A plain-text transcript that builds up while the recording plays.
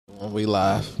We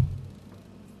live.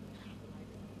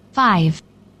 5,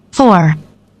 4,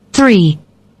 3,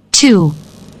 2,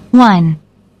 1.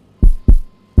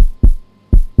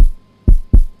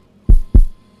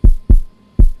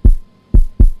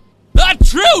 The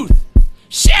truth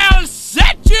shall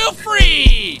set you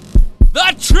free.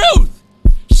 The truth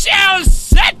shall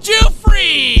set you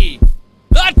free.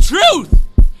 The truth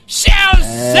shall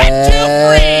set you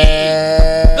free.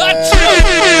 The truth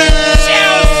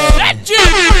shall set you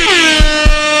free.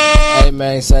 Hey,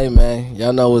 man, say, man.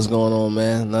 Y'all know what's going on,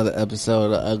 man. Another episode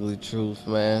of The Ugly Truth,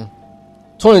 man.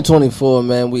 2024,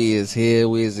 man. We is here.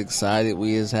 We is excited.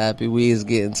 We is happy. We is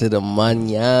getting to the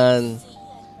manyan.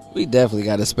 We definitely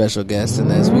got a special guest in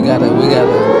this. We gotta introduce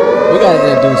my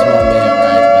man,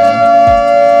 right, man.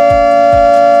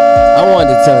 I wanted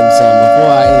to tell him something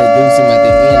before I introduce him at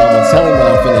the end. I'm gonna tell him what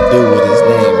I'm finna do with his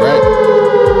name,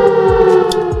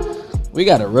 right? We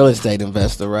got a real estate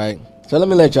investor, right? So let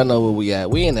me let y'all know where we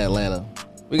at. We in Atlanta.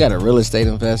 We got a real estate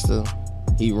investor.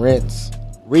 He rents,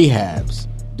 rehabs,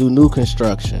 do new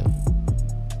construction.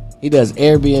 He does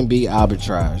Airbnb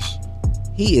arbitrage.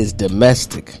 He is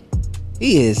domestic.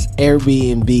 He is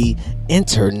Airbnb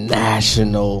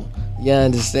international. You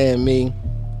understand me?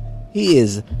 He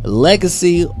is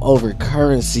legacy over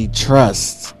currency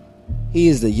trust. He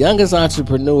is the youngest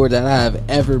entrepreneur that I have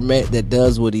ever met that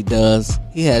does what he does.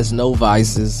 He has no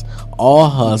vices, all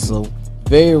hustle,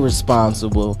 very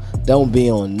responsible, don't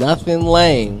be on nothing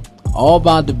lame, all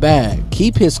about the bag.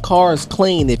 Keep his cars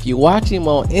clean. If you watch him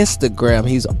on Instagram,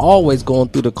 he's always going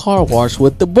through the car wash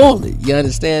with the bullet. You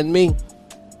understand me?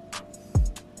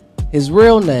 His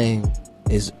real name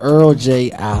is Earl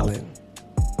J. Allen,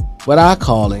 but I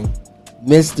call him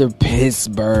Mr.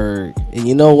 Pittsburgh. And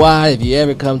you know why? If you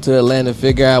ever come to Atlanta,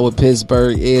 figure out what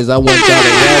Pittsburgh is. I want y'all to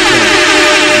welcome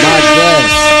my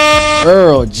guest,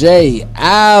 Earl J.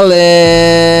 Allen.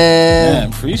 Man,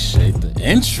 appreciate the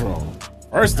intro.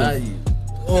 First of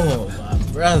oh, my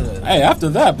brother. Hey, after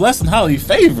that, blessed and highly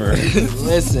favored.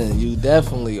 Listen, you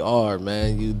definitely are,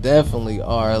 man. You definitely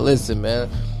are. Listen, man.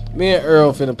 Me and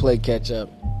Earl finna play catch up.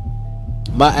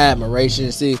 My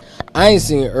admiration. See, I ain't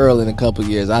seen Earl in a couple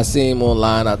years. I see him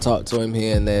online. I talk to him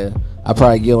here and there. I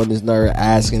probably get on his nerve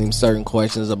asking him certain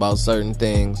questions about certain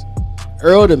things.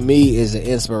 Earl to me is an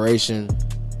inspiration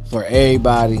for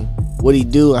everybody. What he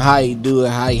do and how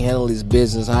he handle his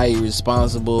business, how he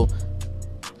responsible,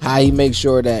 how he makes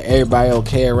sure that everybody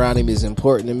okay around him is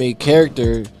important to me.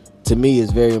 Character to me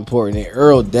is very important, and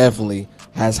Earl definitely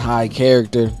has high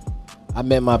character. I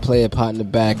met my player partner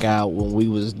back out when we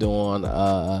was doing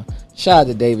shout out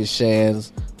to David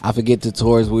Shands. I forget the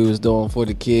tours we was doing for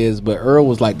the kids, but Earl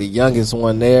was like the youngest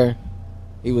one there.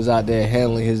 He was out there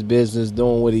handling his business,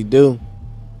 doing what he do.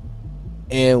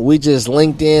 And we just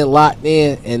linked in, locked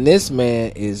in, and this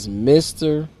man is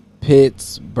Mr.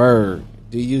 Pittsburgh.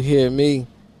 Do you hear me?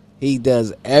 He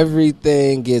does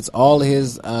everything, gets all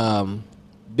his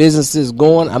businesses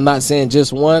going. I'm not saying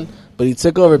just one, but he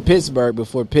took over Pittsburgh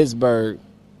before Pittsburgh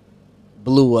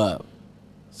blew up.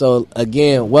 So,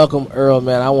 again, welcome, Earl,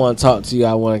 man. I want to talk to you.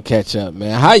 I want to catch up,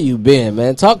 man. How you been,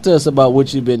 man? Talk to us about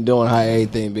what you've been doing, how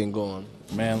everything been going.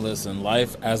 Man, listen,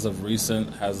 life as of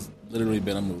recent has literally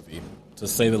been a movie, to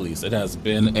say the least. It has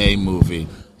been a movie.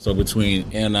 So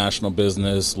between international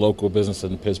business, local business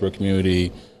in the Pittsburgh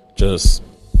community, just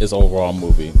it's overall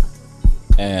movie.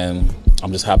 And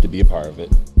I'm just happy to be a part of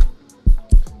it.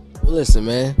 Well, listen,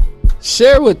 man.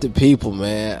 Share with the people,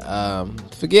 man.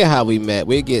 Forget how we met.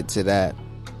 We'll get to that.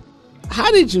 How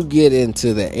did you get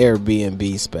into the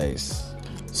Airbnb space?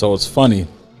 So it's funny.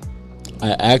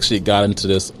 I actually got into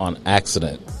this on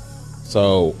accident.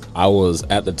 So I was,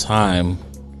 at the time,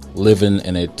 living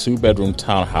in a 2-bedroom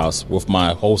townhouse with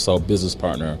my wholesale business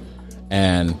partner.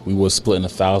 And we were splitting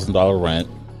 $1,000 rent.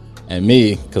 And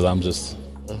me, because I'm just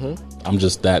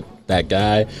that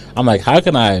guy. I'm like, how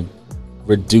can I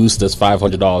reduce this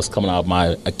 $500 coming out of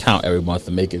my account every month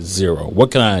and make it zero?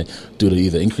 What can I do to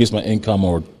either increase my income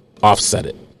or offset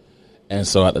it? And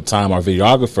so at the time, our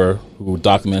videographer who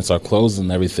documents our clothes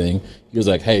and everything, he was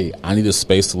like, hey, I need a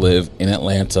space to live in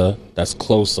Atlanta that's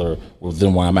closer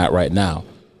than where I'm at right now.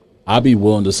 I'd be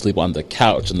willing to sleep on the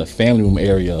couch in the family room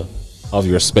area of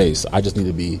your space. I just need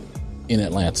to be in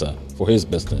Atlanta for his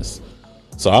business.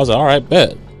 So I was like, all right,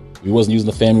 bet. We wasn't using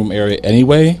the family room area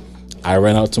anyway. I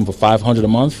ran out to him for $500 a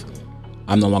month.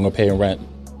 I'm no longer paying rent.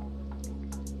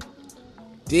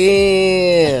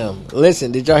 Damn.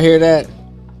 Listen, did y'all hear that?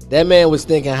 That man was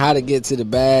thinking how to get to the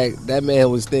bag. That man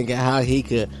was thinking how he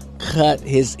could cut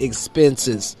his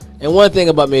expenses. And one thing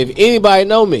about me, if anybody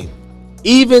know me,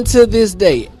 even to this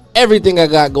day, everything I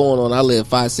got going on, I live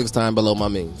 5-6 times below my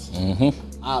means.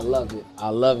 I love it. I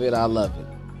love it. I love it.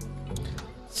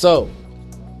 So,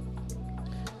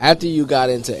 after you got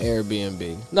into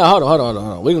Airbnb, no, hold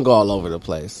on. We can go all over the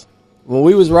place. When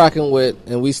we was rocking with,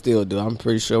 and we still do, I'm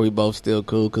pretty sure we both still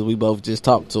cool because we both just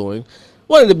talked to him.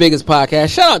 One of the biggest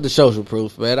podcasts. Shout out to Social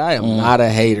Proof, man. I am not a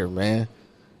hater, man.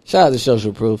 Shout out to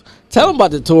Social Proof. Tell them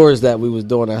about the tours that we was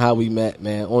doing and how we met,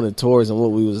 man, on the tours and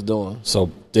what we was doing.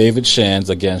 So David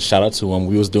Shands, again, shout out to him.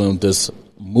 We was doing this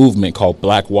movement called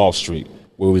Black Wall Street,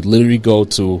 where we literally go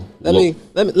to. Let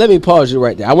me pause you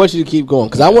right there. I want you to keep going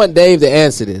because I want Dave to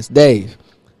answer this. Dave,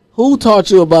 who taught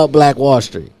you about Black Wall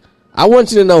Street? I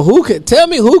want you to know tell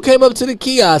me who came up to the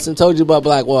kiosk and told you about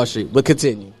Black Wall Street. But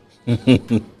continue.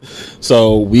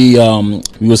 So we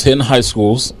was hitting high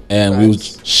schools and we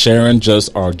was sharing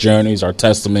just our journeys, our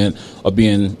testament of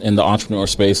being in the entrepreneur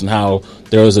space and how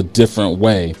there was a different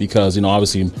way because, you know,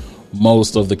 obviously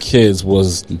most of the kids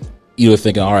was either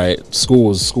thinking, all right,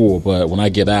 school is school, but when I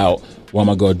get out, what am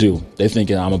I going to do? They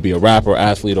thinking I'm going to be a rapper,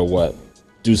 athlete, or what?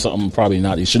 Do something probably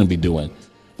not you shouldn't be doing.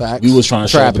 Facts. We was trying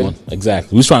to show them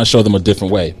exactly. We was trying to show them a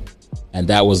different way, and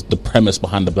that was the premise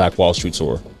behind the Black Wall Street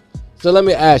tour. So let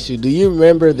me ask you: do you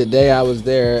remember the day I was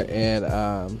there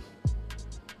and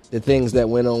the things that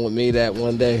went on with me that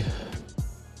one day?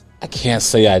 I can't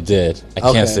say I did. I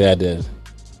can't say I did.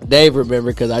 Dave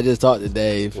remember because I just talked to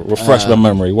Dave. Refresh my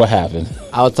memory. What happened?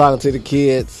 I was talking to the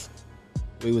kids.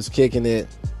 We was kicking it,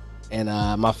 and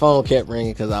my phone kept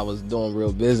ringing because I was doing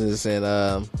real business, and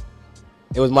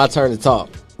it was my turn to talk.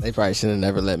 They probably should have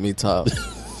never let me talk.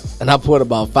 And I put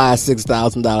about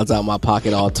 $5,000-$6,000 out of my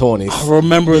pocket, all 20s. I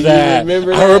remember that.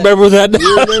 I remember that.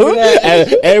 You remember that?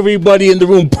 And everybody in the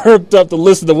room perked up to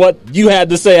listen to what you had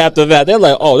to say after that. They're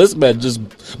like, "Oh, this man just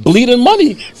bleeding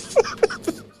money."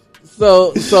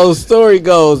 So story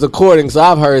goes according. So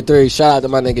I've heard 3. Shout out to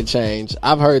my nigga Change.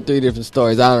 I've heard 3 different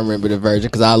stories. I don't remember the version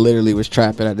because I literally was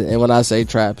trapping. And when I say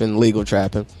trapping, legal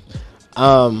trapping.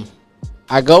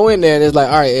 I go in there and it's like,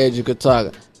 all right, Ed, you could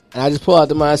talk. And I just pull out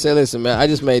the mind and say, listen, man, I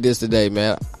just made this today,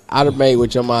 man. I'd have made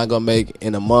what your mind gonna make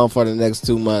in a month or the next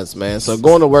 2 months, man. So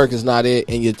going to work is not it.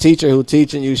 And your teacher who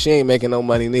teaching you, she ain't making no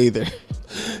money neither.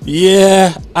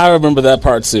 Yeah, I remember that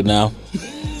part too now.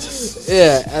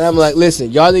 Yeah, and I'm like,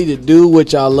 listen, y'all need to do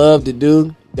what y'all love to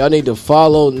do. Y'all need to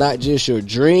follow not just your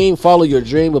dream, follow your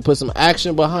dream, but put some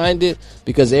action behind it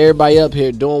because everybody up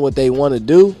here doing what they want to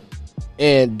do.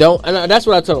 And that's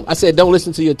what I told them. I said, don't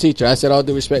listen to your teacher. I said, all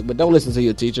due respect, but don't listen to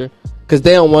your teacher because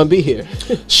they don't want to be here.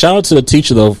 Shout out to the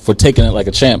teacher, though, for taking it like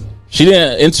a champ. She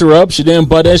didn't interrupt. She didn't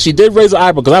butt in. She did raise an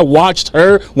eyebrow because I watched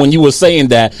her when you were saying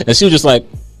that, and she was just like,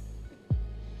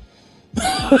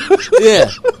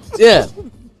 yeah.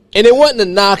 And it wasn't a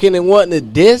knock and it wasn't a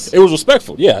diss. It was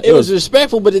respectful. Yeah, it was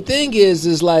respectful. But the thing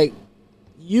is like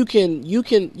you can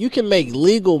make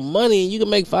legal money. You can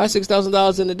make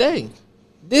 $5,000-$6,000 in a day.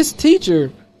 This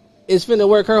teacher is finna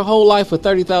work her whole life for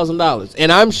 $30,000,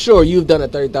 and I'm sure you've done a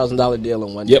 $30,000 deal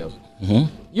in one deal.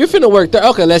 Mm-hmm. You're finna work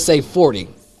okay, let's say 40,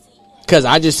 because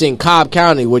I just seen Cobb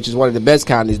County, which is one of the best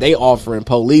counties. They offering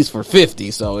police for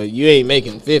 50, so you ain't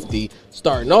making 50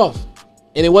 starting off.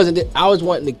 And it wasn't. I was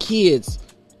wanting the kids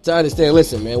to understand.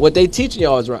 Listen, man, what they teaching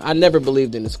y'all is wrong. I never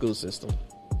believed in the school system.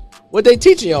 What they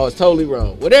teaching y'all is totally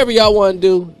wrong. Whatever y'all want to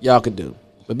do, y'all can do.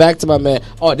 But back to my man.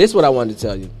 Oh, this is what I wanted to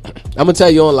tell you. I'm going to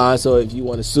tell you online, so if you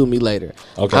want to sue me later.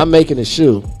 Okay. I'm making a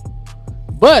shoe.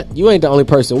 But you ain't the only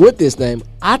person with this name.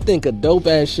 I think a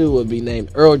dope-ass shoe would be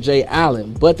named Earl J.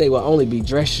 Allen, but they will only be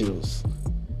dress shoes.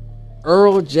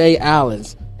 Earl J.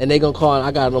 Allens. And they going to call it,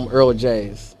 I got them Earl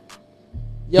J's.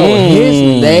 Yo,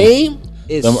 his name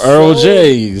is them Earl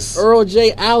J's. Earl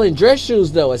J. Allen dress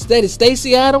shoes, though. Instead of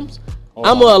Stacey Adams,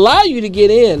 I'm going to allow you to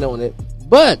get in on it.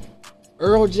 But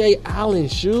Earl J. Allen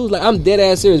shoes. Like, I'm dead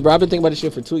ass serious, bro. I've been thinking about this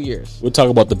shit for 2 years. We'll talk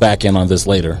about the back end on this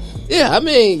later. Yeah, I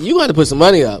mean, you got to put some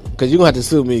money up because you're going to have to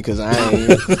sue me because I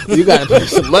ain't. You got to put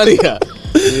some money up.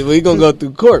 We're going to go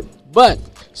through court. But,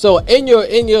 so in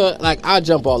your, like, I'll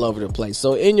jump all over the place.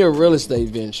 So in your real estate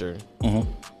venture,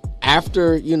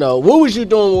 after, what was you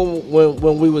doing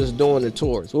when we was doing the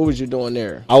tours? What was you doing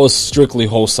there? I was strictly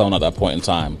wholesaling at that point in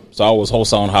time. So I was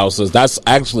wholesaling houses. That's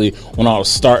actually when I was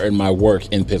starting my work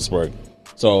in Pittsburgh.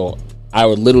 So I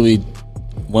would literally,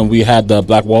 when we had the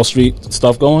Black Wall Street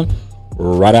stuff going,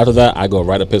 right after that, I go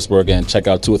right to Pittsburgh and check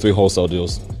out 2 or 3 wholesale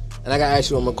deals. And I got to ask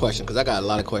you one more question because I got a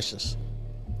lot of questions.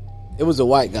 It was a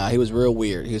white guy. He was real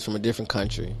weird. He was from a different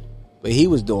country. But he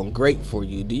was doing great for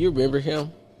you. Do you remember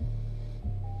him?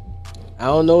 I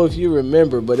don't know if you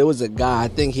remember, but it was a guy. I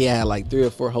think he had like 3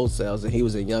 or 4 wholesales, and he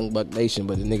was a young Buck Nation,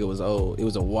 but the nigga was old. It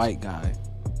was a white guy.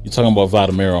 You're talking about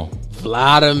Vladimiro.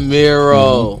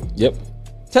 Vladimiro. Yep.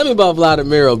 Tell me about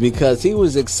Vladimiro, because he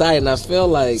was excited. I feel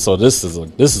like So this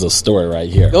is a story right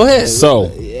here. Go ahead. So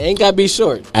it ain't gotta be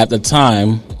short. at the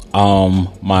time,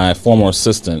 my former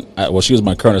assistant, she was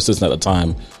my current assistant at the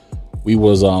time. We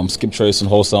was skip tracing,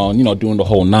 wholesale, and, doing the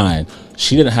whole nine.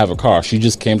 She didn't have a car. She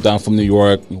just came down from New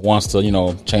York, wants to,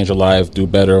 change her life, do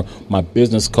better. My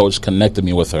business coach connected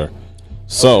me with her.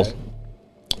 So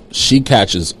she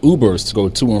catches Ubers to go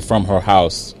to and from her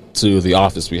house to the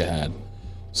office we had.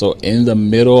 So in the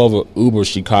middle of an Uber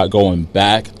she caught going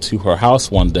back to her house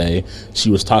one day, she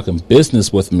was talking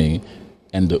business with me,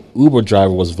 and the Uber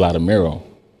driver was Vladimiro.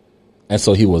 And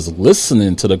so he was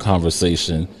listening to the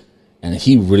conversation, and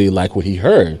he really liked what he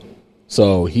heard.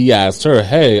 So he asked her,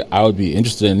 hey, I would be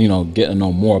interested in, getting to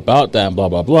know more about that, and blah,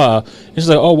 blah, blah. And she's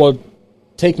like, oh, well,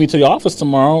 take me to the office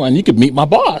tomorrow, and you could meet my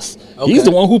boss. Okay. He's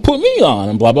the one who put me on,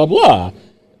 and blah, blah, blah.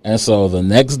 And so the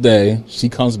next day, she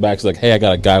comes back. She's like, hey, I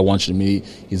got a guy I want you to meet.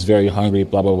 He's very hungry,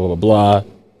 blah, blah, blah, blah, blah.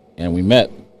 And we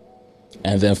met.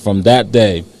 And then from that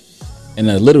day, in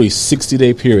a literally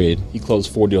 60-day period, he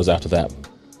closed 4 deals after that.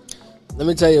 Let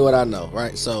me tell you what I know,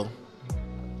 right? So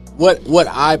what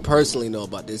I personally know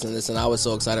about this, and I was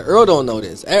so excited. Earl don't know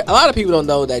this. A lot of people don't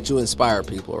know that you inspire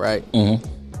people, right? Mm-hmm.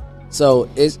 So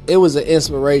it was an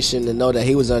inspiration to know that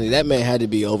he was that man had to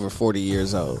be over 40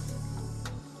 years old.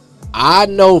 I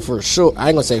know for sure. I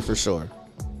ain't gonna say for sure.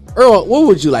 Earl, what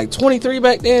would you like? 23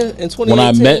 back then in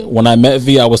 2018? When I met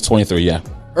V, I was 23. Yeah.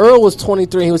 Earl was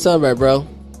 23. He was telling me, bro,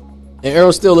 and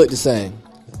Earl still looked the same.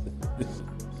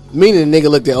 Meaning the nigga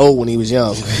looked old when he was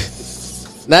young.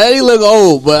 Now that he look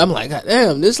old, but I'm like, God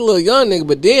damn, this little young nigga.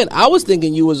 But then I was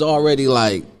thinking you was already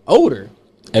like older.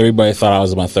 Everybody thought I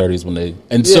was in my 30s when they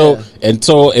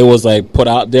until it was like put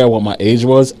out there what my age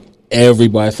was.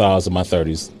 Everybody thought I was in my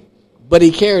 30s. But he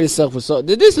carried himself with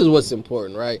this is what's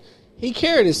important, right? He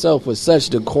carried himself with such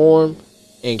decorum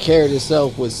and carried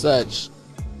himself with such,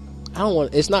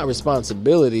 it's not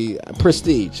responsibility,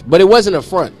 prestige. But it wasn't a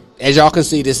front. As y'all can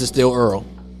see, this is still Earl.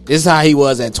 This is how he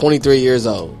was at 23 years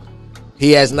old.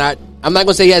 He has not, I'm not going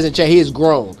to say he hasn't changed. He has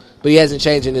grown, but he hasn't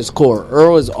changed in his core.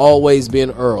 Earl has always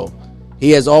been Earl.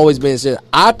 He has always been,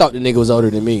 I thought the nigga was older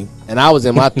than me, and I was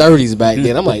in my 30s back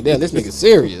then. I'm like, damn, this nigga's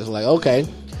serious. Like, okay.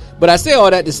 But I say all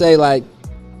that to say, like,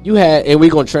 you had, and we're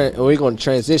gonna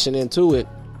transition into it.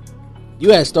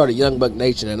 You had started Young Buck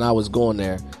Nation, and I was going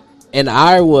there, and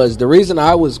the reason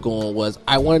I was going was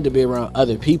I wanted to be around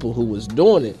other people who was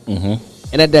doing it.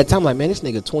 Mm-hmm. And at that time, like, man, this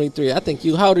nigga 23. I think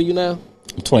how old are you now?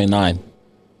 I'm 29.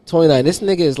 29. This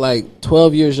nigga is like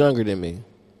 12 years younger than me.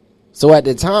 So at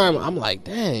the time, I'm like,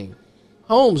 dang,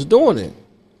 Holmes doing it,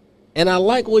 and I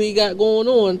like what he got going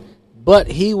on.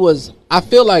 But I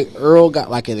feel like Earl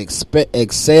got like an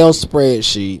Excel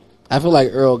spreadsheet. I feel like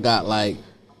Earl got like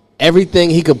everything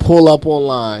he could pull up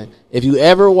online. If you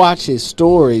ever watch his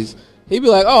stories, he'd be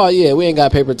like, oh yeah, we ain't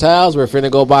got paper towels. We're finna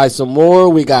go buy some more.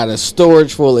 We got a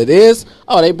storage full of this.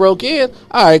 Oh, they broke in.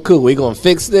 All right, cool. We gonna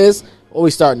fix this. Or we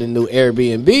starting a new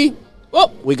Airbnb.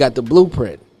 Oh, we got the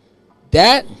blueprint.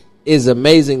 That is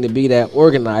amazing to be that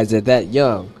organized at that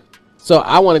young. So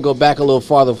I want to go back a little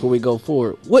farther before we go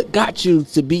forward. What got you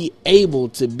to be able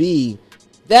to be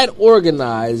that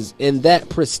organized and that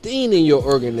pristine in your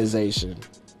organization?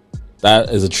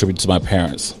 That is a tribute to my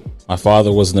parents. My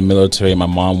father was in the military. My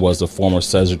mom was the former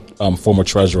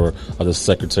treasurer of the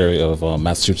Secretary of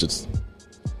Massachusetts.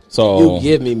 So you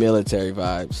give me military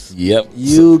vibes. Yep.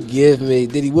 Give me.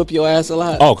 Did he whip your ass a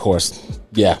lot? Oh, of course.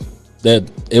 Yeah.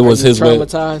 It was his way.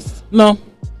 Traumatized? No.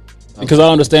 Because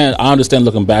I understand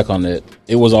looking back on it,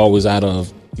 it was always out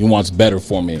of, he wants better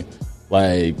for me.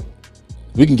 Like,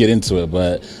 we can get into it,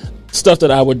 but stuff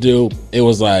that I would do, it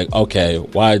was like, okay,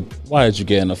 why did you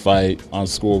get in a fight on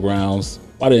school grounds?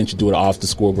 Why didn't you do it off the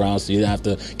school grounds so you didn't have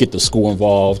to get the school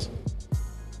involved?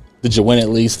 Did you win at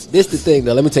least? This the thing,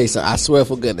 though. Let me tell you something. I swear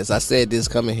for goodness, I said this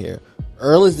coming here.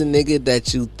 Earl is the nigga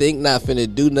that you think not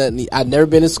finna do nothing. I've never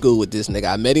been in school with this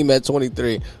nigga. I met him at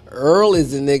 23. Earl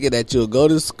is the nigga that you'll go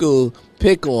to school,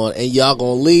 pick on, and y'all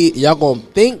gonna leave. Y'all gonna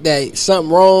think that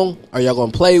something wrong, or y'all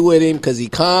gonna play with him because he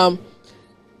calm,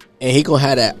 and he gonna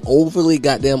have that overly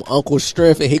goddamn uncle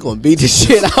strength, and he gonna beat the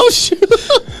shit out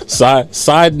you.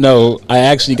 Side note, I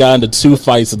actually got into 2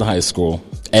 fights in high school,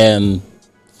 and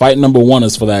fight number 1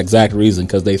 is for that exact reason,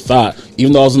 because they thought,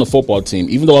 even though I was on the football team,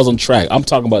 even though I was on track, I'm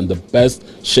talking about in the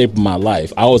best shape of my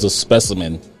life, I was a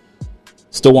specimen,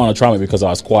 still wanted to try me because I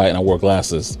was quiet and I wore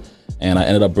glasses, and I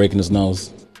ended up breaking his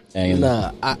nose. And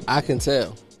nah, I can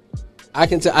tell. I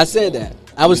said that.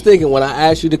 I was thinking when I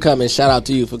asked you to come, and shout out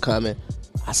to you for coming,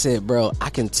 I said, bro,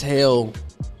 I can tell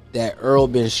that Earl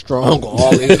been strong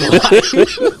all his life.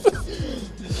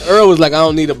 Earl was like, I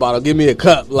don't need a bottle. Give me a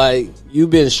cup. Like, you've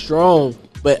been strong.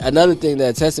 But another thing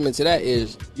that testament to that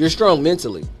is you're strong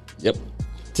mentally. Yep.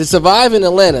 To survive in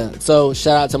Atlanta. So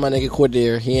shout out to my nigga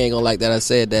Cordier. He ain't gonna like that I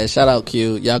said that. Shout out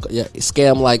Q. Y'all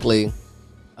scam likely.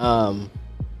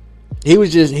 He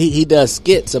was just he does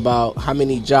skits about how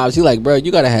many jobs. He like, bro,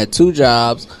 you gotta have 2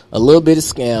 jobs, a little bit of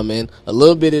scamming, a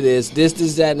little bit of this,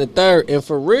 that, and the third. And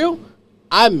for real,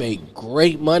 I make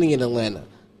great money in Atlanta.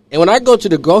 And when I go to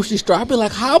the grocery store, I be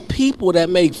like, how people that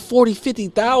make 40,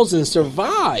 50,000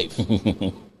 survive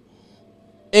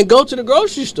and go to the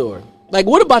grocery store? Like,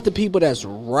 what about the people that's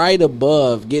right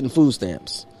above getting food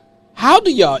stamps? How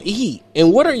do y'all eat?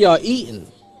 And what are y'all eating?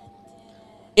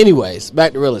 Anyways,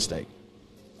 back to real estate.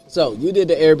 So, you did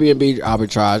the Airbnb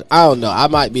arbitrage. I don't know. I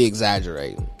might be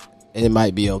exaggerating. And it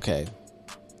might be okay.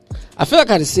 I feel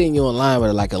like I just seen you online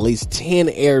with like at least 10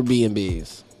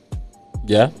 Airbnbs.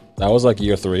 Yeah, that was like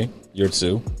year 3, year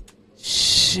 2.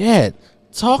 Shit.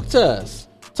 Talk to us.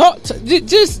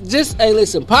 Just hey,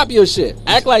 listen, pop your shit.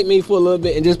 Act like me for a little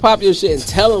bit and just pop your shit and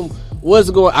tell them what's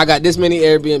going. I got this many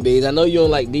Airbnbs. I know you don't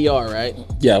like DR, right?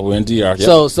 Yeah, we're in DR.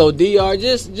 Yep. So DR,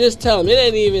 just tell them. It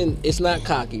ain't even. It's not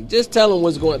cocky. Just tell them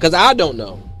what's going. Because I don't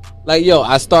know. Like, yo,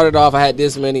 I started off. I had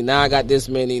this many. Now I got this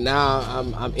many. Now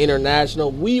I'm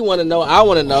international. We want to know. I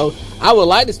want to know. I would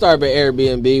like to start by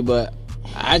Airbnb, but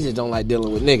I just don't like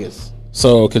dealing with niggas.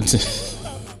 So,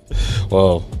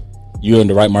 well, you're in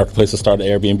the right marketplace to start an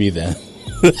Airbnb then.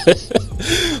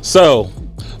 So,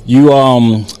 you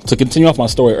to continue off my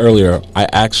story earlier, I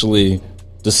actually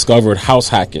discovered house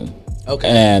hacking. Okay.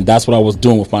 And that's what I was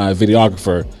doing with my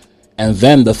videographer. And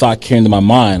then the thought came to my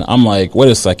mind. I'm like, wait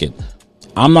a second.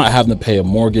 I'm not having to pay a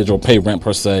mortgage or pay rent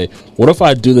per se. What if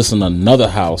I do this in another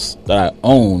house that I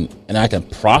own and I can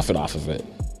profit off of it?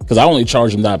 Because I only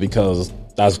charge them that because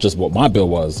that's just what my bill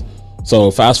was.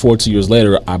 So fast forward 2 years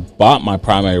later, I bought my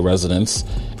primary residence,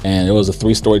 and it was a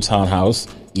 3-story townhouse.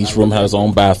 Each room had its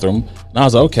own bathroom. And I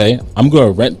was like, okay, I'm going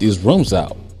to rent these rooms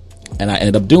out. And I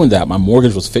ended up doing that. My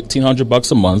mortgage was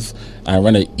 $1,500 a month. And I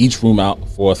rented each room out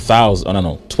for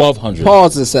 $1,200.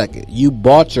 Pause a second. You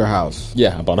bought your house.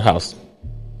 Yeah, I bought a house.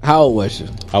 How old was you?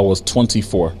 I was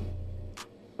 24.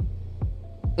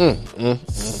 Go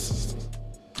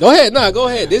ahead. No, go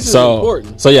ahead. This is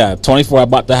important. So yeah, 24, I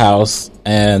bought the house,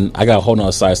 and I got a whole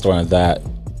nother side story on that.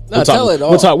 No, tell it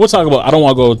all. We'll talk about, I don't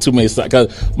want to go too many sides,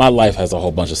 because my life has a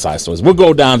whole bunch of side stories. We'll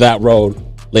go down that road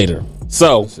later.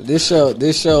 So this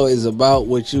show is about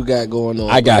what you got going on.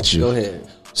 I got you. Go ahead.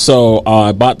 So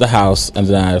I bought the house, and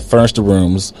then I furnished the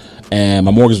rooms, and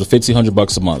my mortgage was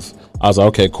 $1,500 a month. I was like,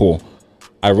 okay, cool.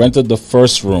 I rented the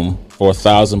first room for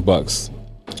 $1,000,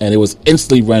 and it was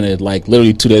instantly rented like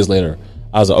literally 2 days later.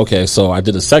 I was like, okay, so I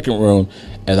did the second room,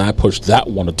 and I pushed that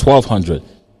one to $1,200,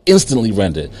 instantly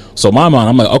rented. So my mind,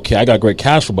 I'm like, okay, I got great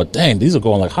cash flow, but dang, these are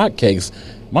going like hotcakes.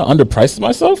 Am I underpriced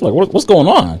myself? Like, what's going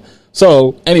on?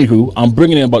 So, anywho, I'm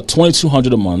bringing in about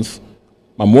 $2,200 a month.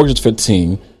 My mortgage is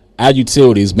 $15,000. Add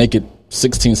utilities, make it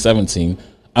 $16,000, $17,000.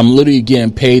 I'm literally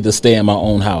getting paid to stay in my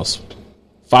own house.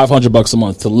 $500 a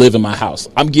month to live in my house.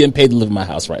 I'm getting paid to live in my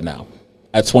house right now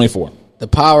at 24. The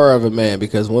power of a man,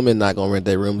 because women not gonna rent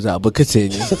their rooms out. But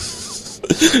continue.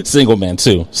 Single man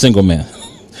too. Single man.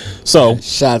 So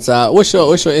shots out. What's your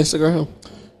Instagram?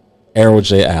 Earl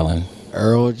J. Allen.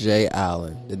 Earl J.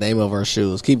 Allen. The name of our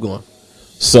shoes. Keep going.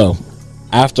 So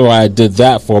after I did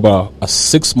that for about a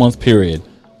 6-month period,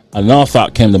 another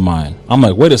thought came to mind. I'm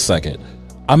like, wait a second.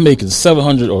 I'm making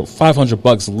 $700 or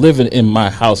 $500 living in my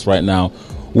house right now.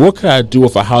 What could I do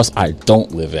with a house I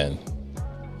don't live in?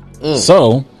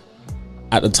 So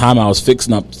at the time, I was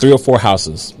fixing up 3 or 4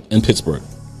 houses in Pittsburgh.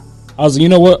 I was like, you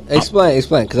know what? Explain.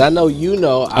 Because I know you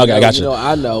know. I got you.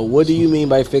 I know. What do you mean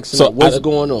by fixing up? What's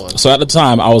going on? So at the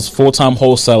time, I was full-time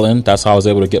wholesaling. That's how I was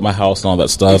able to get my house and all that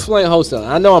stuff. Explain wholesaling.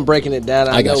 I know I'm breaking it down.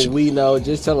 I know you. We know.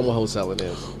 Just tell them what wholesaling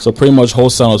is. So pretty much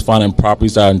wholesaling is finding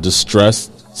properties that are in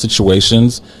distressed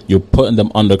situations. You're putting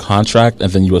them under contract, and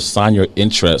then you assign your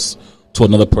interest to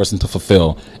another person to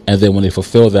fulfill. And then when they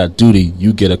fulfill that duty,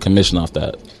 you get a commission off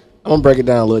that. I'm going to break it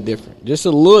down a little different. Just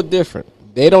a little different.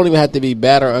 They don't even have to be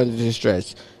bad or under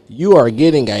distress. You are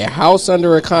getting a house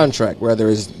under a contract, whether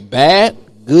it's bad,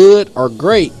 good, or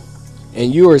great,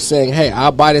 and you are saying, hey,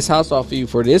 I'll buy this house off of you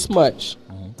for this much,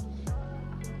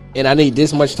 and I need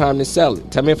this much time to sell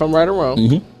it. Tell me if I'm right or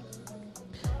wrong.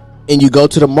 And you go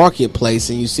to the marketplace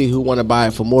and you see who want to buy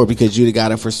it for more because you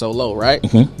got it for so low, right?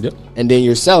 Yep. And then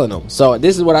you're selling them. So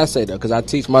this is what I say, though, because I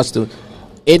teach my students.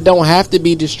 It don't have to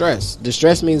be distress.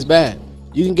 Distress means bad.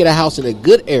 You can get a house in a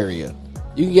good area.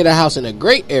 You can get a house in a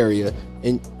great area.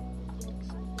 And,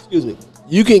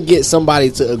 you can get somebody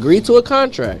to agree to a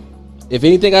contract. If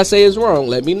anything I say is wrong,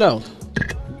 let me know.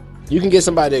 You can get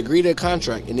somebody to agree to a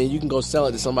contract, and then you can go sell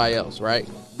it to somebody else, right?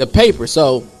 The paper.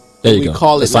 So there you we go.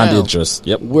 call it assigned now, interest.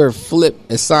 Yep. We're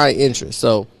assigned interest.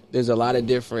 So there's a lot of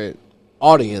different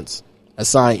audience,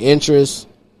 assigned interest,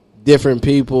 different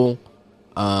people,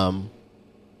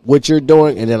 what you're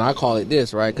doing, and then I call it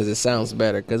this, right? Because it sounds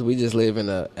better. Because we just live in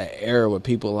an era where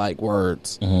people like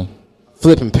words. Mm-hmm.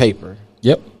 Flipping paper.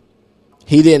 Yep.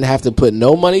 He didn't have to put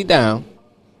no money down.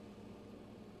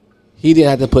 He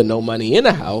didn't have to put no money in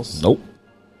the house. Nope.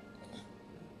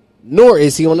 Nor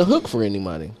is he on the hook for any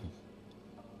money.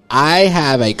 I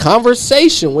have a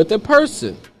conversation with a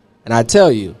person, and I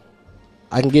tell you,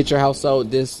 I can get your house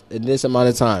sold in this amount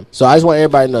of time. So I just want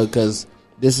everybody to know, because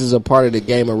this is a part of the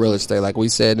game of real estate. Like we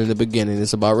said in the beginning,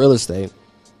 it's about real estate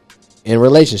and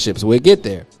relationships. We'll get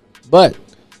there. But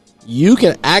you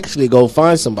can actually go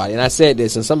find somebody. And I said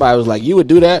this, and somebody was like, you would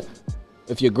do that?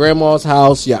 If your grandma's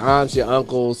house, your aunts, your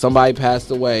uncles, somebody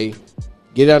passed away,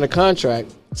 get it under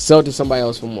contract, sell it to somebody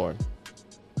else for more.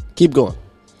 Keep going.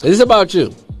 This is about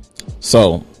you.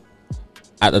 So,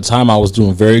 at the time, I was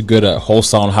doing very good at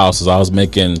wholesaling houses. I was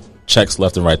making checks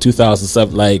left and right.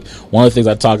 2007, like one of the things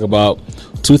I talk about,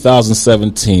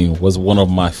 2017 was one of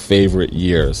my favorite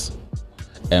years.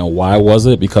 And why was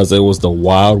it? Because it was the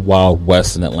wild, wild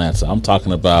west in Atlanta. I'm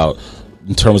talking about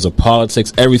in terms of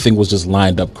politics, everything was just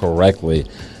lined up correctly.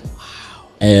 Wow.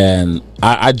 And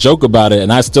I joke about it,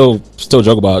 and I still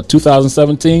joke about it.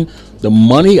 2017, the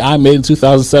money I made in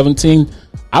 2017,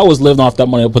 I was living off that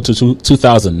money up until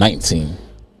 2019.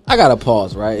 I got to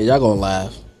pause, right? Y'all going to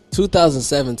laugh.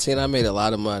 2017, I made a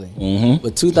lot of money. Mm-hmm.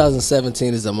 But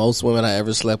 2017 is the most women I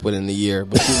ever slept with in a year.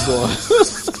 But keep going.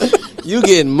 You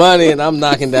getting money, and I'm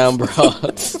knocking down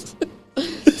broads.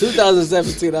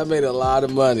 2017, I made a lot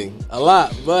of money. A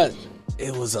lot, but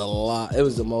it was a lot. It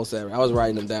was the most ever. I was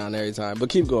writing them down every time. But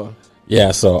keep going.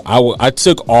 Yeah, so I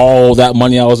took all that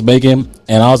money I was making,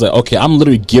 and I was like, okay, I'm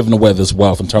literally giving away this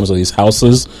wealth in terms of these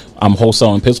houses. I'm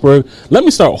wholesaling in Pittsburgh. Let me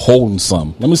start holding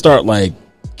some. Let me start, like,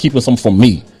 keeping some for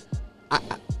me.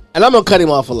 And I'm going to cut him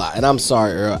off a lot. And I'm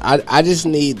sorry, Earl. I just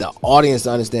need the audience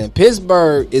to understand.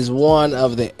 Pittsburgh is one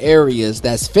of the areas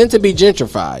that's finna be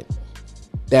gentrified.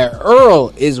 That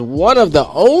Earl is one of the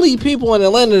only people in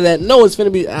Atlanta that know it's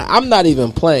finna be. I'm not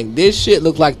even playing. This shit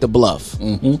look like the bluff.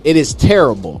 Mm-hmm. It is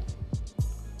terrible.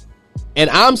 And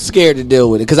I'm scared to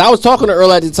deal with it. Because I was talking to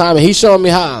Earl at the time, and he's showing me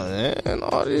how, man,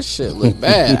 all this shit look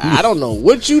bad. I don't know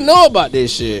what you know about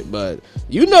this shit, but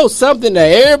you know something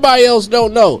that everybody else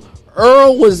don't know.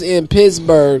 Earl was in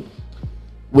Pittsburgh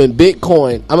when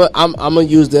Bitcoin, I'm going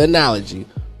to use the analogy.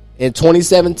 In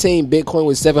 2017, Bitcoin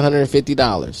was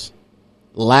 $750.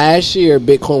 Last year,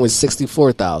 Bitcoin was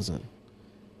 $64,000.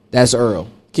 That's Earl.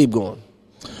 Keep going.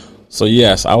 So,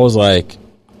 yes, I was like,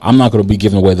 I'm not going to be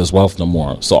giving away this wealth no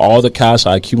more. So all the cash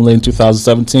I accumulated in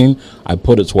 2017, I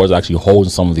put it towards actually holding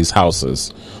some of these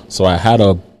houses. So I had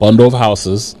a bundle of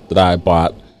houses that I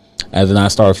bought, and then I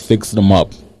started fixing them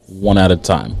up one at a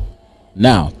time.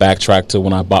 Now, backtrack to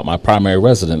when I bought my primary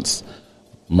residence.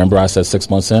 Remember I said 6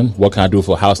 months in, what can I do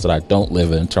for a house that I don't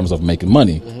live in terms of making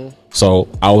money? Mm-hmm. So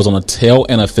I was on the tail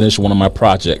end of finishing one of my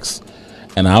projects.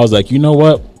 And I was like, you know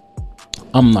what?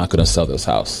 I'm not going to sell this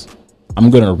house. I'm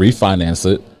going to refinance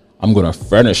it. I'm going to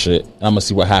furnish it. And I'm going to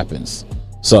see what happens.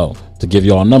 So to give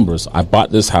you all numbers, I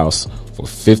bought this house for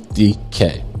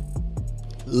 $50K.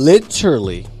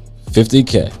 Literally.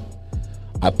 $50K.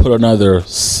 I put another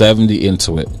 $70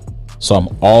 into it. So I'm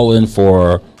all in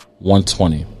for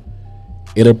 $120.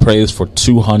 It appraised for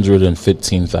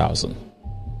 $215,000.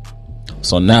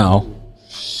 So now,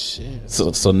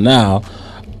 so now,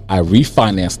 I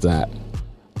refinance that.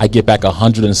 I get back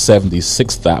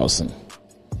 $176,000.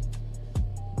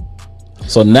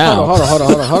 So now,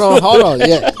 hold on.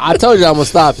 Yeah, I told you I'm gonna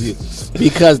stop you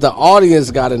because the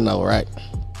audience got to know, right?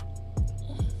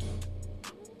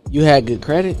 You had good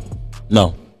credit?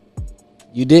 No,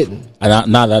 you didn't.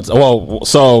 And not that's well.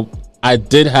 So I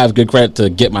did have good credit to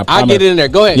get my. I get in there.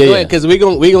 Go ahead, because we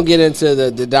gonna get into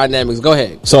the dynamics. Go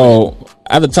ahead. So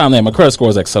at the time, my credit score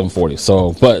was like 740.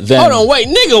 So, but then hold on, wait,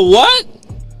 nigga, what?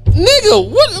 Nigga,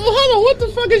 what? Hold on, what the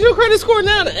fuck is your credit score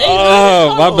now?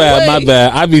 Oh, my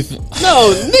bad. I be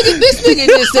no, nigga. This nigga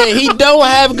just said he don't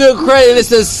have good credit. It's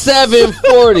a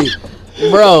 740,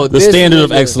 bro. The standard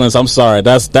of excellence. I'm sorry,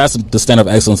 that's the standard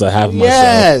of excellence I have in myself.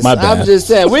 Yes, my bad. I'm just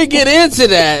saying we get into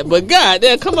that, but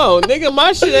goddamn, come on, nigga,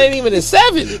 my shit ain't even a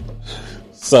 7.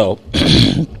 So,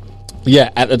 yeah,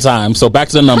 at the time. So back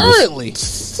to the numbers. Currently,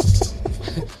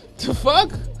 the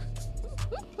fuck.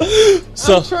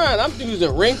 So I'm trying. I'm using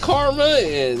Rent Karma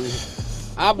and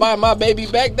I buy my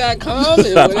babyback.com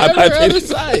and whatever other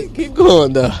site. Keep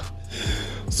going though.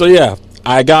 So yeah,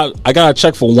 I got a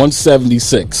check for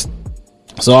 $176.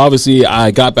 So obviously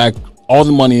I got back all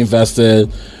the money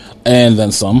invested and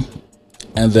then some,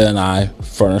 and then I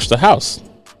furnished the house.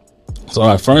 So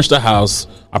I furnished the house.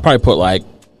 I probably put like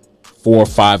 $4 or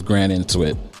 $5 grand into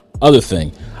it. Other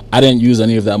thing, I didn't use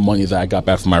any of that money that I got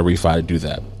back from my refi to do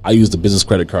that. I used a business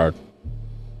credit card.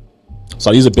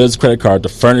 So I used a business credit card to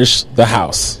furnish the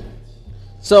house.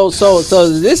 So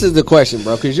this is the question,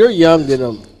 bro, because you're young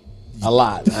than a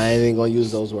lot. I ain't gonna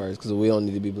use those words because we don't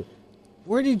need to be.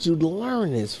 Where did you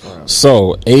learn this from?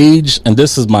 So age, and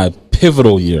this is my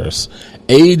pivotal years,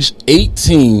 age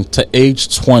 18 to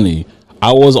age 20,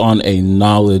 I was on a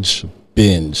knowledge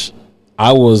binge.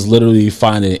 I was literally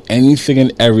finding anything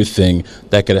and everything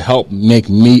that could help make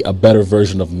me a better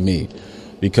version of me,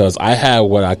 because I had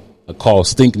what I call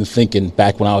stinking thinking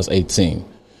back when I was 18.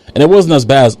 And it wasn't as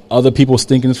bad as other people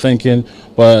stinking thinking,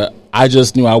 but I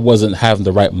just knew I wasn't having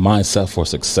the right mindset for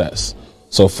success.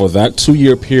 So for that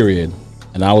 2-year period,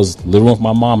 and I was living with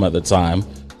my mom at the time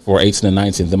for 18 and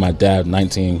 19, then my dad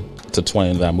 19 to 20,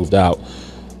 and then I moved out.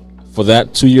 For that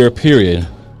 2-year period,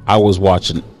 I was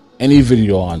watching any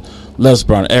video on Les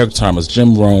Brown, Eric Thomas,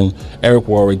 Jim Rohn, Eric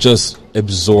Worre, just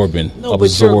absorbing.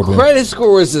 But your credit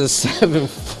score is a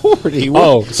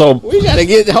 740. So we gotta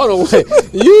get. Hold on, wait.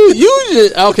 You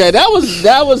just okay?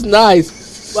 That was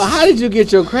nice. But how did you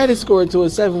get your credit score to a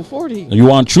 740? You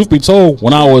want truth be told?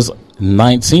 When I was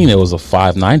 19, it was a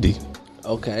 590.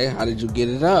 Okay, how did you get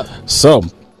it up? So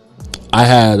I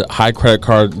had high credit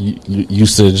card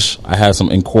usage. I had some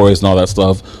inquiries and all that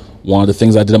stuff. One of the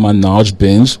things I did in my knowledge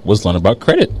binge was learn about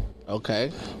credit.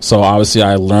 Okay. So obviously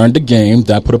I learned the game,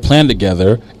 that I put a plan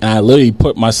together, and I literally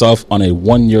put myself on a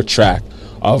 1-year track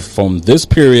of from this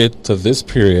period to this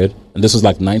period, and this was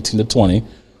like 19 to 20.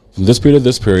 From this period to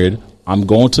this period, I'm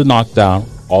going to knock down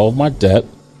all of my debt.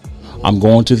 I'm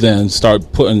going to then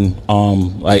start putting,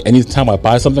 like anytime I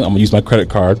buy something, I'm going to use my credit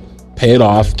card, pay it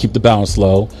off, keep the balance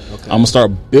low. Okay. I'm going to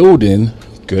start building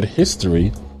good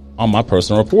history on my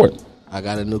personal report. I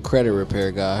got a new credit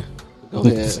repair guy. Go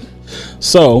ahead.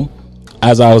 So,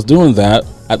 as I was doing that,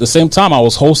 at the same time, I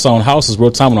was wholesaling houses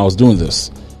real time when I was doing this.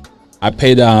 I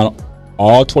paid down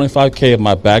all $25K of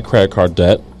my bad credit card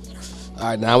debt. All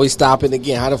right, now we stopping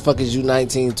again. How the fuck is you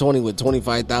 19, 20 with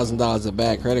 $25,000 of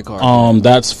bad credit card?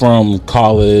 That's from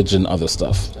college and other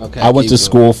stuff. Okay, I went to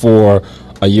school for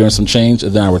a year and some change,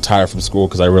 and then I retired from school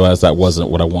because I realized that wasn't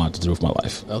what I wanted to do with my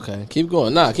life. Okay, keep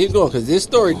going. Keep going because this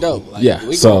story dope. Like, yeah,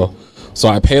 so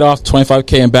I paid off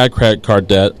 $25K in bad credit card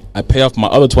debt. I paid off my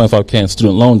other $25K in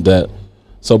student loan debt.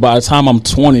 So by the time I'm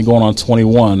 20 going on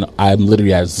 21, I'm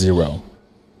literally at zero.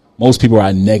 Most people are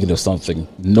at negative something.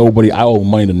 Nobody. I owe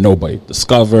money to nobody.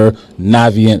 Discover,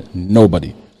 Navient,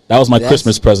 nobody. That was my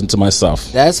Christmas present to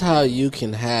myself. That's how you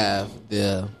can have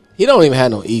the... He don't even have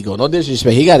no ego. No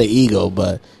disrespect. He got an ego,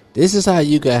 but this is how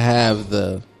you can have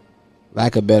the,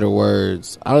 lack of better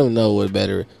words, I don't even know what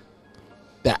better...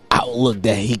 that outlook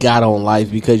that he got on life,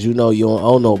 because you know you don't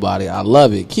owe nobody. I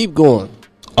love it. Keep going.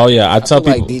 Oh yeah, I tell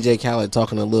people like DJ Khaled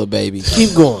talking to Lil Baby.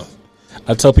 Keep going.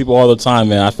 I tell people all the time,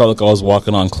 man, I felt like I was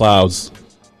walking on clouds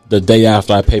the day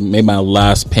after I made my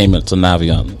last payment to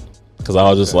Navient, because I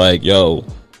was just like, yo,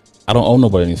 I don't owe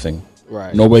nobody anything.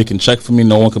 Right. Nobody can check for me.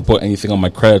 No one can put anything on my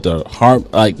credit or harm.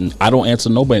 Like, I don't answer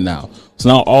nobody now. So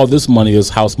now all this money is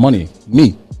house money.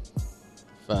 Me.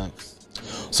 Facts.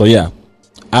 So yeah.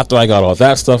 After I got all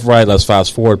that stuff right, let's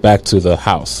fast forward back to the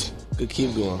house. Good,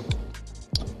 keep going.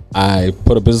 I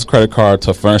put a business credit card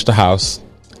to furnish the house,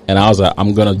 and I was like,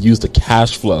 I'm going to use the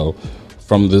cash flow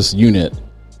from this unit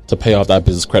to pay off that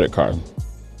business credit card.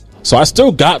 So I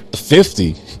still got the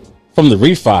 50 from the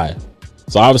refi.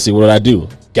 So obviously, what did I do?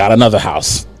 Got another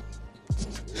house.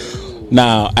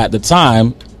 Now, at the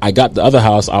time I got the other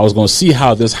house, I was going to see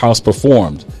how this house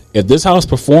performed. If this house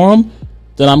performed,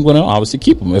 then I'm going to obviously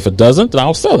keep them. If it doesn't, then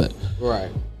I'll sell it. Right.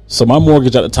 So my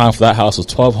mortgage at the time for that house was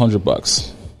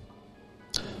 $1,200.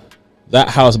 That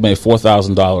house made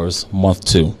 $4,000 month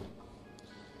 2.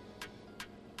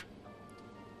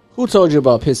 Who told you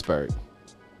about Pittsburgh?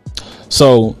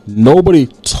 So nobody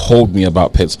told me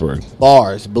about Pittsburgh.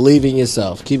 Bars. Believe in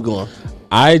yourself. Keep going.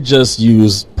 I just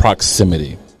used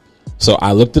proximity. So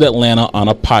I looked at Atlanta on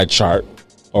a pie chart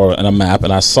or in a map,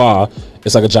 and I saw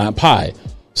it's like a giant pie.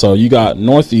 So you got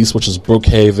Northeast, which is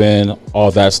Brookhaven,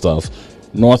 all that stuff.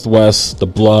 Northwest, the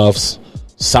Bluffs.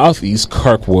 Southeast,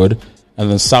 Kirkwood. And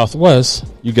then Southwest,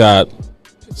 you got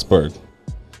Pittsburgh.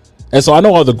 And so I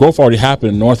know all the growth already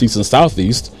happened in Northeast and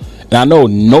Southeast. And I know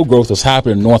no growth is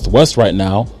happening in Northwest right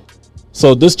now.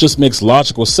 So this just makes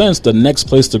logical sense. The next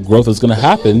place the growth is going to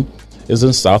happen is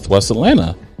in Southwest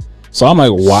Atlanta. So I'm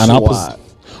like,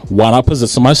 why not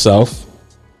position myself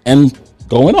and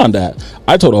go in on that?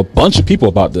 I told a bunch of people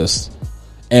about this,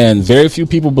 and very few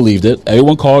people believed it.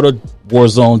 Everyone called it a war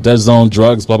zone, dead zone,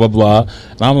 drugs, blah, blah, blah.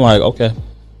 And I'm like, okay,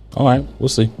 all right, we'll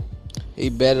see. He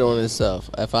betted on himself.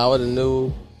 If I would have knew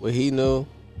what he knew,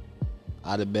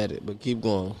 I'd have bet it. But keep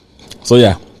going. So,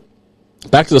 yeah,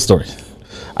 back to the story.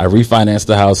 I refinanced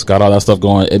the house, got all that stuff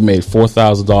going. It made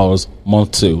 $4,000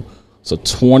 month 2. So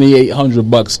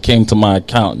 $2,800 came to my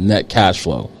account, net cash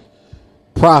flow.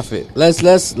 Profit. Let's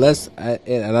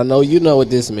and I know you know what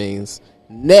this means.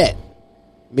 Net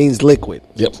means liquid.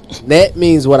 Yep. Net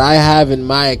means what I have in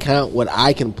my account, what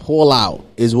I can pull out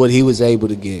is what he was able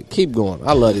to get. Keep going.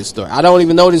 I love this story. I don't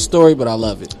even know this story, but I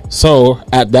love it. So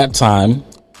at that time,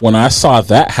 when I saw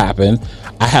that happen,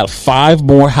 I had 5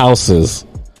 more houses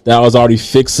that I was already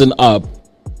fixing up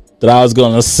that I was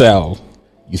going to sell.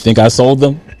 You think I sold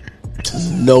them?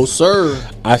 No, sir.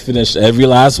 I finished every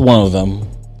last one of them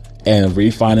and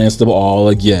refinanced them all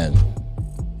again.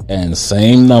 And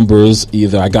same numbers,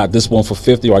 either I got this one for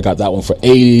 50 or I got that one for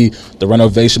 80. The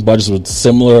renovation budgets were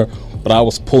similar, but I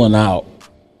was pulling out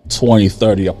 20,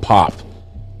 30 a pop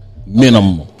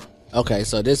minimum. Okay,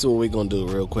 so this is what we're going to do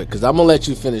real quick, because I'm going to let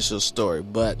you finish your story.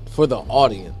 But for the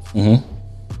audience,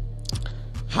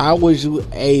 how was you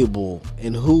able,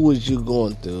 and who was you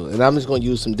going through? And I'm just going to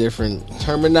use some different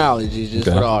terminology just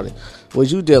for the audience.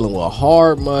 Was you dealing with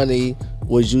hard money?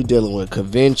 Was you dealing with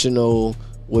conventional?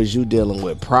 Was you dealing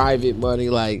with private money?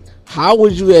 Like, how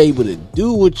was you able to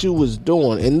do what you was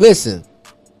doing? And listen,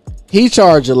 he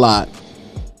charged a lot.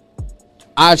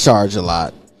 I charge a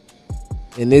lot.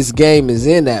 And this game is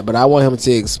in that, but I want him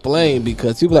to explain,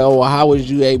 because people are like, oh, well, how was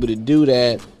you able to do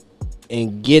that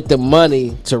and get the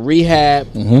money to rehab?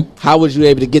 How was you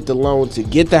able to get the loan to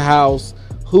get the house?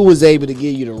 Who was able to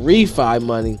give you the refi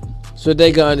money so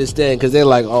they can understand? Because they're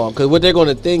like, oh, because what they're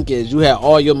going to think is you had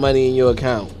all your money in your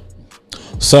account.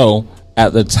 So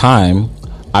at the time,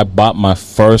 I bought my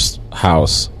first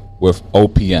house with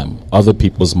OPM, other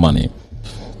people's money.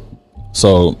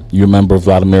 So you remember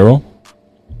Vladimiro?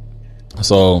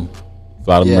 So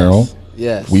Vladimiro,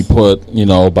 yes. We put,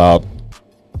 about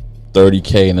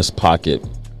 $30K in his pocket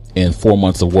in 4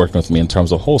 months of working with me in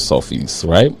terms of wholesale fees,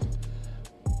 right?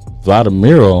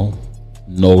 Vladimiro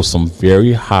knows some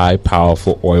very high,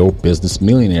 powerful oil business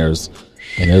millionaires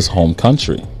in his home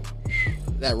country.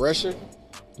 That Russia?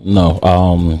 No,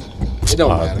 it don't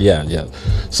matter. Yeah.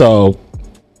 So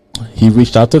he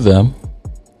reached out to them,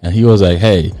 and he was like,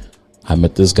 "Hey, I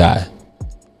met this guy.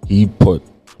 He put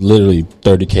literally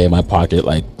 $30K in my pocket.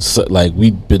 Like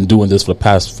we've been doing this for the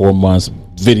past 4 months.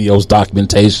 Videos,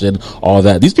 documentation, all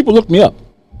that. These people looked me up.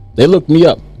 They looked me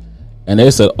up, and they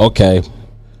said, "Okay,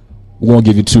 we're gonna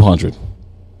give you 200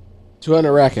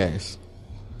 rackets."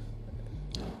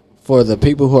 For the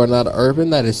people who are not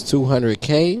urban, that is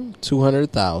 200K,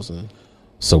 200,000.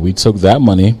 So we took that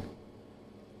money,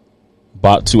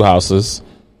 bought 2 houses,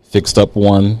 fixed up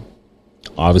one.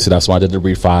 Obviously, that's why I did the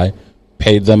refi,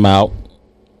 paid them out,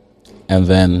 and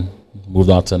then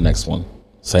moved on to the next one.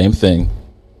 Same thing.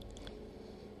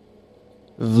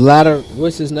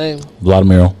 What's his name?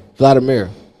 Vladimir.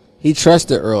 He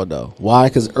trusted Earl, though. Why?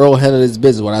 Because Earl handled his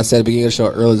business. When I said at the beginning of the show,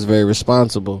 Earl is very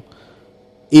responsible.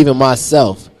 Even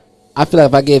myself, I feel like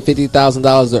if I get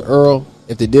 $50,000 to Earl,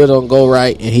 if the deal don't go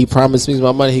right and he promised me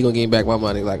my money, he gonna give me back my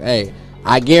money. Like, hey,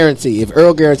 I guarantee. If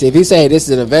Earl guarantee, if he say, hey, this is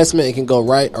an investment, it can go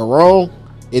right or wrong,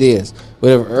 it is.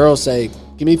 But if Earl say,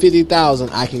 give me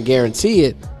 $50,000, I can guarantee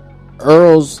it.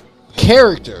 Earl's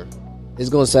character is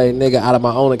gonna say, nigga, out of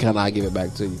my own account, I give it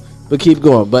back to you. But keep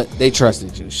going. But they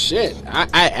trusted you. Shit,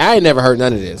 I ain't never heard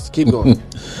none of this. Keep going.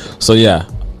 So yeah,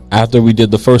 after we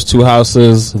did the first 2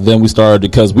 houses, then we started,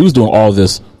 because we was doing all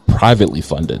this privately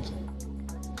funded.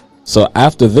 So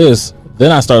after this,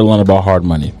 then I started learning about hard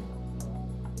money.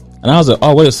 And I was like,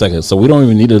 oh, wait a second. So we don't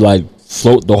even need to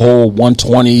float the whole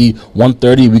 120,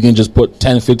 130. We can just put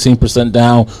 10, 15%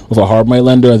 down with a hard money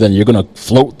lender, and then you're going to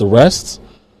float the rest.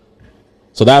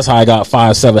 So that's how I got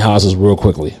 5, 7 houses real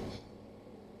quickly.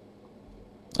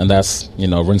 And that's,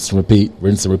 rinse and repeat,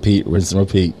 rinse and repeat, rinse and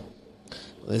repeat.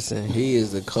 Listen, he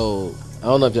is the code. I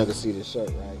don't know if y'all can see this shirt,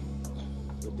 right?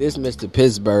 But this Mr.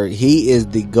 Pittsburgh, he is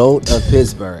the GOAT of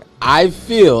Pittsburgh. I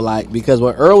feel like, because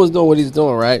when Earl was doing what he's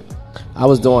doing, right? I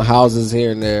was doing houses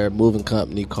here and there, moving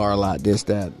company, car lot, this,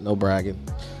 that, no bragging.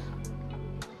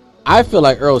 I feel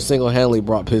like Earl single-handedly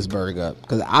brought Pittsburgh up,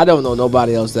 because I don't know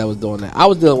nobody else that was doing that. I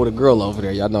was dealing with a girl over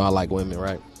there. Y'all know I like women,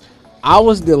 right? I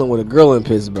was dealing with a girl in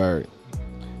Pittsburgh,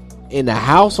 and the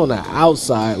house on the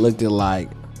outside looked like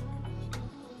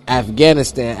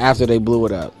Afghanistan after they blew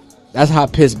it up. That's how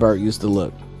Pittsburgh used to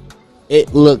look.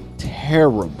 It looked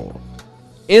terrible.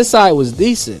 Inside was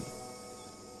decent.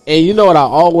 And you know what I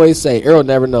always say? Earl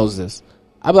never knows this.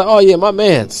 I'm like, oh yeah, my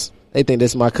man's. They think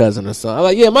this is my cousin or something. I'm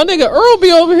like, yeah, my nigga Earl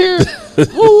be over here.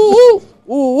 Woo, woo,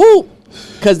 woo, woo.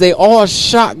 Because they all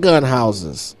shotgun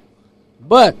houses.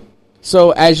 But,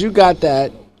 so as you got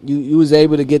that, you was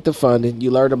able to get the funding.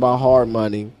 You learned about hard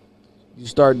money. You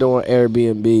start doing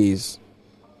Airbnbs.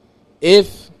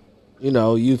 If,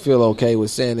 you feel okay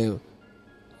with saying it,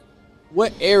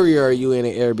 what area are you in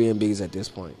Airbnbs at this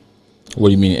point? What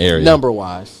do you mean area?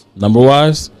 Number-wise.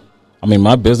 Number-wise? I mean,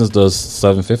 my business does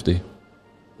 750.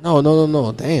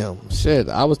 No. Damn. Shit.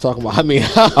 I was talking about,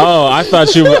 Oh, I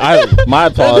thought you were, my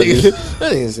apologies.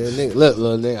 That nigga said, nigga, look,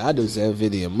 little nigga, I do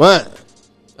 750 a month.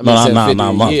 Not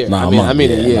a month. I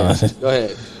mean a year. Go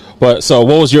ahead. But so,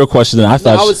 what was your question? Then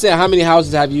I would say, how many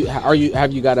houses have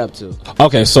you got up to?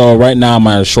 Okay, so right now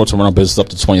my short-term rental business is up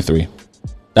to 23.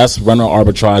 That's rental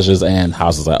arbitrages and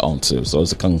houses I own too. So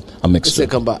it's a mixture.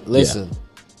 Listen,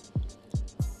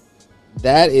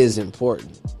 that is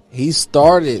important. He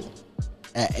started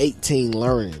at 18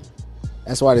 learning.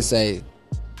 That's why they say,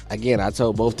 again, I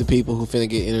told both the people who finna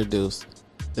get introduced,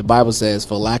 the Bible says,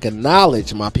 for lack of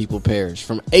knowledge, my people perish.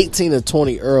 From 18 to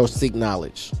 20, Earl seek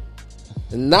knowledge.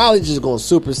 The knowledge is going to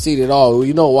supersede it all.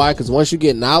 You know why? Because once you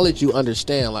get knowledge, you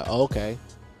understand. Like, oh, okay,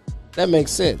 that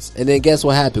makes sense. And then guess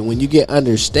what happened? When you get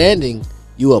understanding,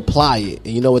 you apply it.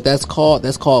 And you know what that's called?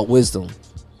 That's called wisdom.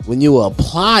 When you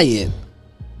apply it,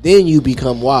 then you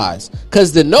become wise.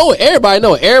 Because everybody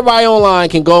online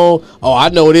can go, oh, I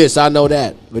know this, I know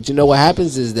that. But you know what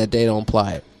happens is that they don't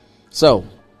apply it. So,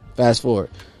 fast forward.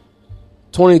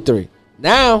 23.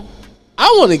 Now,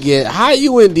 I want to get, how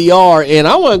you in DR? And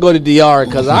I want to go to DR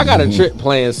because I got a trip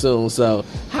planned soon. So,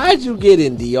 how'd you get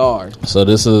in DR? So,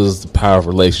 this is the power of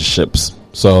relationships.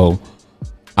 So,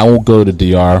 I won't go to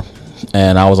DR,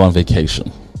 and I was on vacation.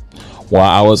 While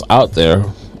I was out there,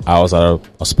 I was at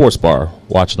a sports bar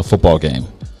watching a football game.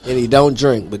 And he don't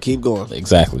drink, but keep going.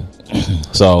 Exactly.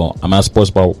 So I'm at a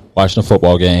sports bar watching a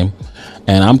football game,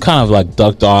 and I'm kind of like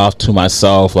ducked off to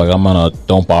myself, like I'm on a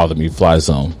don't bother me fly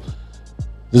zone.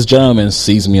 This gentleman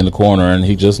sees me in the corner, and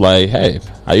he just like, hey,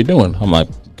 how you doing? I'm like,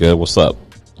 good, what's up?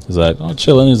 He's like, oh,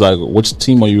 chilling. He's like, which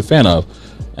team are you a fan of?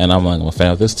 And I'm like, I'm a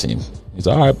fan of this team. He's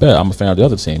like, all right, bet, I'm a fan of the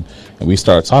other team. And we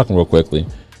started talking real quickly.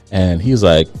 And he's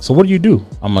like, so what do you do?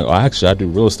 I'm like, oh, actually, I do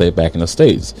real estate back in the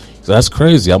States. He's like, that's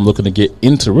crazy. I'm looking to get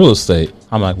into real estate.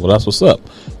 I'm like, well, that's what's up.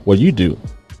 What do you do?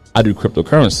 I do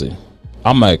cryptocurrency.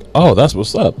 I'm like, oh, that's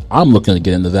what's up. I'm looking to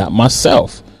get into that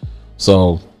myself.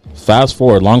 So fast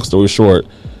forward, long story short,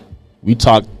 we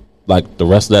talked like the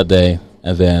rest of that day.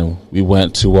 And then we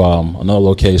went to another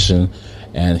location,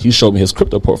 and he showed me his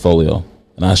crypto portfolio.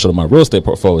 And I showed him my real estate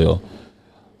portfolio.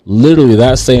 Literally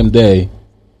that same day,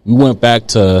 we went back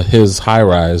to his high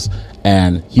rise,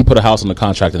 and he put a house on the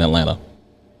contract in Atlanta.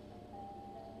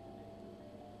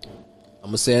 I'm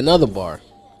going to say another bar.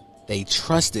 They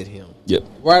trusted him. Yep.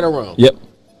 Right or wrong? Yep.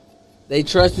 They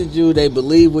trusted you. They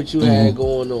believed what you had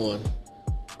going on.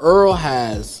 Earl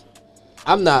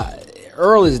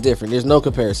is different. There's no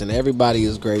comparison. Everybody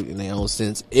is great in their own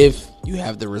sense if you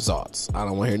have the results. I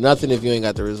don't want to hear nothing if you ain't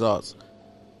got the results.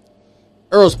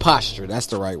 Earl's posture, that's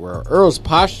the right word. Earl's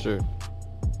posture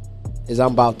is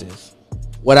I'm about this.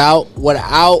 Without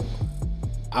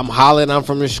I'm hollering I'm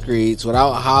from the streets,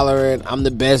 without hollering I'm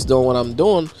the best doing what I'm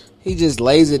doing, he just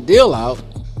lays a deal out,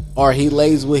 or he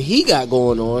lays what he got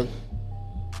going on.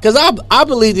 Because I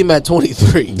believed him at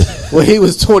 23. When he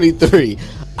was 23,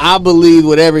 I believed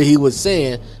whatever he was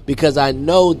saying, because I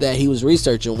know that he was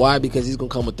researching. Why? Because he's going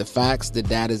to come with the facts, the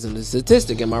data, and the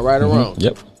statistic. Am I right or wrong?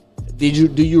 Yep. Do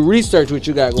you research what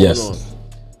you got going on?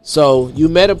 So you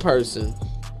met a person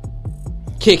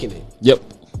kicking it. Yep.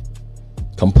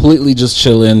 Completely just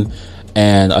chilling.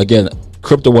 And again,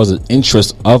 crypto was an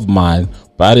interest of mine,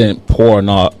 but I didn't pour a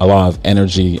lot of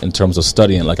energy in terms of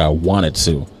studying like I wanted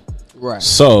to. Right.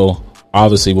 So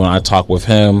obviously when I talked with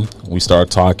him, we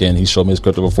started talking. He showed me his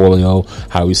crypto portfolio,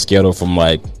 how he scaled it from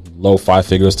like low 5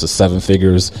 figures to 7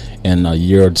 figures in a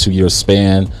year or 2 year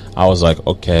span. I was like,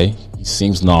 okay, he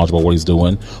seems knowledgeable what he's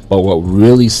doing. But what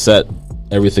really set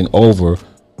everything over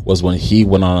was when he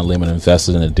went on a limb and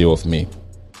invested in a deal with me.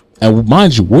 And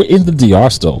mind you, we're in the DR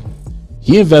still.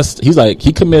 He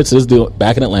committed to this deal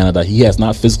back in Atlanta that he has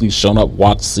not physically shown up,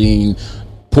 walked, seen,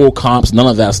 pulled comps, none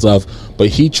of that stuff, but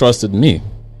he trusted me.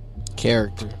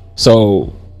 Character.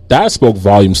 So that spoke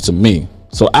volumes to me.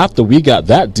 So after we got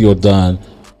that deal done,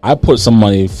 I put some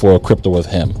money for crypto with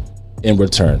him in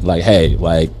return. Like, hey,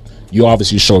 like, you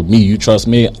obviously showed me you trust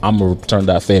me, I'm gonna return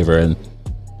that favor. And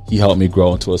he helped me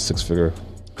grow into a 6-figure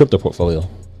crypto portfolio.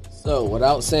 So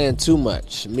without saying too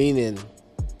much, meaning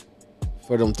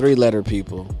for them 3-letter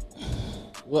people,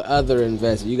 what other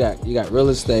investment? You got real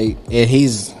estate, and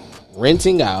he's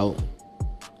renting out,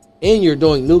 and you're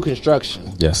doing new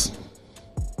construction. Yes.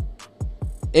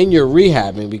 And you're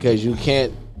rehabbing, because you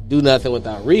can't do nothing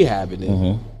without rehabbing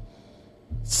it.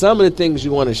 Some of the things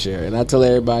you want to share, and I tell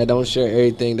everybody, don't share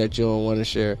everything that you don't want to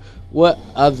share. What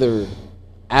other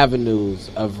avenues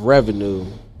of revenue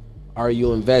are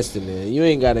you investing in? You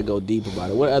ain't got to go deep about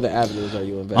it. What other avenues are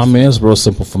you investing in? I mean, it's real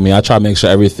simple for me. I try to make sure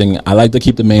everything, I like to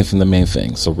keep the main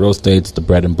thing. So real estate's the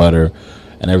bread and butter,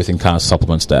 and everything kind of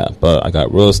supplements that. But I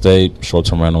got real estate,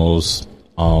 short-term rentals,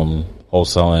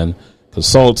 wholesaling,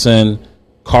 consulting,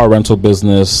 car rental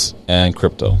business, and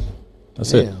crypto.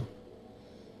 That's it.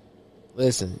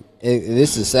 Listen, and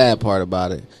this is the sad part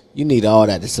about it. You need all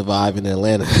that to survive in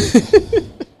Atlanta.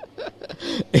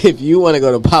 If you want to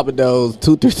go to Papa Do's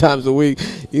 2-3 times a week,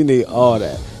 you need all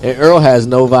that. And Earl has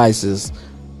no vices.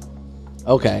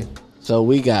 Okay, so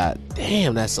we got,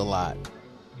 damn, that's a lot.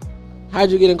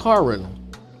 How'd you get in car rental?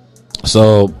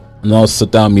 So, no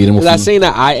sit-down meeting with... Because I seen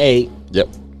that I-8. Yep.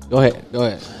 Go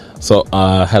ahead. So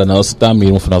I had another sit-down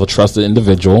meeting with another trusted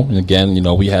individual. And again,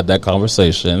 we had that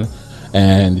conversation.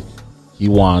 And he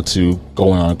wanted to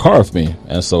go in on a car with me.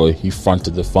 And so he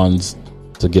fronted the funds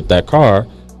to get that car.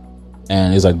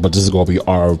 And he's like, but this is going to be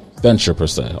our venture, per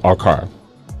se, our car.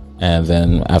 And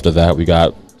then after that, we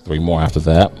got 3 more after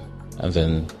that. And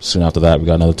then soon after that, we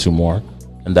got another 2 more.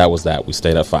 And that was that. We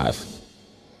stayed at 5.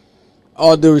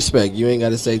 All due respect, you ain't got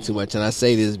to say too much. And I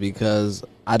say this because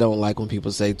I don't like when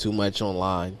people say too much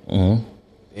online.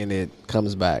 And it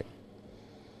comes back.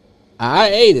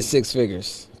 I-8 is 6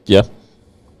 figures. Yeah.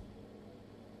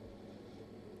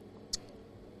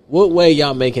 What way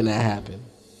y'all making that happen?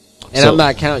 And I'm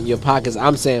not counting your pockets.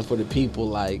 I'm saying for the people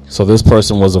like... So this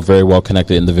person was a very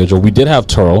well-connected individual. We did have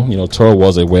Turo. Turo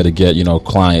was a way to get,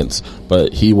 clients.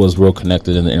 But he was real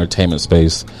connected in the entertainment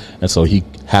space. And so he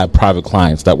had private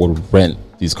clients that would rent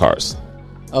these cars.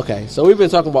 Okay, so we've been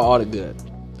talking about all the good.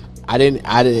 I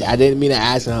didn't mean to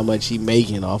ask him how much he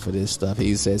making off of this stuff.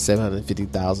 He said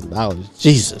 $750,000.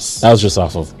 Jesus. That was just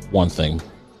off of one thing.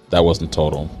 That wasn't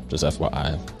total. Just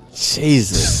FYI.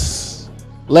 Jesus.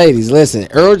 Ladies, listen.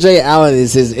 Earl J. Allen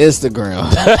is his Instagram.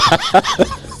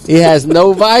 He has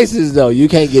no vices, though. You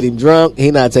can't get him drunk.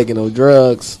 He not taking no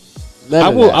drugs. I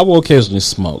will occasionally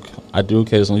smoke. I do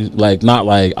occasionally, not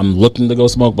like I'm looking to go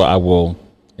smoke, but I will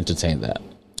entertain that.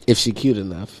 If she cute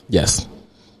enough. Yes.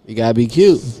 You gotta be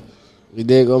cute. You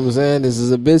dig what I'm saying? This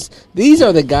is a bitch. These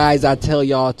are the guys I tell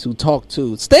y'all to talk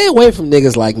to. Stay away from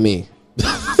niggas like me.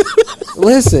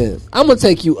 Listen, I'm gonna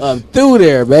take you up through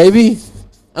there, baby.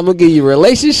 I'm gonna give you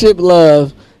relationship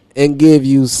love and give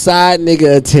you side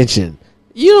nigga attention.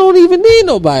 You don't even need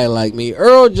nobody like me.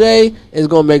 Earl J is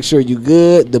gonna make sure you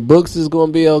good. The books is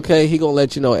gonna be okay. He gonna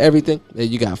let you know everything. That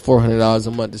you got $400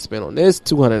 a month to spend on this,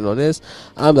 $200 on this.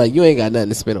 I'm like, you ain't got nothing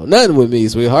to spend on nothing with me,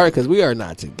 sweetheart, because we are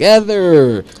not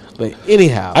together. But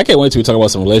anyhow, I can't wait till we talk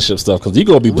about some relationship stuff, because you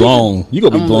gonna be blown. You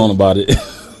gonna be blown about it.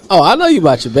 Oh, I know you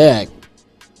about your bag.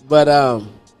 But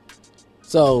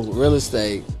so real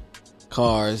estate,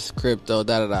 cars, crypto,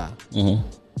 Mm-hmm.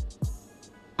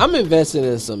 I'm investing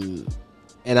in some,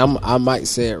 and I might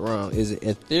say it wrong. Is it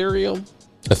Ethereum?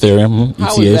 Ethereum,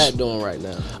 How ETH. is that doing right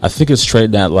now? I think it's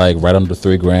trading at right under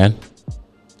 $3,000.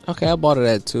 Okay, I bought it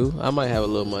at 2. I might have a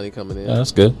little money coming in. Yeah,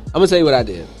 that's good. I'm gonna tell you what I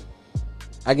did.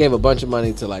 I gave a bunch of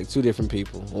money to 2 different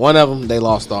people. One of them, they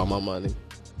lost all my money.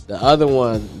 The other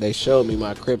one, they showed me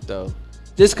my crypto.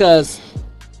 Just because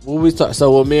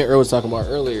what me and Earl was talking about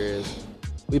earlier is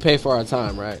we pay for our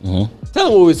time, right? Mm-hmm. Tell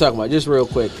them what we was talking about, just real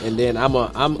quick, and then I'm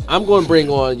going to bring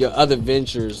on your other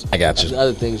ventures. I got you. The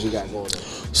other things you got going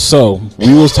on. So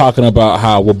we was talking about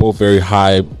how we're both very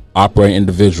high operating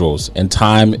individuals, and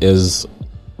time is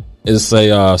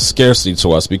a scarcity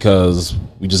to us because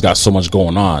we just got so much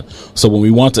going on. So when we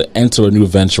want to enter a new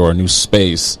venture or a new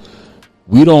space,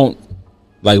 we don't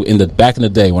back in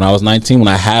the day when I was 19, when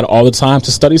I had all the time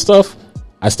to study stuff,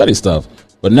 I study stuff.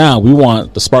 But now we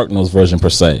want the SparkNotes version per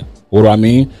se. What do I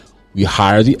mean? We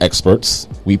hire the experts,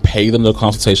 we pay them the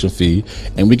consultation fee,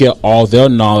 and we get all their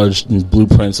knowledge and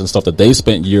blueprints and stuff that they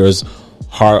spent years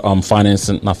what's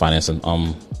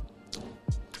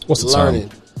the Learning.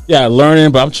 term? Yeah,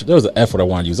 learning, but there was an F word I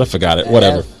wanted to use. I forgot it.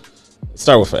 Whatever.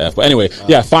 Start with an F. But anyway,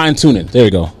 fine tuning. There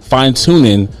you go. Fine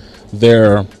tuning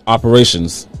their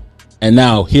operations. And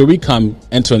now here we come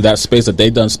entering that space that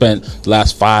they done spent the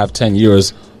last 5-10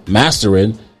 years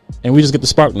mastering, and we just get the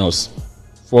SparkNotes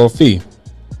for a fee.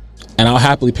 And I'll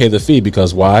happily pay the fee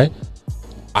because why?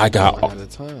 I got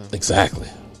time. Exactly.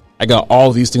 I got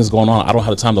all these things going on. I don't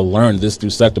have the time to learn this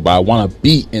new sector, but I want to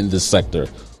be in this sector.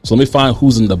 So let me find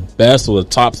who's in the best or the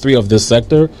top 3 of this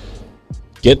sector.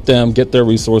 Get them, get their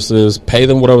resources, pay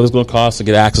them whatever it's going to cost to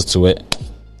get access to it,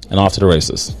 and off to the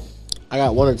races. I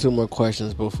got 1 or 2 more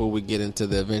questions before we get into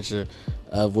the adventure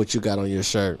of what you got on your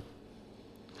shirt.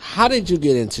 How did you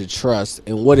get into trust,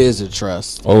 and what is a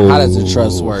trust? How does a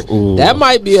trust work? That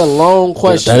might be a long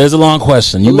question. That is a long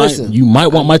question. You might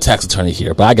want my tax attorney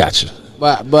here, but I got you.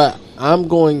 But I'm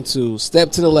going to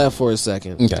step to the left for a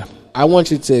second. Okay. I want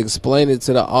you to explain it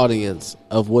to the audience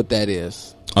of what that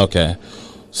is. Okay.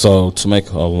 So to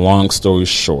make a long story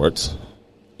short,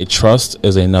 a trust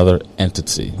is another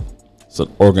entity. It's an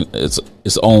it's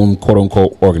its own quote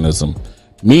unquote organism,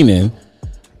 meaning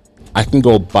I can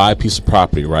go buy a piece of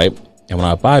property, right? And when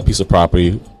I buy a piece of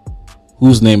property,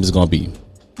 whose name is it going to be?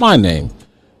 My name.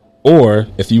 Or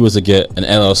if you was to get an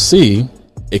LLC,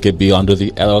 it could be under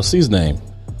the LLC's name.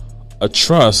 A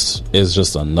trust is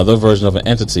just another version of an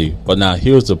entity. But now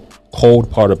here's the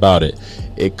cold part about it.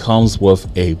 It comes with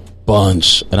a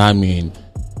bunch, and I mean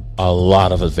a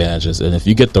lot of advantages. And if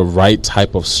you get the right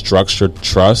type of structured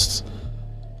trust,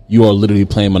 you are literally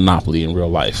playing Monopoly in real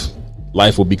life.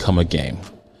 Life will become a game.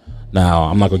 Now,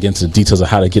 I'm not going to get into the details of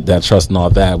how to get that trust and all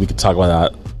that. We could talk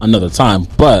about that another time.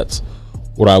 But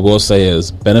what I will say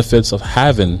is benefits of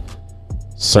having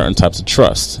certain types of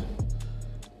trust.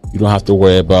 You don't have to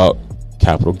worry about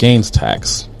capital gains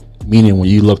tax, meaning when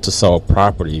you look to sell a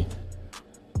property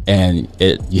and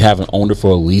you haven't owned it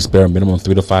for at least bare minimum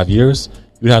 3 to 5 years,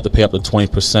 you'd have to pay up to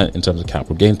 20% in terms of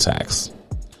capital gain tax.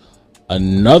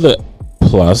 Another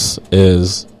plus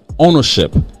is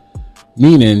ownership,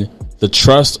 meaning the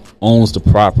trust owns the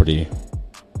property,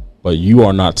 but you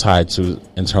are not tied to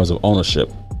in terms of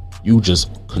ownership. You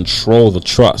just control the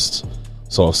trust.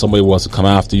 So if somebody wants to come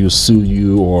after you, sue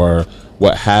you, or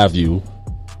what have you,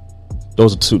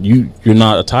 those are two. You're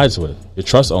not tied to it. Your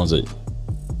trust owns it.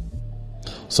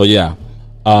 So yeah,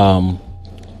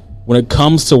 when it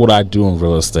comes to what I do in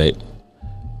real estate,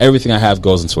 everything I have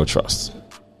goes into a trust.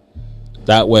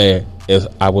 That way, if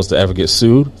I was to ever get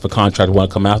sued, if a contractor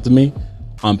want to come after me,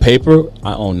 on paper,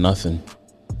 I own nothing.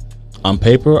 On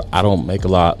paper, I don't make a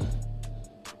lot.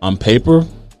 On paper,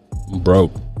 I'm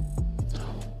broke.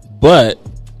 But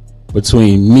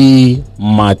between me,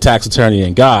 my tax attorney,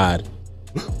 and God,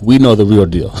 we know the real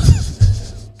deal.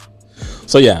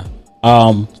 So yeah,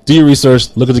 do your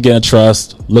research, look into getting a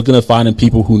trust, look into finding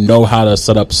people who know how to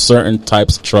set up certain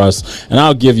types of trust. And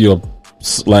I'll give you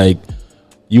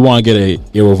you want to get a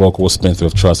irrevocable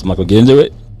spendthrift trust. I'm not going to get into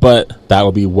it, but that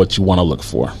will be what you want to look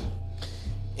for.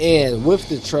 And with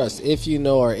the trust, if you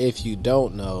know or if you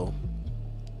don't know,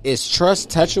 is trust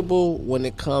touchable when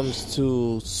it comes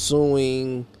to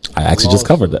suing? I actually just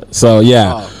covered that. So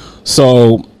yeah. Oh.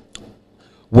 So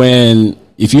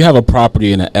if you have a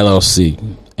property in an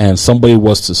LLC and somebody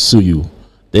was to sue you,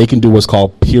 they can do what's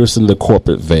called piercing the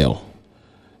corporate veil.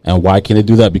 And why can they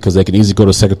do that? Because they can easily go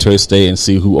to Secretary of State and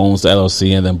see who owns the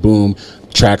LLC, and then boom,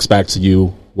 tracks back to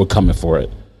you. We're coming for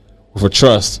it. With a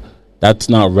trust, that's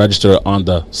not registered on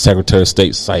the Secretary of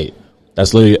State site.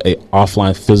 That's literally an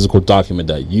offline physical document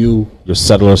that your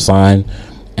settlor sign,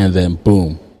 and then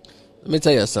boom. Let me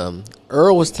tell you something.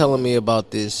 Earl was telling me about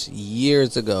this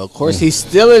years ago. Of course, he's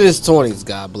still in his 20s.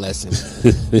 God bless him.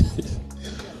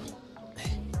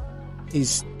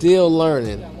 He's still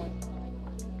learning.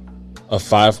 A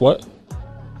 5-part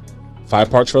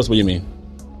trust? What do you mean?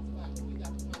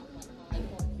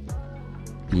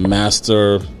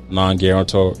 Master,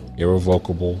 non-guarantor,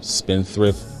 irrevocable,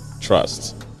 spendthrift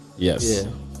trust. Yes. Yeah,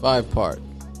 5-part.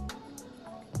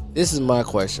 This is my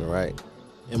question, right?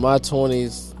 In my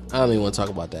 20s, I don't even want to talk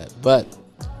about that. But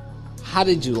how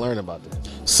did you learn about that?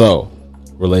 So,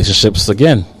 relationships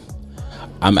again.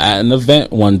 I'm at an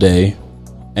event one day,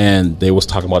 and they was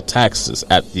talking about taxes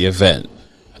at the event.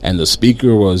 And the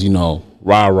speaker was,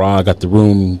 rah-rah, got the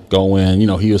room going.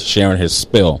 He was sharing his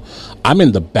spill. I'm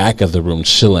in the back of the room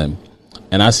chilling,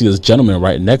 and I see this gentleman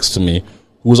right next to me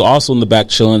who was also in the back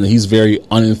chilling, and he's very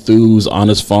unenthused on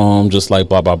his phone, just like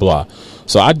blah, blah, blah.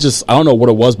 So I don't know what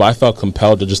it was, but I felt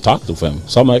compelled to just talk to him.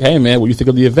 So I'm like, hey, man, what do you think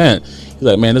of the event? He's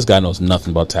like, man, this guy knows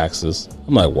nothing about taxes.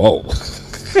 I'm like, whoa.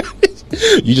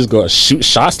 You just go shoot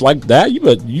shots like that?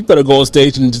 You better go on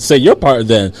stage and say your part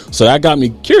then. So that got me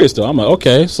curious, though. I'm like,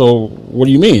 okay, so what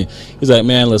do you mean? He's like,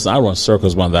 man, listen, I run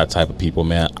circles around that type of people,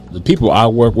 man. The people I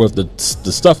work with, the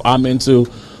stuff I'm into,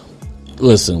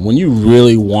 listen, when you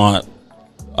really want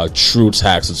a true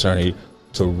tax attorney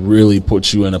to really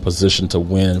put you in a position to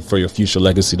win, for your future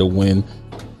legacy to win,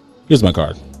 here's my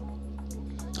card.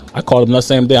 I called him that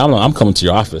same day. I'm coming to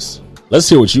your office. Let's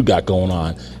hear what you got going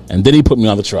on. And then he put me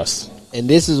on the trust. And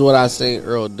this is what I see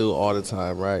Earl do all the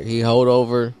time, right? He hold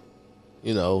over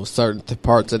certain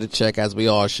parts of the check, as we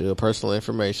all should, personal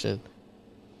information.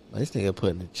 This nigga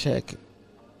putting the check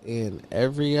in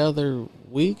every other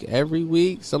week, every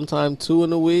week, sometime 2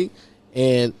 in a week.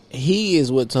 And he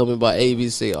is what told me about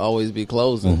ABC, always be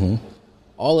closing. Mm-hmm.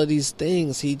 All of these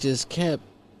things he just kept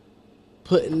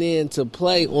putting into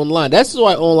play online. That's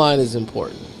why online is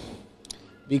important.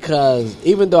 Because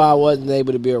even though I wasn't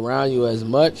able to be around you as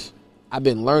much, I've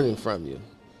been learning from you.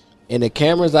 And the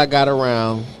cameras I got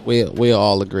around, we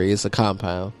all agree, it's a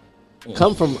compound,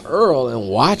 come from Earl and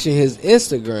watching his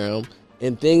Instagram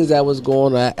and things that was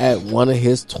going on at one of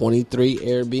his 23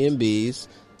 Airbnbs.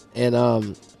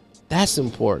 And that's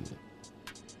important.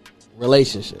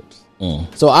 Relationships.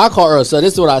 So I call Earl. So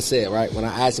this is what I said, right, when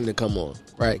I asked him to come on,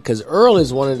 right? Because Earl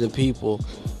is one of the people.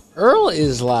 Earl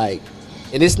is like,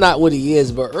 and it's not what he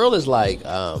is, but Earl is like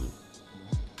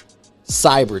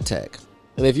cyber tech.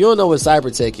 And if you don't know what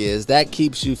cyber tech is, that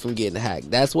keeps you from getting hacked.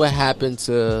 That's what happened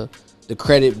to the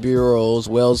credit bureaus,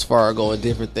 Wells Fargo, and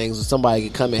different things. When somebody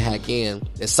could come and hack in,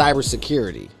 it's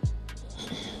cybersecurity.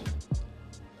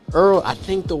 Earl, I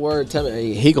think the word, tell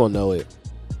me, he gonna know it.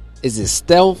 Is it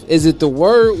stealth? Is it the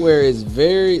word where it's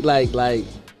very like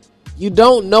you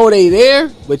don't know they there,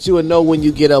 but you will know when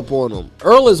you get up on them?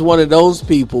 Earl is one of those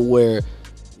people where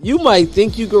you might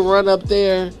think you could run up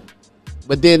there,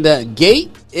 but then the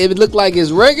gate, if it look like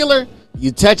it's regular,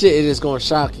 you touch it and it's gonna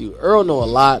shock you. Earl know a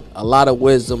lot of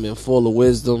wisdom and full of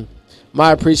wisdom.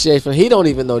 My appreciation, he don't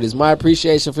even know this. My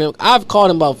appreciation for him, I've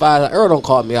called him about 5 times. Earl don't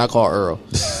call me, I call Earl.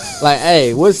 Like,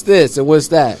 hey, what's this and what's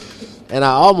that? And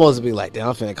I almost be like, damn,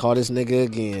 I'm finna call this nigga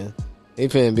again. He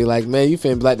finna be like, man, you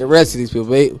finna be like the rest of these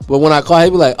people. But when I call, he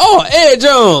be like, oh, Ed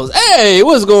Jones, hey,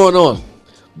 what's going on?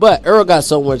 But Earl got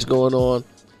so much going on.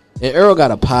 And Earl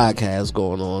got a podcast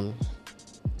going on.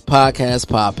 Podcast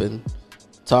popping.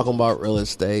 Talking about real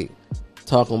estate.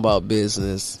 Talking about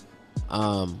business.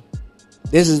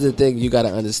 This is the thing you got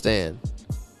to understand.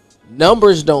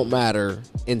 Numbers don't matter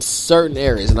in certain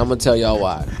areas, and I'm going to tell y'all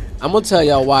why. I'm going to tell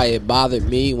y'all why it bothered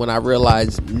me when I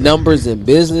realized numbers in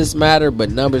business matter, but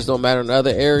numbers don't matter in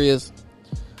other areas.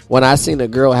 When I seen a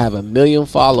girl have 1 million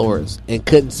followers and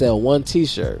couldn't sell one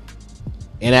t-shirt,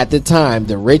 and at the time,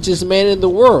 the richest man in the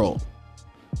world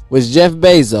was Jeff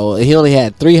Bezos, and he only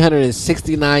had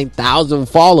 369,000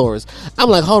 followers. I'm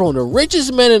like, hold on, the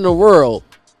richest man in the world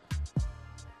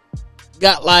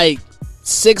got like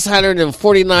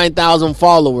 649,000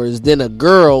 followers than a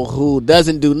girl who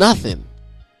doesn't do nothing.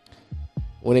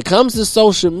 When it comes to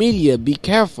social media, be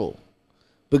careful,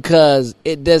 because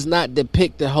it does not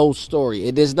depict the whole story.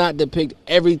 It does not depict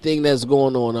everything that's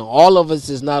going on. And all of us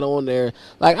is not on there.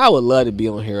 Like, I would love to be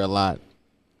on here a lot.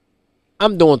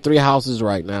 I'm doing 3 houses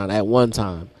right now at one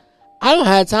time. I don't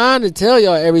have time to tell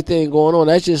y'all everything going on.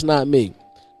 That's just not me.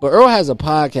 But Earl has a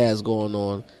podcast going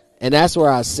on, and that's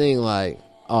where I sing like,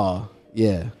 oh,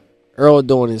 yeah, Earl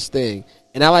doing his thing.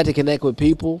 And I like to connect with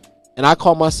people, and I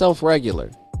call myself regular.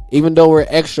 Even though we're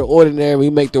extraordinary, we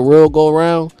make the world go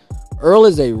around. Earl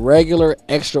is a regular,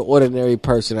 extraordinary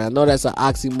person. I know that's an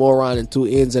oxymoron in 2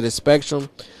 ends of the spectrum,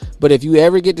 but if you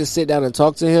ever get to sit down and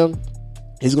talk to him,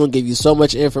 he's going to give you so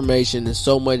much information and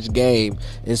so much game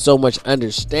and so much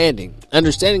understanding.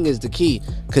 Understanding is the key,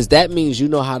 because that means you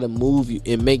know how to move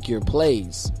and make your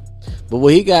plays. But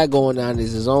what he got going on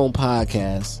is his own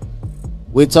podcast.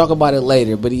 We'll talk about it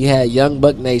later, but he had Young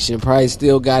Buck Nation, probably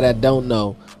still got that don't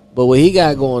know. But what he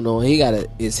got going on,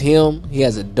 it's him. He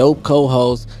has a dope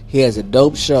co-host. He has a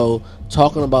dope show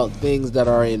talking about things that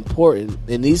are important.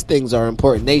 And these things are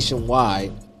important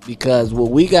nationwide, because what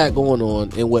we got going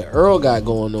on and what Earl got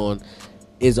going on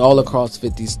is all across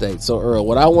 50 states. So, Earl,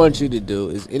 what I want you to do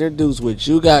is introduce what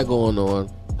you got going on.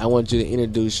 I want you to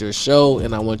introduce your show,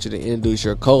 and I want you to introduce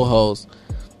your co-host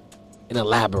and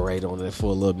elaborate on it for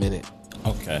a little minute.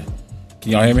 Okay.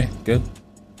 Can y'all hear me? Good?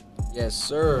 Yes,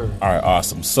 sir. All right,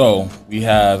 awesome. So we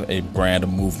have a brand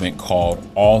movement called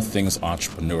All Things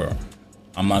Entrepreneur.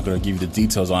 I'm not going to give you the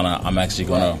details on it. I'm actually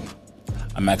going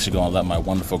to let my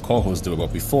wonderful co-host do it.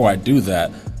 But before I do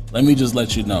that, let me just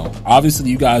let you know. Obviously,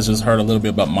 you guys just heard a little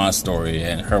bit about my story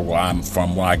and heard where I'm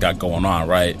from, what I got going on,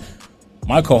 right?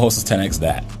 My co-host is 10x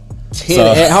that.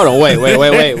 Hold on,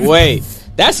 wait.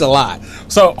 That's a lot.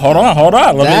 So hold on.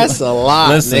 That's a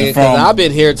lot, nigga. Because I've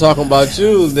been here talking about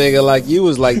you, nigga, like you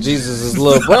was like Jesus'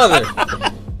 little brother.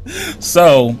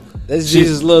 So that's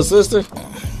Jesus' little sister.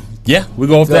 Yeah, we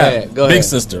go with that. Go Big ahead.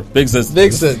 sister. Big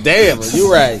sister. Damn,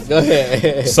 you right. Go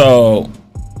ahead. So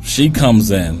she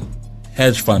comes in,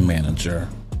 hedge fund manager,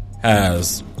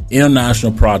 has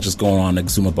international projects going on in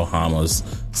Exuma, Bahamas,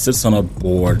 sits on a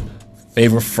board,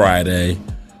 Favor Friday.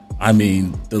 I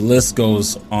mean, the list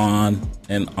goes on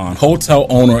and on. Hotel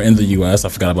owner in the U.S. I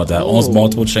forgot about that. Owns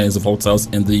multiple chains of hotels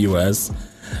in the U.S.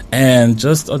 And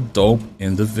just a dope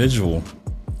individual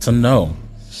to know.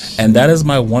 And that is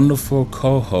my wonderful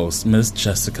co-host, Miss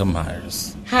Jessica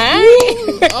Myers. Hi.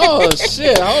 Oh,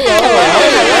 shit. Hold on.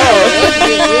 Let's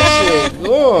get this shit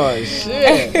going.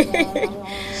 Shit.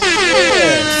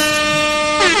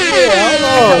 Yeah, hold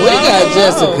on. We got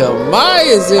Jessica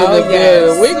Myers in the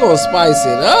building. We gonna spice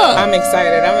it up. I'm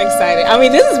excited. I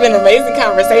mean, this has been an amazing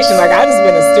conversation. Like, I've just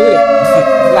been a student,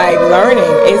 like, learning.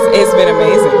 It's been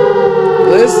amazing.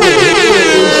 Listen,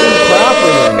 she's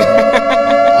properly.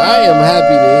 I am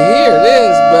happy to hear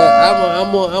this, but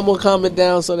I'm gonna calm it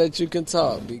down so that you can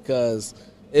talk, because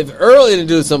if Earl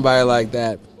introduced somebody like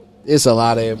that, it's a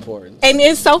lot of importance. And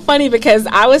it's so funny because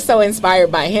I was so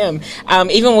inspired by him.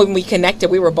 Even when we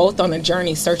connected, we were both on a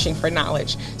journey searching for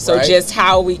knowledge. So just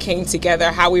how we came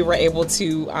together, how we were able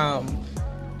to,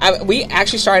 we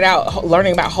actually started out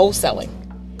learning about wholesaling.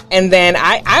 And then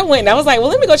I went and I was like, well,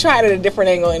 let me go try it at a different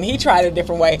angle. And he tried it a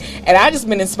different way. And I just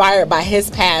been inspired by his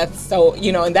path. So,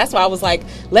 and that's why I was like,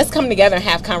 let's come together and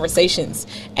have conversations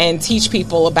and teach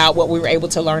people about what we were able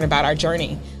to learn about our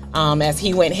journey. As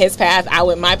he went his path, I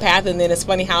went my path. And then it's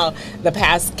funny how the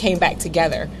paths came back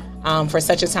together for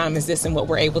such a time as this and what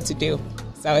we're able to do.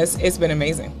 So it's been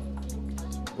amazing.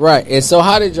 Right. And so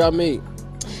how did y'all meet?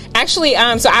 Actually,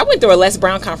 so I went through a Les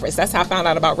Brown conference. That's how I found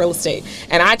out about real estate.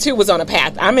 And I, too, was on a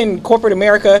path. I'm in corporate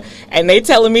America, and they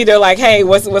telling me, they're like, hey,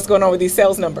 what's going on with these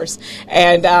sales numbers?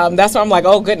 And that's why I'm like,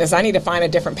 oh, goodness, I need to find a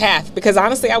different path. Because,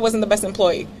 honestly, I wasn't the best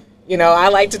employee. I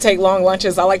like to take long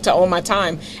lunches. I like to own my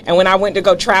time. And when I went to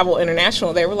go travel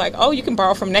international, they were like, oh, you can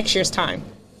borrow from next year's time.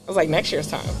 I was like, next year's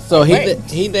time? So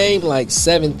he named like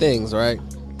 7 things, right?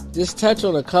 Just touch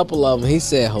on a couple of them. He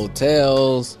said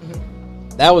hotels. Mm-hmm.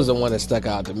 That was the one that stuck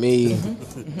out to me.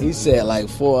 Mm-hmm. He said like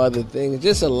 4 other things.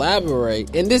 Just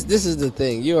elaborate. And this is the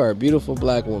thing. You are a beautiful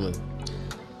black woman.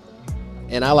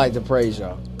 And I like to praise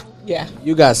y'all. Yeah.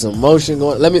 You got some motion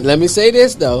going. Let me say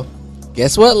this though.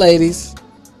 Guess what, ladies?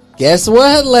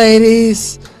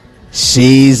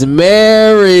 She's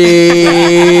married.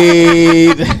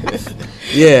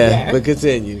 Yeah, but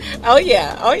continue. Oh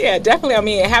yeah, definitely. I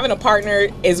mean, having a partner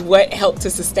is what helped to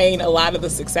sustain a lot of the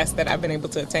success that I've been able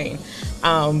to attain.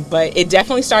 But it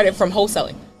definitely started from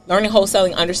wholesaling, learning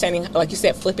wholesaling, understanding, like you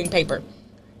said, flipping paper.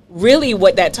 Really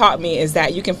what that taught me is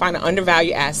that you can find an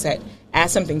undervalued asset, add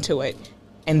something to it,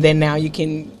 and then now you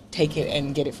can take it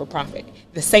and get it for profit.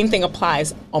 The same thing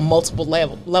applies on multiple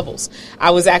levels.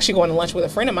 I was actually going to lunch with a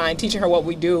friend of mine, teaching her what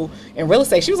we do in real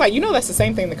estate. She was like, that's the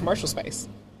same thing in the commercial space.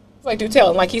 Like, do tell.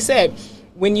 And like he said,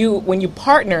 when you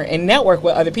partner and network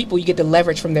with other people, you get to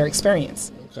leverage from their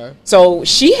experience. Okay. So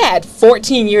she had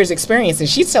 14 years experience, and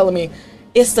she's telling me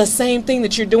it's the same thing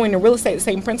that you're doing in real estate, the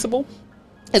same principle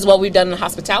as what we've done in the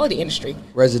hospitality industry.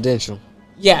 Residential.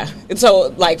 Yeah. And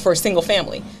so, like, for a single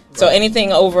family. Right. So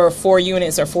anything over 4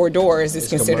 units or 4 doors is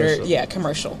considered,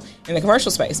 commercial in the commercial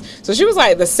space. So she was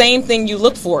like, the same thing you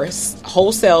look for is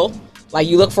wholesale, like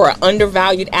you look for an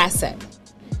undervalued asset.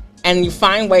 And you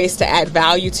find ways to add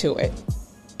value to it.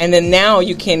 And then now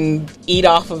you can eat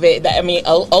off of it. I mean,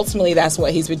 ultimately, that's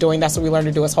what he's been doing. That's what we learned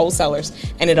to do as wholesalers.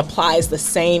 And it applies the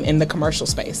same in the commercial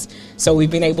space. So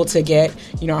we've been able to get,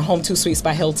 our Home 2 Suites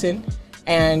by Hilton.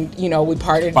 And, we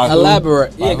partnered.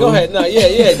 Elaborate. Yeah, go ahead. No,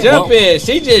 jump in.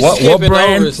 She just skipping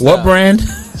over stuff. What brand?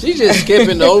 She just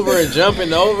skipping over and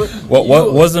jumping over.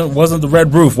 What wasn't the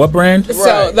red roof? What brand? Right.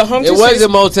 So the Home 2 Suites. It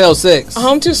wasn't Motel 6.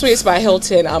 Home 2 Suites by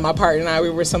Hilton. My partner and I,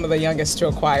 we were some of the youngest to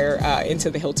acquire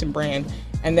into the Hilton brand,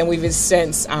 and then we've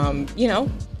since,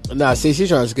 Nah, see, she's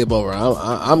trying to skip over.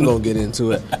 I'm gonna get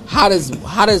into it. How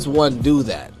does one do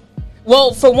that?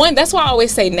 Well, for one, that's why I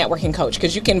always say networking coach,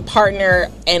 because you can partner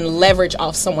and leverage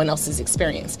off someone else's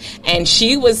experience. And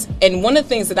one of the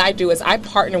things that I do is I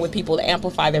partner with people to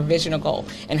amplify their vision or goal.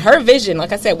 And her vision,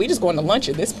 like I said, we just going to lunch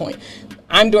at this point.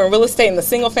 I'm doing real estate in the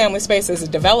single family space as a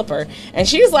developer. And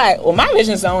she's like, well, my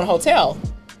vision is to own a hotel.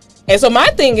 And so my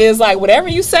thing is, like, whatever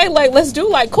you say, like, let's do,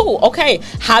 like, cool. Okay,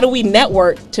 how do we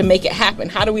network to make it happen?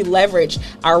 How do we leverage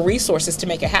our resources to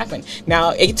make it happen? Now,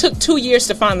 it took 2 years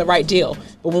to find the right deal.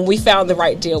 But when we found the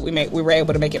right deal, we were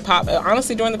able to make it pop.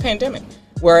 Honestly, during the pandemic,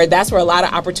 that's where a lot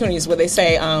of opportunities, where they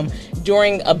say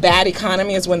during a bad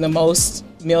economy is when the most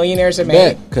millionaires are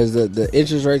made. Because the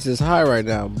interest rates is high right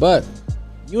now. But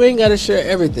you ain't got to share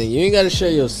everything. You ain't got to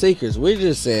share your secrets. We're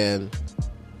just saying...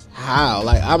 How?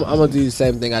 Like, I'm gonna do the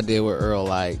same thing I did with Earl.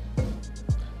 Like,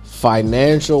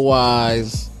 financial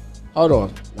wise, hold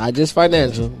on, not just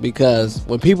financial, because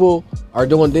when people are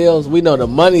doing deals, we know the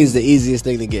money is the easiest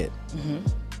thing to get. Mm-hmm.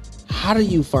 How do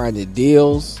you find the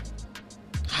deals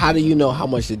how do you know how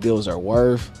much the deals are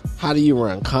worth? How do you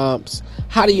run comps?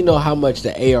 How do you know how much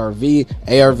the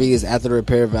ARV is after the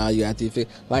repair value, after you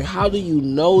fix? Like, how do you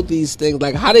know these things?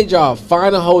 Like, how did y'all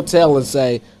find a hotel and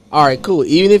say, all right, cool,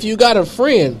 even if you got a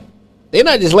friend, they're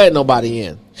not just letting nobody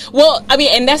in? Well, I mean,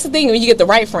 and that's the thing when you get the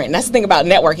right friend. That's the thing about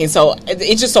networking. So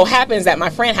it just so happens that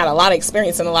my friend had a lot of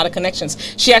experience and a lot of connections.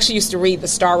 She actually used to read the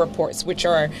STAR reports, which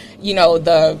are, you know,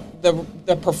 the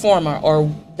performer or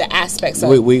the aspects of.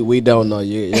 We don't know.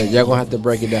 You're gonna have to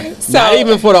break it down. So, not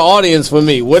even for the audience. For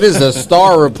me, what is a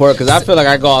STAR report? Because I feel like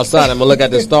I go outside, I'm gonna look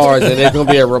at the stars, and there's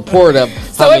gonna be a report of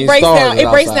how many stars. It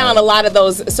breaks down a lot of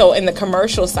those. So in the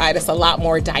commercial side, it's a lot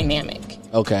more dynamic.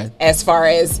 Okay. As far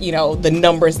as, you know, the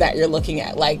numbers that you're looking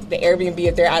at, like the Airbnb,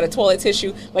 if they're out of toilet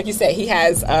tissue, like you said, he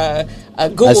has a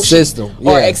Google system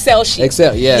or Excel sheet.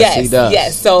 Excel, yes, he does.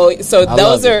 Yes, so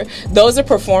those are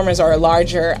performers or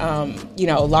larger,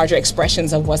 larger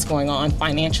expressions of what's going on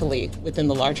financially within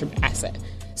the larger asset.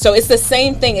 So it's the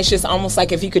same thing. It's just almost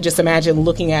like if you could just imagine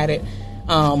looking at it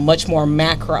much more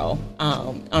macro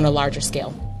on a larger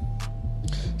scale.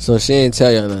 So she didn't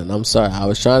tell you nothing. I'm sorry. I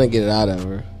was trying to get it out of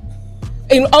her.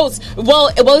 And,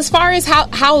 well, as far as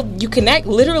how you connect,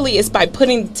 literally, it's by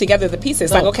putting together the pieces.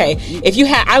 Like, okay, if you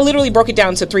had, I literally broke it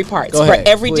down to 3 parts for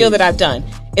every deal that I've done.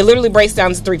 It literally breaks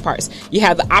down to 3 parts. You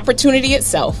have the opportunity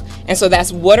itself, and so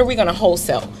that's what are we going to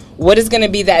wholesale? What is going to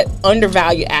be that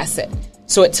undervalued asset?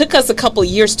 So it took us a couple of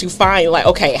years to find, like,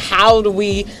 okay, how do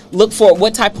we look for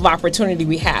what type of opportunity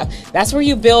we have? That's where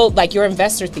you build, like, your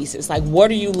investor thesis. Like, what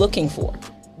are you looking for?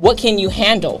 What can you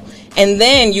handle? And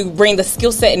then you bring the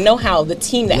skill set and know-how, the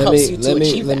team that helps you to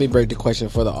achieve that. Let me break the question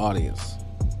for the audience.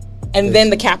 And then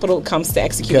the capital comes to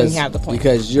execute and you have the plan.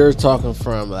 Because you're talking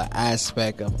from the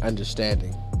aspect of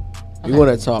understanding. Okay. We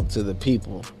want to talk to the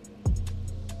people.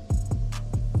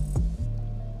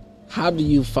 How do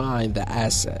you find the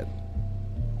asset?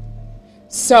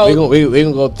 So we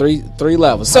can go three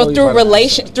levels. So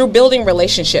through building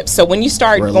relationships. So when you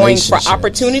start going for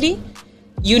opportunity,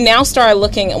 you now start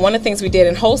looking. One of the things we did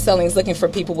in wholesaling is looking for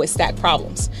people with stack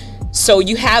problems. So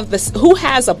you have this, who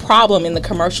has a problem in the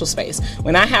commercial space?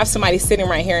 When I have somebody sitting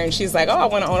right here and she's like, oh, I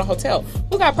want to own a hotel.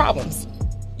 Who got problems?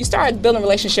 You start building a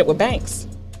relationship with banks.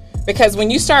 Because when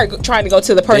you start trying to go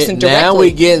to the person directly. Now we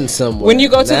getting somewhere. When you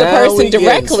go to the person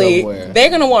directly, they're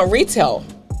going to want retail.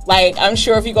 Like, I'm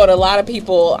sure if you go to a lot of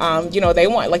people, they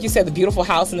want, like you said, the beautiful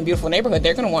house in the beautiful neighborhood,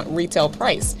 they're going to want retail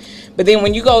price. But then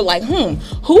when you go like,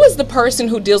 who is the person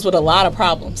who deals with a lot of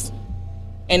problems?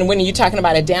 And when you're talking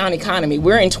about a down economy,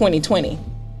 we're in 2020.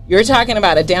 You're talking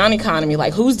about a down economy,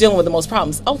 like who's dealing with the most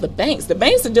problems? Oh, the banks. The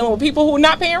banks are dealing with people who are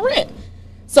not paying rent.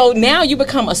 So now you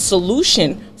become a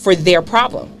solution for their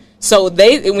problem. So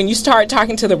when you start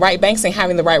talking to the right banks and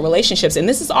having the right relationships, and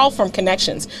this is all from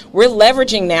connections, we're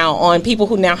leveraging now on people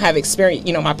who now have experience.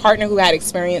 You know, my partner who had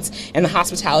experience in the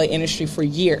hospitality industry for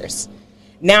years.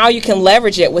 Now you can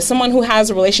leverage it with someone who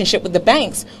has a relationship with the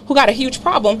banks who got a huge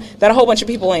problem that a whole bunch of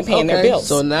people ain't paying their bills.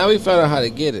 So now we found out how to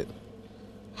get it.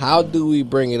 How do we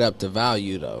bring it up to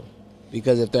value, though?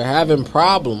 Because if they're having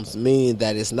problems, meaning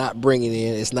that it's not bringing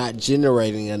in, it's not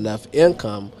generating enough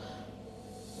income,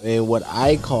 and what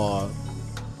I call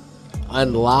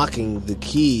unlocking the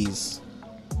keys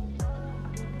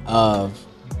of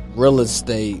real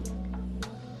estate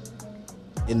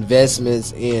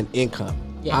investments and income.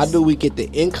 Yes. How do we get the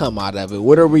income out of it?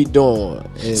 What are we doing?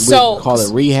 And we call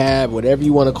it rehab, whatever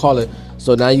you want to call it.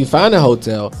 So now you find a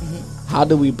hotel. Mm-hmm. How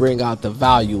do we bring out the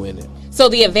value in it? So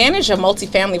the advantage of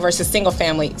multifamily versus single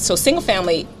family. So single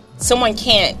family, someone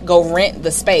can't go rent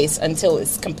the space until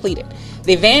it's completed.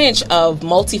 The advantage of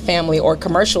multifamily or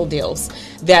commercial deals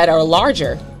that are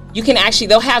larger, you can actually,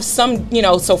 they'll have some,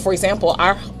 so for example,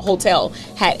 our hotel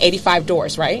had 85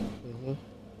 doors, right? Mm-hmm.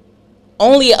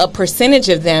 Only a percentage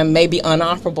of them may be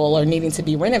unoperable or needing to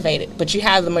be renovated, but you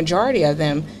have the majority of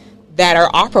them that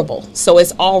are operable. So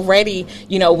it's already,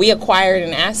 we acquired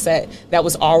an asset that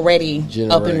was already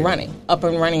up and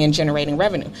running and generating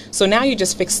revenue. So now you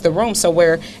just fix the room. So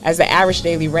where as the average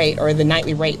daily rate or the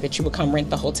nightly rate that you would come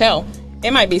rent the hotel, it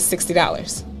might be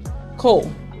 $60.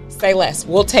 Cool. Say less.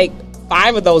 We'll take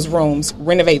 5 of those rooms,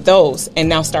 renovate those, and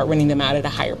now start renting them out at a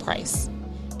higher price.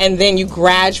 And then you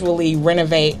gradually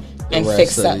renovate and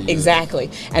fix up. Exactly.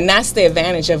 And that's the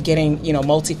advantage of getting,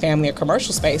 multifamily or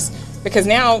commercial space, because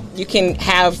now you can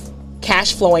have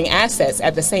cash flowing assets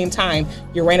at the same time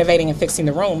you're renovating and fixing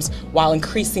the rooms while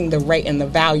increasing the rate and the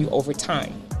value over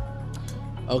time.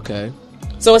 Okay.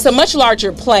 So it's a much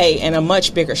larger play and a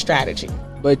much bigger strategy.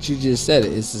 But you just said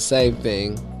it. It's the same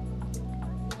thing.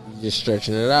 You're just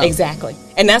stretching it out. Exactly.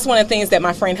 And that's one of the things that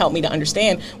my friend helped me to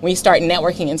understand when you start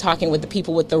networking and talking with the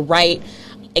people with the right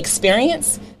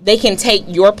experience. they can take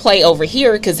your play over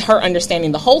here because her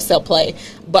understanding the wholesale play,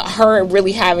 but her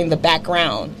really having the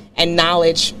background and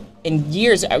knowledge and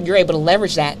years, you're able to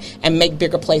leverage that and make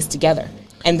bigger plays together.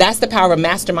 And that's the power of a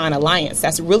mastermind alliance.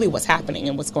 That's really what's happening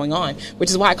and what's going on,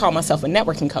 which is why I call myself a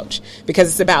networking coach, because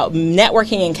it's about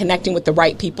networking and connecting with the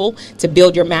right people to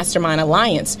build your mastermind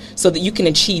alliance so that you can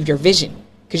achieve your vision.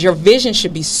 Because your vision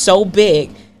should be so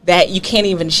big that you can't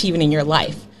even achieve it in your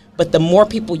life. But the more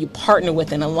people you partner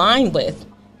with and align with,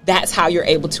 that's how you're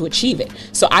able to achieve it.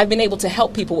 So I've been able to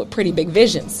help people with pretty big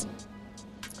visions.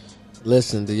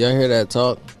 Listen, do y'all hear that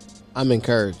talk? I'm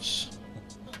encouraged.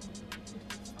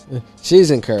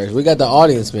 She's encouraged. We got the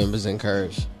audience members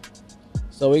encouraged.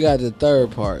 So we got the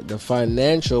third part, the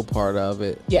financial part of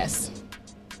it. Yes.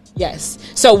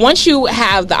 So once you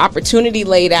have the opportunity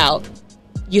laid out,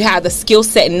 you have the skill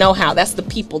set and know-how. That's the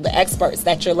people, the experts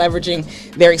that you're leveraging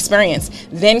their experience.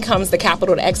 Then comes the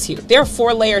capital to execute. There are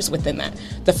 4 layers within that.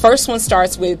 The first one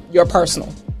starts with your personal.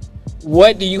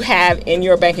 What do you have in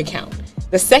your bank account?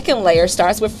 The second layer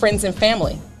starts with friends and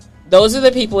family. Those are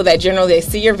the people that generally they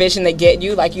see your vision, they get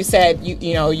you. Like you said,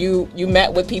 you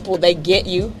met with people, they get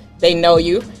you, they know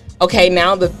you. Okay,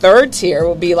 now the third tier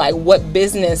will be like, what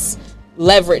business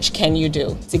leverage can you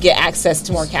do to get access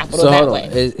to more capital that way?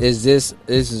 Is this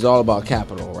is all about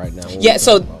capital right now? Yeah,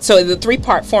 so the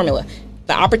 3-part formula: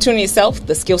 the opportunity itself,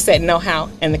 the skill set and know-how,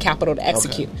 and the capital to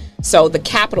execute. Okay. So the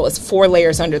capital is 4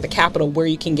 layers under the capital where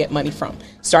you can get money from,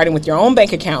 starting with your own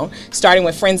bank account, starting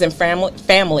with friends and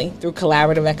family through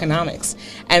collaborative economics.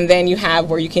 And then you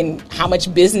have where you can, how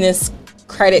much business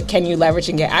credit can you leverage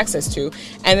and get access to?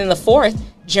 And then the fourth,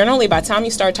 generally by the time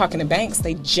you start talking to banks,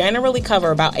 they generally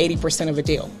cover about 80% of a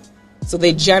deal. So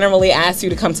they generally ask you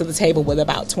to come to the table with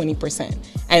about 20%.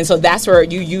 And so that's where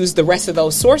you use the rest of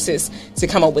those sources to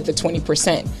come up with the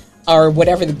 20%. Or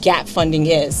whatever the gap funding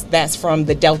is, that's from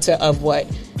the delta of what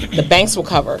the banks will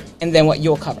cover and then what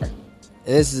you'll cover.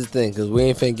 And this is the thing, because we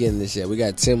ain't finna get in this yet. We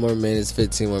got 10 more minutes,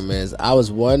 15 more minutes. I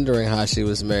was wondering how she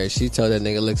was married. She told that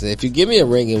nigga, listen, if you give me a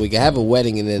ring and we can have a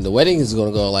wedding, and then the wedding is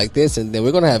going to go like this, and then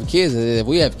we're going to have kids, and then if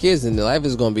we have kids, then the life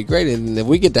is going to be great, and then if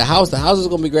we get the house is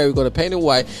going to be great. We're going to paint it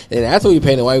white, and then after we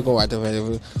paint it white, we're going to write the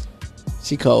wedding.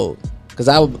 She cold, because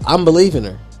I'm believing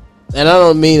her. And I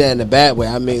don't mean that in a bad way.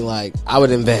 I mean, like, I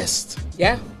would invest.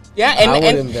 Yeah.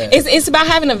 And it's about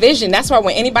having a vision. That's why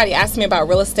when anybody asks me about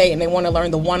real estate and they want to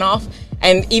learn the one-off,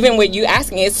 and even with you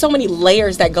asking, it's so many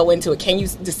layers that go into it. Can you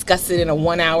discuss it in a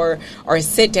 1 hour or a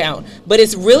sit down? But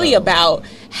it's really about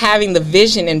having the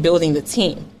vision and building the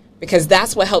team, because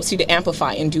that's what helps you to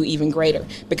amplify and do even greater.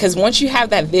 Because once you have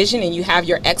that vision and you have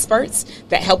your experts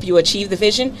that help you achieve the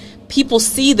vision, people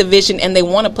see the vision and they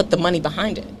want to put the money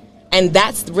behind it. And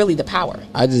that's really the power.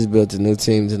 I just built a new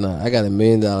team tonight. I got $1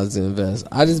 million to invest.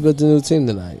 I just built a new team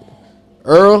tonight.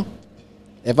 Earl,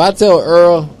 if I tell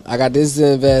Earl I got this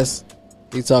to invest,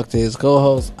 he talked to his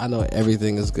co-host, I know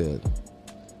everything is good.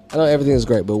 I know everything is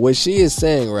great. But what she is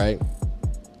saying, right,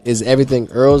 is everything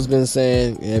Earl's been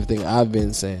saying and everything I've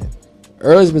been saying.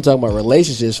 Earl's been talking about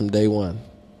relationships from day one.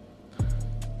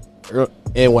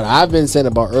 And what I've been saying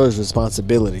about Earl's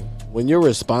responsibility. When you're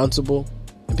responsible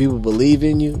and people believe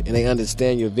in you and they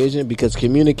understand your vision, because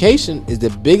communication is the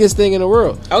biggest thing in the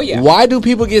world. Oh, yeah. Why do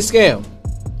people get scammed?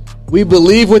 We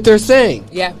believe what they're saying.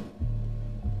 Yeah.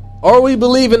 Or we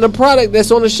believe in the product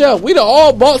that's on the shelf. We'd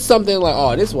all bought something like,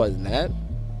 oh, this wasn't that.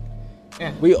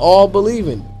 Yeah. We all believe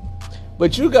in it.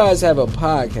 But you guys have a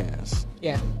podcast.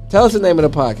 Yeah. Tell us the name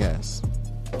of the podcast.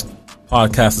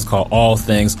 Podcast is called All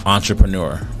Things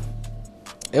Entrepreneur.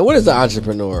 And what is the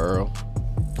entrepreneur, Earl?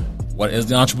 What is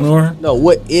the entrepreneur? No,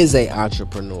 what is an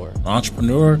entrepreneur?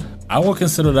 Entrepreneur, I would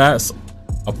consider that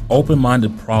an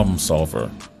open-minded problem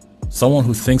solver. Someone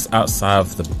who thinks outside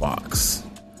of the box.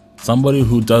 Somebody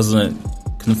who doesn't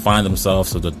confine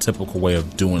themselves to the typical way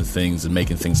of doing things and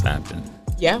making things happen.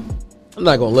 Yeah. I'm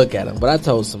not going to look at them, but I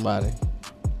told somebody,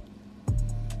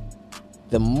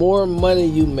 the more money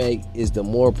you make is the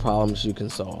more problems you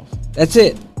can solve. That's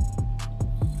it.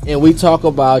 And we talk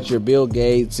about your Bill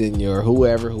Gates and your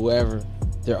whoever.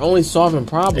 They're only solving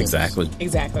problems.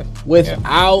 Exactly.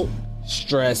 Without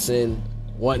stressing,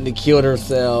 wanting to kill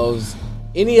themselves,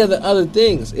 any of the other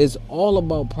things. It's all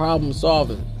about problem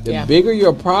solving. The bigger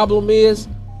your problem is,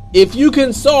 if you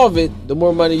can solve it, the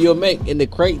more money you'll make. And the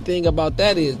great thing about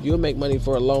that is you'll make money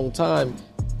for a long time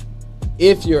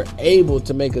if you're able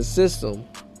to make a system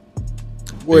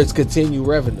where it's continued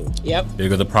revenue. Yep.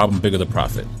 Bigger the problem, bigger the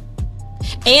profit.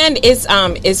 And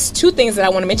it's 2 things that I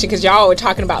want to mention, because y'all were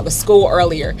talking about the school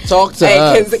earlier. Talk to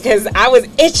us. Because I was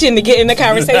itching to get in the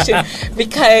conversation.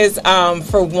 Because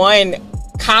for one,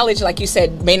 college, like you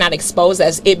said, may not expose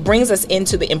us. It brings us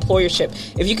into the employership.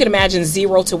 If you could imagine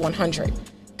 0 to 100,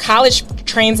 college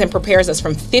trains and prepares us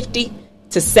from 50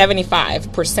 to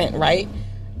 75%, right?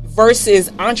 Versus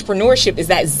entrepreneurship is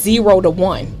that 0 to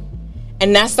 1.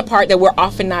 And that's the part that we're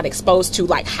often not exposed to.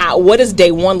 Like, what does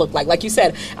day one look like? Like you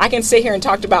said, I can sit here and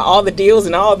talk about all the deals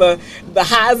and all the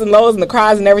highs and lows and the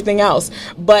cries and everything else.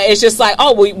 But it's just like,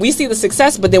 oh, we see the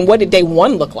success, but then what did day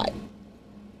one look like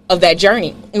of that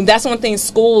journey? And that's one thing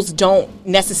schools don't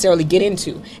necessarily get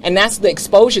into. And that's the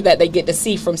exposure that they get to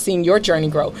see from seeing your journey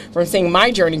grow, from seeing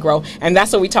my journey grow. And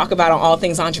that's what we talk about on All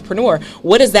Things Entrepreneur.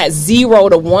 What does that 0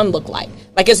 to 1 look like?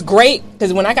 Like, it's great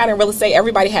because when I got in real estate,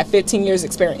 everybody had 15 years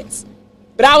experience.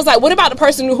 But I was like, what about the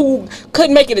person who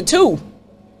couldn't make it a 2?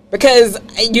 Because,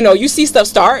 you see stuff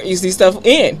start, you see stuff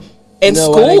end. And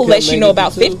school lets you know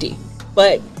about 50.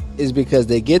 But it's because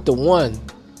they get the 1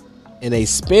 and they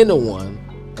spend the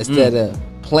 1 instead of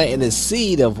planting a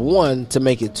seed of 1 to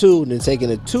make it 2 and then taking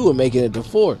a 2 and making it to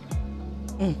 4.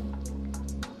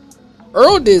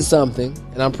 Earl did something,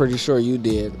 and I'm pretty sure you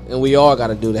did, and we all got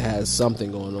to do that has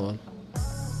something going on.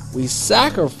 We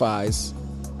sacrifice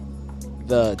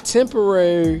the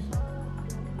temporary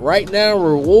right now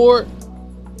reward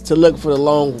to look for the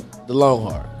long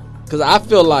haul. Because I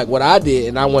feel like what I did,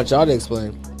 and I want y'all to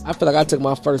explain, I feel like I took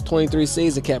my first 23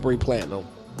 seeds and kept replanting them.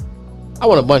 I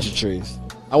want a bunch of trees.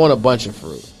 I want a bunch of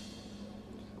fruit.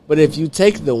 But if you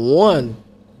take the 1,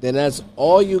 then that's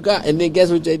all you got. And then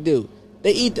guess what they do?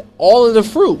 They eat all of the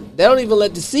fruit. They don't even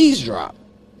let the seeds drop.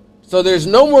 So there's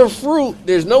no more fruit,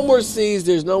 there's no more seeds,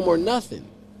 there's no more nothing.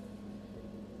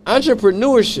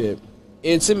 Entrepreneurship,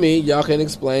 and to me, y'all can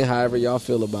explain however y'all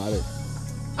feel about it.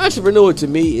 Entrepreneur to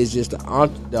me is just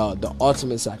the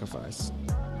ultimate sacrifice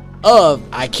of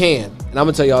I can. And I'm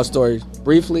going to tell y'all a story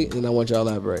briefly, and I want y'all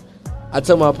to elaborate. I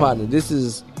tell my partner, this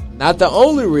is not the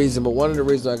only reason, but one of the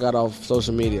reasons I got off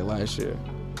social media last year.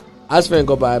 I was finna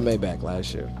go buy a Maybach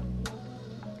last year.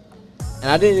 And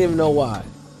I didn't even know why.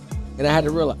 And I had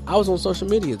to realize I was on social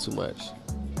media too much.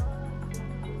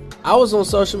 I was on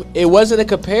social. It wasn't a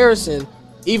comparison,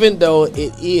 even though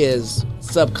it is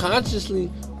subconsciously.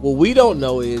 What we don't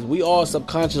know is we all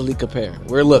subconsciously compare.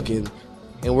 We're looking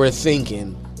and we're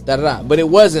thinking da. But it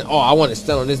wasn't. Oh, I want to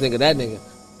stand on this nigga, that nigga.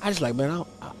 I just like, man,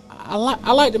 I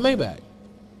like the Maybach.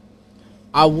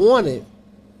 I want it,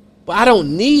 but I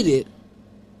don't need it.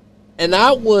 And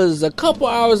I was a couple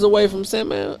hours away from saying,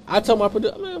 man, I told my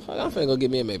producer, man, fuck, I'm finna go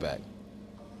get me a Maybach.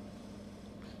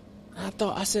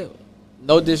 I said,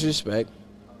 no disrespect.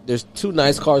 There's 2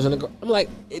 nice cars in the garage. I'm like,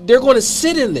 they're going to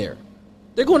sit in there.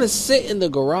 They're going to sit in the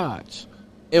garage.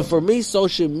 And for me,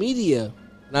 social media,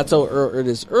 and I told her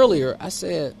this earlier, I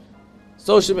said,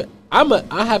 social media,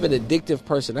 I have an addictive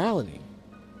personality.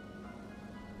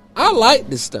 I like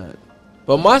to stunt,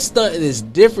 but my stunting is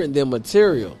different than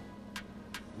material.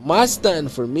 My stunting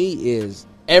for me is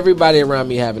everybody around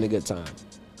me having a good time.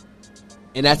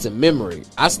 And that's a memory.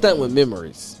 I stunt with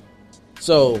memories.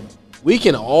 So we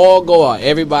can all go out.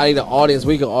 Everybody, the audience,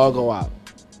 we can all go out.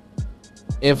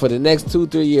 And for the next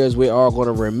 2-3 years, we're all going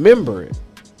to remember it.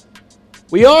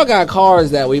 We all got cars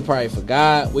that we probably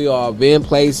forgot. We all been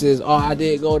places. Oh, I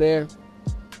did go there.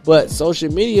 But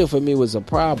social media for me was a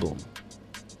problem.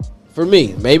 For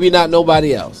me, maybe not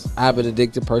nobody else. I have an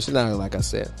addictive personality, like I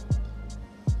said.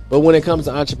 But when it comes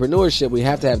to entrepreneurship, we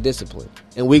have to have discipline.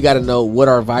 And we got to know what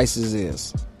our vices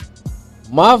is.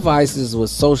 My vices was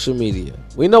social media.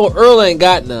 We know Earl ain't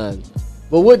got none.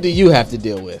 But what do you have to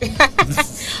deal with?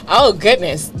 Oh,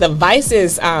 goodness. The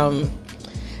vices,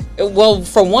 well,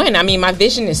 for one, I mean, my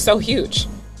vision is so huge.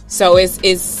 So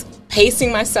it's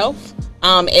pacing myself.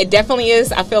 It definitely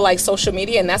is, I feel like, social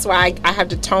media. And that's why I have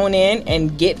to tone in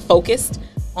and get focused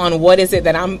on what is it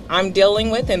that I'm dealing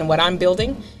with and what I'm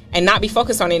building. And not be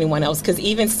focused on anyone else, because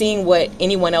even seeing what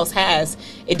anyone else has,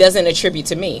 it doesn't attribute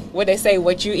to me. What they say,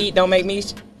 what you eat don't make me.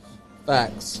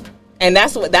 Facts. And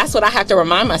that's what I have to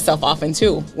remind myself often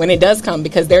too when it does come,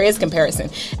 because there is comparison.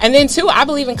 And then too, I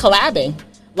believe in collabing,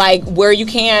 like where you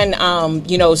can,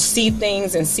 see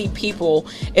things and see people.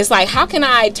 It's like, how can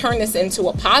I turn this into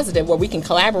a positive where we can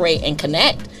collaborate and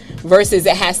connect versus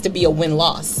it has to be a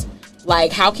win-loss.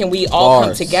 Like, how can we all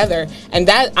come together? And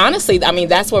that, honestly, I mean,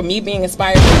 that's where me being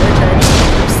inspired from your journey,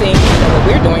 seeing what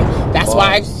we're doing, that's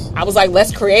why I was like,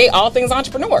 let's create All Things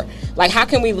Entrepreneur. Like, how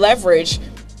can we leverage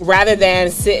rather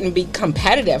than sit and be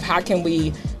competitive? How can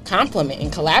we complement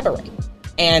and collaborate?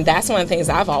 And that's one of the things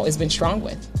I've always been strong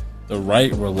with. The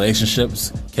right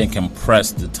relationships can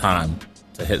compress the time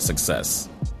to hit success.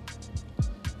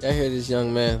 I hear this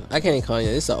young man. I can't call you.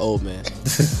 It's an old man.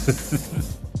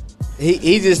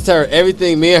 He just turned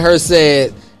everything me and her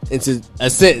said into a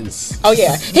sentence. Oh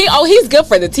yeah, he's good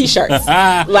for the t-shirts.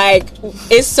 Like,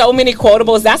 it's so many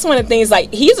quotables. That's one of the things.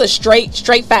 Like, he's a straight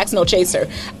facts, no chaser.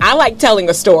 I like telling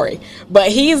a story, but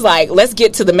he's like, let's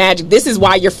get to the magic. This is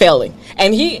why you're failing.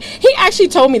 And he actually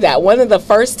told me that one of the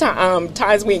first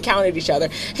times we encountered each other.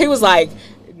 He was like,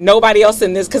 nobody else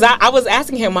in this, because I was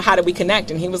asking him, how did we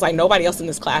connect, and he was like, nobody else in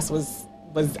this class was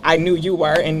I knew you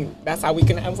were, and that's how we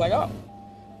connect. I was like, oh,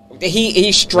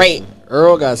 he's straight.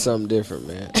 Earl got something different,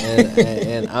 man.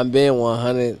 And I'm being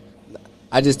 100.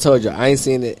 I just told you, I ain't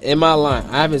seen it in my line.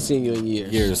 I haven't seen you in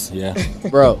years. Yeah.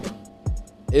 Bro,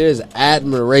 it is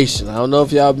admiration. I don't know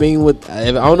if y'all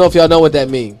know what that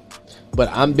means, but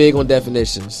I'm big on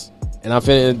definitions. And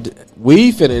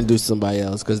we finna introduce somebody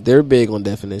else because they're big on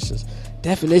definitions.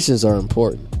 Definitions are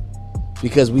important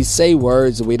because we say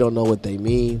words and we don't know what they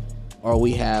mean, or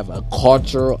we have a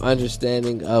cultural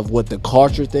understanding of what the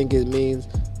culture think it means.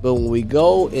 But when we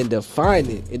go and define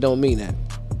it, it don't mean that.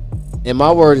 And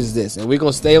my word is this, and we're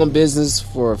going to stay on business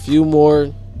for a few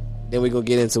more, then we're going to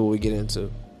get into what we get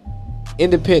into.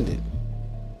 Independent.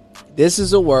 This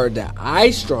is a word that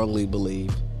I strongly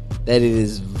believe that it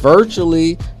is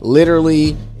virtually,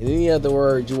 literally, and any other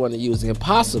word you want to use,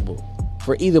 impossible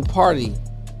for either party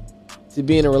to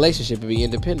be in a relationship and be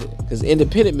independent. Because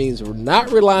independent means we're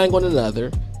not relying on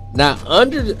another, not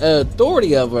under the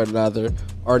authority of another,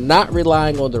 or not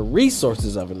relying on the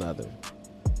resources of another.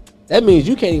 That means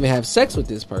you can't even have sex with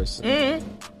this person.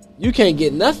 You can't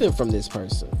get nothing from this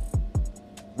person.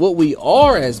 What we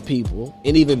are as people,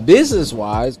 and even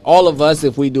business-wise, all of us,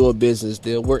 if we do a business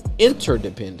deal, we're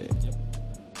interdependent.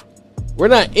 We're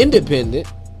not independent,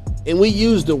 and we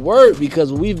use the word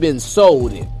because we've been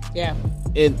sold it. Yeah.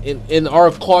 In our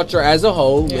culture as a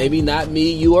whole, maybe not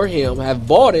me, you, or him, have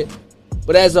bought it,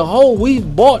 but as a whole,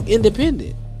 we've bought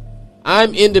independent.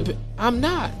 I'm independent. I'm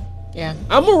not. Yeah.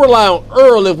 I'm gonna rely on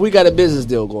Earl if we got a business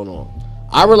deal going on.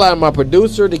 I rely on my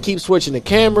producer to keep switching the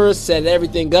cameras, setting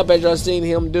everything up as y'all seen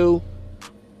him do.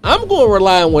 I'm gonna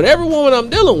rely on whatever woman I'm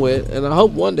dealing with, and I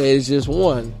hope one day it's just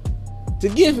one, to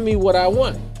give me what I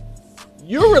want.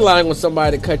 You're relying on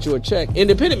somebody to cut you a check.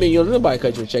 Independent means you don't need nobody to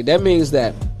cut you a check. That means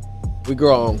that we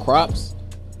grow our own crops,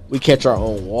 we catch our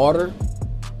own water,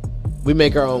 we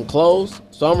make our own clothes.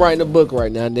 So I'm writing a book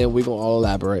right now, and then we're gonna all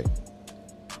elaborate.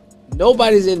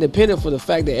 Nobody's independent for the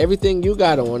fact that everything you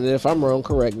got on, and if I'm wrong,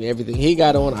 correct me, everything he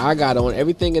got on, I got on,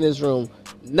 everything in this room,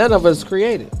 none of us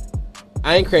created.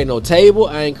 I ain't creating no table,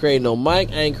 I ain't creating no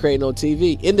mic, I ain't creating no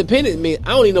TV. Independent means I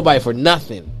don't need nobody for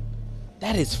nothing.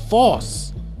 That is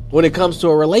false when it comes to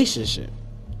a relationship.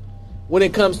 When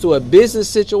it comes to a business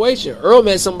situation, Earl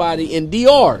met somebody in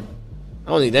DR. I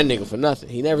don't need that nigga for nothing.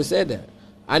 He never said that.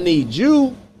 I need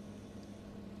you.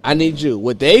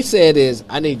 What they said is,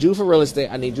 I need you for real estate.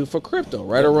 I need you for crypto,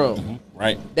 right or wrong. Mm-hmm.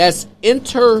 Right. That's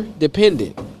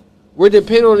interdependent. We're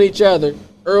dependent on each other.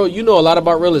 Earl, you know a lot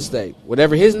about real estate.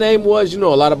 Whatever his name was, you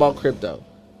know a lot about crypto.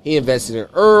 He invested in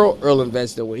Earl. Earl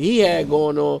invested in what he had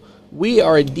going on. We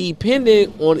are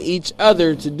dependent on each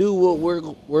other to do what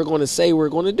we're going to say we're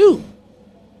going to do.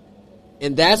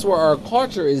 And that's where our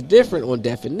culture is different on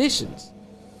definitions.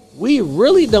 We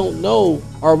really don't know,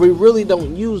 or we really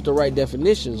don't use the right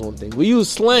definitions on things. We use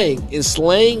slang, and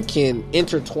slang can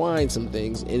intertwine some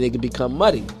things, and it can become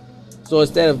muddy. So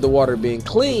instead of the water being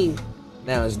clean,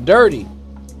 now it's dirty.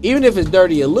 Even if it's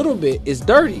dirty a little bit, it's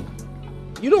dirty.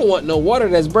 You don't want no water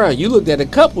that's brown. You looked at a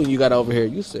cup when you got over here.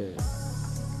 You said,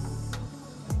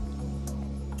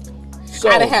 so,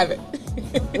 gotta have it.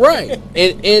 Right.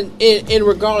 And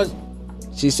regardless,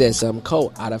 she said something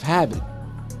cold, out of habit.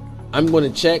 I'm going to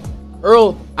check.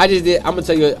 Earl, I'm going to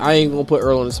tell you, I ain't going to put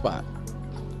Earl on the spot.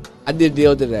 I did a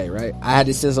deal today, right? I had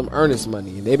to send some earnest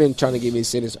money, and they've been trying to get me to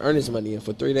send this earnest money in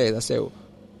for 3 days. I said,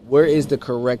 where is the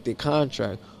corrected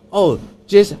contract? Oh,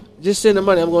 just send the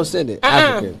money. I'm going to send it.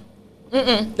 African.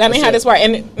 That ain't how this works.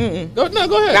 And Go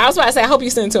ahead. I was about to say, I hope you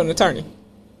send it to an attorney.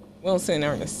 We don't send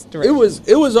earnest directly.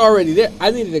 It was already there.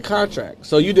 I needed a contract.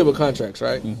 So you deal with contracts,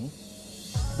 right? Mm-hmm.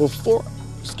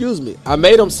 I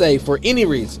made them say, for any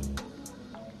reason,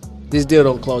 this deal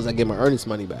don't close, I get my earnest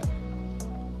money back.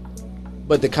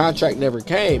 But the contract never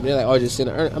came. They're like, oh, just send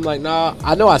an earnest. I'm like, nah,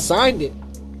 I know I signed it.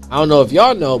 I don't know if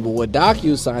y'all know, but what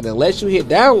docu signed, unless you hit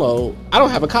download, I don't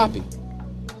have a copy.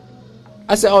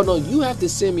 I said, oh no, you have to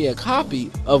send me a copy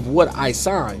of what I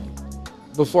signed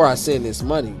before I send this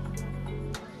money.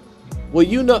 Well,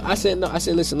 you know, I said,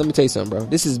 listen, let me tell you something, bro.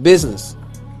 This is business.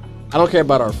 I don't care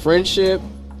about our friendship.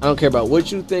 I don't care about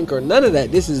what you think or none of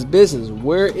that. This is business.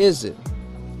 Where is it?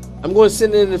 I'm going to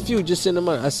send it in a few. Just send the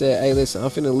money. I said, hey, listen, I'm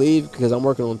finna leave because I'm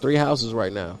working on 3 houses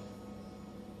right now.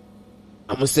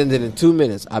 I'm going to send it in 2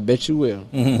 minutes. I bet you will.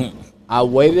 I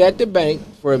waited at the bank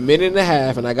for a minute and a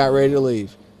half, and I got ready to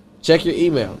leave. Check your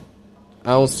email. I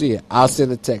don't see it. I'll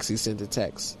send a text. He sent a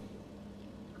text.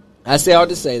 I say all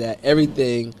to say that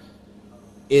everything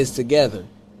is together.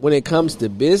 When it comes to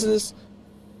business,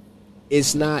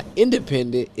 it's not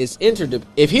independent. It's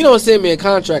interdependent. If he don't send me a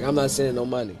contract, I'm not sending no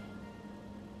money.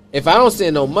 If I don't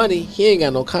send no money, he ain't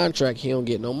got no contract. He don't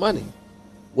get no money.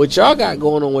 What y'all got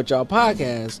going on with y'all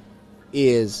podcast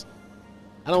is,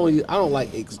 I don't like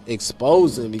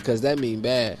exposing because that mean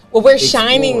bad. Well, we're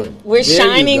Exploring.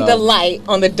 shining the light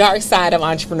on the dark side of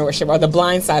entrepreneurship, or the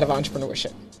blind side of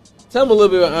entrepreneurship. Tell them a little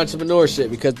bit about entrepreneurship,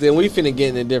 because then we finna get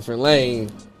in a different lane.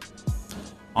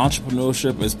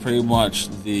 Entrepreneurship is pretty much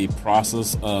the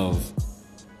process of,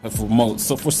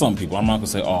 for some people, I'm not gonna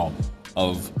say all,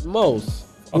 of Most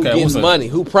who Okay, getting what's that? money,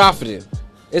 who profiting.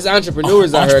 It's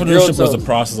entrepreneurs out here. Entrepreneurship is Girls the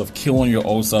process of killing your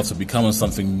old self to becoming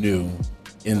something new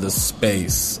in the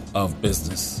space of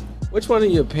business. Which one of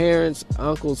your parents,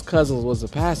 uncles, cousins was a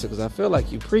pastor? Because I feel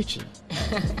like you preaching.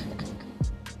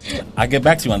 I get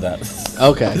back to you on that.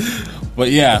 Okay.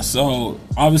 But yeah, so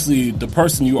obviously the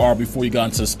person you are before you got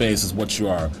into space is what you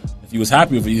are. If you was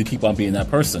happy with it, you keep on being that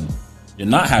person. You're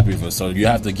not happy with it, so you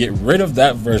have to get rid of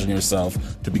that version of yourself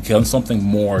to become something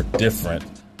more different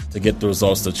to get the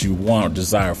results that you want or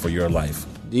desire for your life.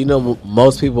 Do you know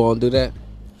most people don't do that?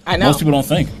 I know. Most people don't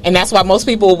think. And that's why most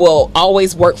people will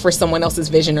always work for someone else's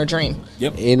vision or dream.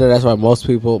 Yep. You know that's why most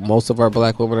of our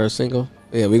black women are single.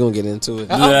 Yeah, we're gonna get into it.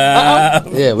 Yeah.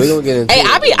 Yeah, we're gonna get into Hey,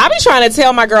 it. I be trying to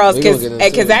tell my girls, We gonna get into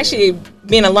because it. actually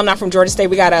being alumni from Georgia State,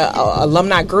 we got a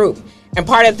alumni group. And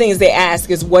part of the things they ask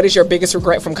is, what is your biggest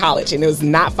regret from college? And it was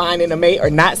not finding a mate or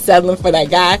not settling for that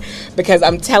guy, because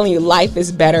I'm telling you, life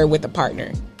is better with a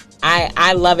partner.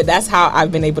 I love it. That's how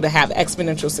I've been able to have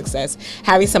exponential success.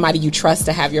 Having somebody you trust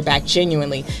to have your back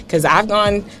genuinely. Because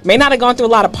may not have gone through a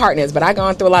lot of partners, but I've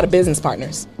gone through a lot of business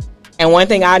partners. And one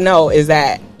thing I know is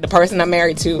that the person I'm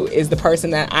married to is the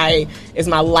person that is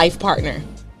my life partner.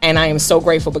 And I am so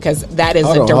grateful, because that is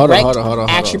a direct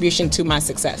attribution to my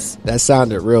success. That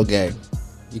sounded real gay.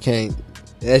 You can't.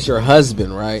 That's your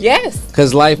husband, right? Yes.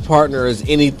 Because life partner is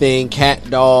anything, cat,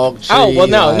 dog, tree. Oh, well,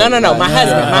 no. My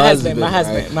husband.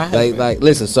 Right? Like,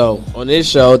 listen, so on this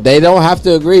show, they don't have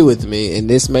to agree with me, and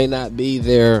this may not be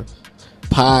their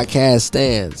podcast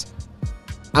stance.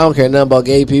 I don't care nothing about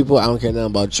gay people. I don't care nothing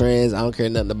about trans. I don't care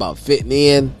nothing about fitting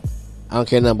in. I don't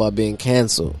care nothing about being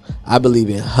canceled. I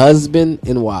believe in husband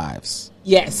and wives.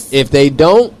 Yes. If they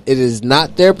don't, it is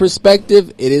not their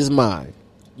perspective. It is mine.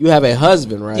 You have a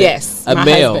husband, right? Yes. A my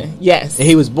male. husband. Yes. And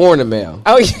he was born a male.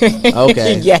 Oh, yeah.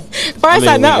 Okay. Yeah. Far as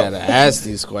I know. We gotta ask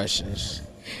these questions.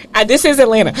 This is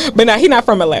Atlanta. But no, he's not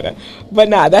from Atlanta. But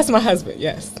no, that's my husband.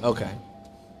 Yes. Okay.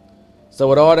 So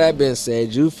with all that being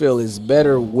said, you feel it's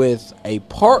better with a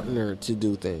partner to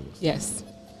do things. Yes.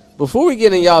 Before we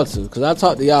get in y'all two, because I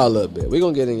talked to y'all a little bit, we're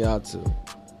going to get in y'all two.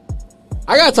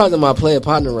 I got to talk to my player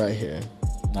partner right here.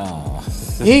 Oh.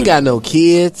 He ain't got no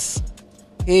kids.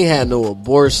 He ain't had no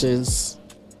abortions.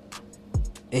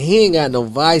 And he ain't got no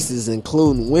vices,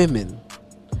 including women.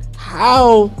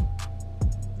 How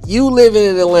you living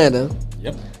in Atlanta,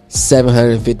 Yep.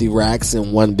 750 racks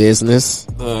in one business.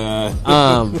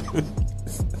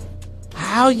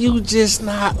 How you just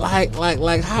not like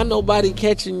how nobody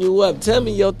catching you up? Tell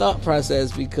me your thought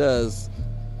process, because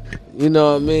you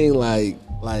know what I mean. Like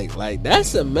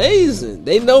that's amazing.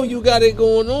 They know you got it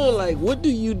going on. Like, what do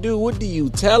you do? What do you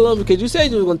tell them? Because you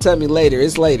said you were gonna tell me later.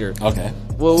 It's later. Okay.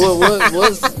 Well, what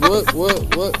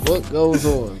goes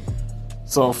on?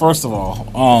 So first of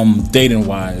all, dating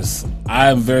wise,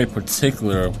 I'm very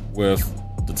particular with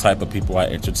the type of people I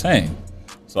entertain.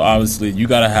 So obviously, you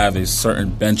got to have a certain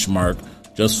benchmark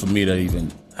just for me to even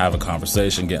have a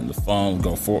conversation, get on the phone,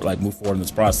 go forward, move forward in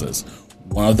this process.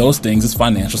 One of those things is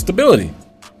financial stability.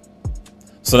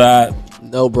 So that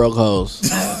No broke hoes.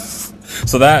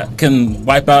 so that can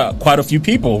wipe out quite a few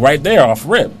people right there off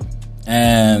rip.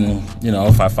 And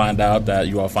if I find out that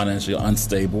you are financially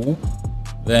unstable,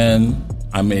 then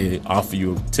I may offer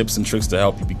you tips and tricks to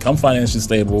help you become financially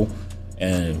stable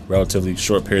in a relatively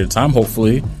short period of time,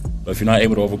 hopefully. But if you're not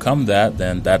able to overcome that,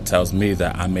 then that tells me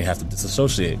that I may have to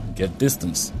disassociate, get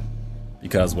distance.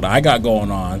 Because what I got going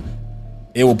on,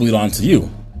 it will bleed on to you.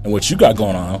 And what you got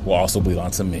going on will also bleed on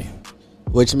to me.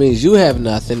 Which means you have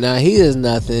nothing. Now he has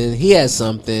nothing. He has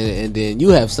something. And then you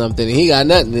have something. And he got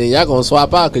nothing. And then y'all going to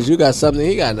swap out because you got something and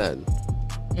he got nothing.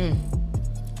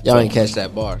 Y'all ain't catch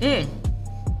that bar.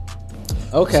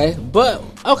 Okay. But,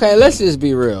 okay, let's just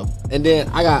be real. And then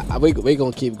we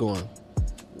going to keep going.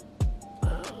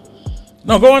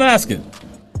 No, go on and ask it.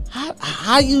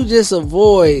 How you just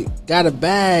got a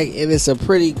bag and it's a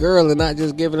pretty girl and not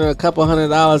just giving her a couple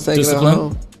 $100 taking her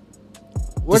home?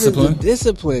 Where did the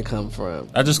discipline come from?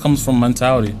 That just comes from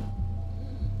mentality.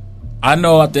 I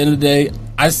know at the end of the day,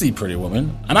 I see pretty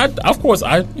women, and I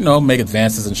make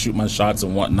advances and shoot my shots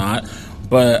and whatnot.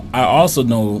 But I also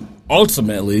know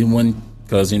ultimately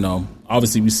because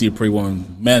obviously we see a pretty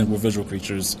woman, men were visual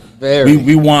creatures.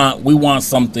 We want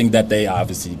something that they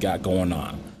obviously got going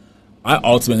on. I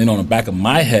ultimately know in the back of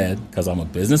my head, because I'm a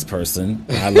business person,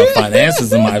 and I love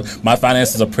finances, and my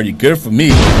finances are pretty good for me.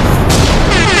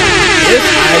 If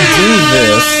I do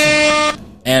this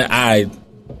and I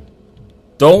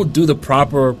don't do the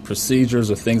proper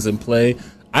procedures or things in play,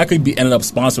 I could be ended up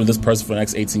sponsoring this person for the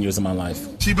next 18 years of my life.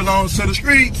 She belongs to the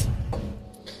streets.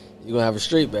 You're going to have a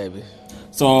street, baby.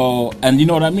 So, and you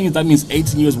know what that means? That means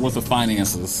 18 years worth of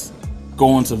finances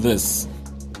going to this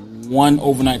one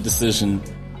overnight decision.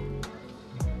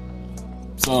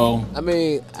 So, I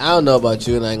mean, I don't know about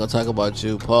you, and I ain't gonna talk about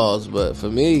you, pause, but for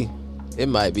me, it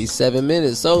might be 7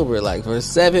 minutes sober. Like, for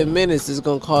 7 minutes, it's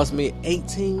gonna cost me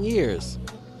 18 years.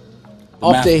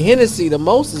 Off the Hennessy, the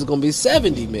most is gonna be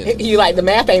 70 minutes. You like the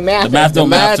math ain't math. The math don't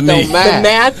math to me. The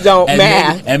math don't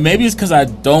math. And maybe it's because I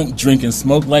don't drink and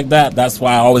smoke like that. That's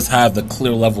why I always have the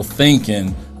clear level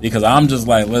thinking, because I'm just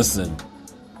like, listen,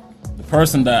 the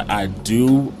person that I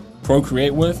do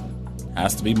procreate with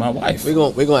has to be my wife. We're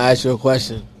gonna ask you a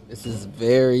question. This is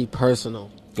very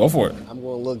personal. Go for it. I'm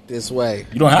gonna look this way.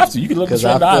 You don't have to. You can look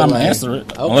straight down. I'm gonna answer it.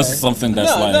 Okay. Unless it's something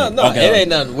that's No. Okay. It ain't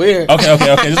nothing weird. Okay.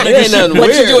 Just it ain't nothing What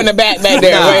weird. you do in the back there? Nah,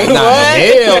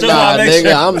 hell Just nah, wanna make nigga.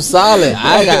 sure. I'm solid.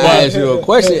 I gotta ask you a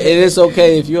question. And it's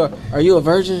okay if are you a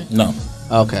virgin? No.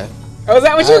 Okay. Oh, is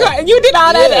that what you got? You did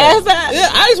all that to ask that? Yeah,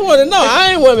 I just want to know.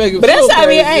 I ain't want to make it. But that's, feel I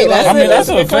mean, crazy. hey, that's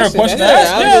a fair question to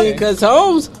ask. I mean, because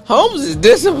Holmes is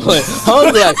disciplined.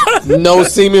 Holmes is like, no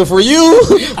semen for you,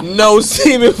 no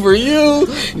semen for you,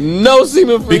 no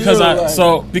semen for Because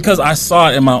you. Because I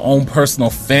saw it in my own personal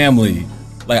family.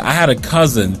 Like, I had a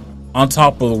cousin on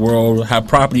top of the world, had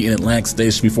property in Atlantic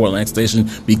Station before Atlantic Station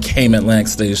became Atlantic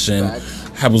Station.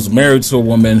 I was married to a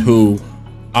woman who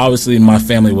obviously my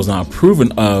family was not approving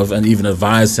of, and even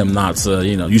advised him not to,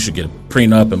 you should get a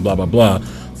prenup and blah, blah, blah.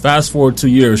 Fast forward 2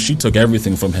 years, she took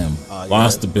everything from him.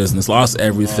 Lost the business, lost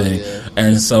everything.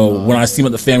 And so when I see him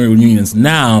at the family reunions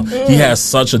now, he has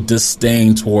such a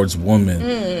disdain towards women.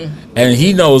 And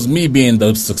he knows me being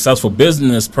the successful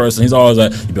business person. He's always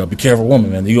like, you better be careful,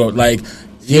 woman, man. You ain't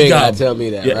gotta tell me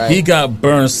that, right? He got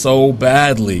burned so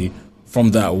badly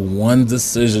from that one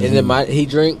decision. And then he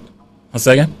drink? A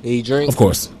second? He drink? Of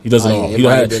course. He does it all.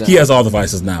 He has all the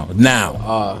vices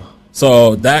now.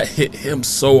 So that hit him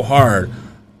so hard.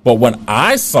 But when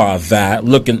I saw that,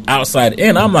 looking outside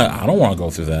in, I'm like, I don't want to go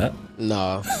through that.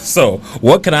 No. So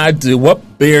what can I do?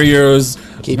 What barriers?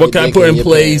 What can I put in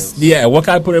place? Yeah, what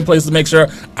can I put in place to make sure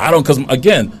I don't? Because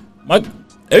again,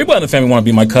 everybody in the family want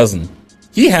to be my cousin.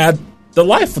 He had the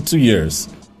life for 2 years,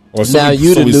 or so. Now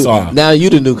you the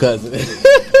new cousin.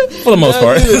 For the most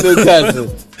part, you the new cousin.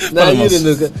 Now you the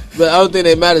new cousin. But I don't think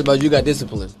that matters about you got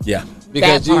discipline. Yeah.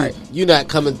 Because you not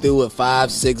coming through with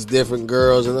 5-6 different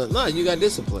girls, and no, you got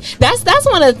discipline. That's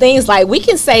one of the things. Like, we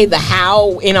can say the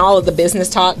how in all of the business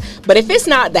talk, but if it's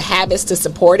not the habits to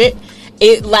support it,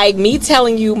 like me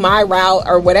telling you my route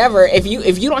or whatever, if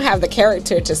you don't have the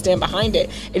character to stand behind it,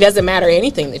 it doesn't matter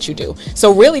anything that you do.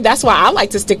 So really, that's why I like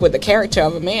to stick with the character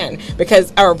of a man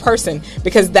or a person,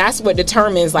 because that's what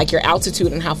determines like your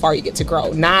altitude and how far you get to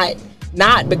grow. Not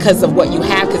because of what you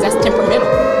have, because that's temperamental.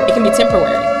 It can be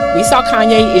temporary. We saw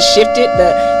Kanye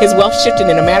his wealth shifted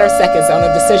in a matter of seconds on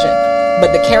a decision,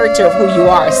 but the character of who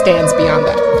you are stands beyond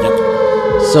that. Yep.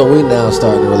 So we now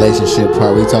starting the relationship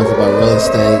part. We talked about real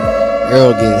estate.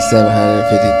 Earl getting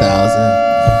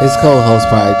 $750,000. His co-host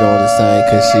probably doing the same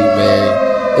because she married.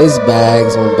 It's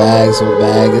bags on bags on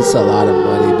bags. It's a lot of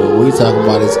money, but we talking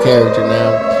about his character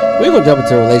now. We're gonna jump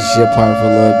into the relationship part for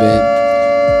a little bit.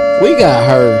 We got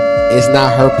her. It's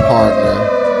not her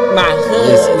partner. My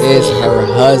husband. It's her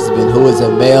husband, who is a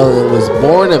male and was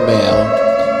born a male,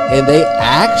 and they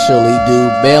actually do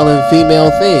male and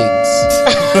female things.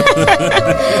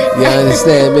 You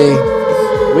understand me?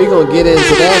 We're going to get into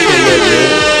that for a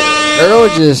little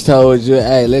bit. Earl just told you,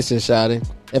 hey, listen, shawty,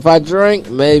 if I drink,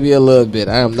 maybe a little bit.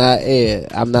 I am not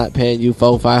Ed. I'm not paying you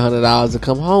 $400-$500 to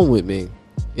come home with me.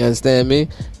 You understand me?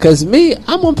 Because I'm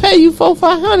going to pay you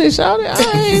 $400-$500, shawty.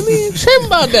 I ain't even tripping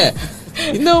about that.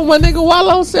 You know what my nigga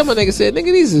Wallow said? My nigga said,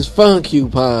 nigga, these is fun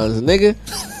coupons, nigga.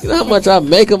 You know how much I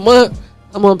make a month?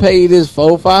 I'm gonna pay you this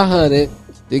 $400-$500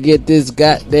 to get this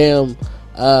goddamn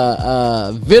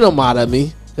venom out of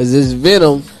me. Cause this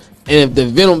venom And if the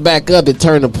venom back up, it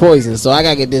turned to poison. So I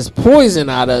gotta get this poison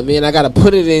out of me, and I gotta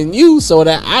put it in you so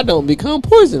that I don't become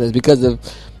poisonous. Because of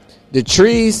the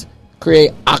trees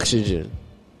create oxygen.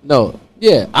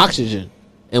 Oxygen,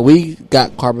 and we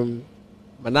got carbon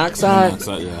monoxide.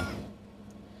 Yeah.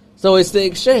 So it's the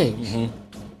exchange. Mm-hmm.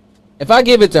 If I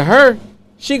give it to her,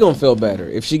 she gonna feel better.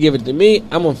 If she give it to me,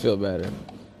 I'm gonna feel better.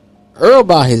 Earl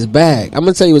bought his bag. I'm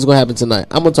gonna tell you what's gonna happen tonight.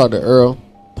 I'm gonna talk to Earl.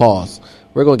 Pause.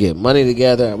 We're gonna get money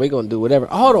together and we're gonna do whatever.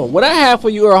 Hold on. What I have for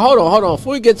you, Earl, hold on.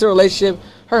 Before we get to the relationship,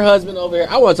 her husband over here,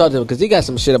 I wanna talk to him because he got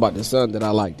some shit about the son that I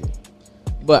liked it.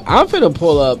 But I'm finna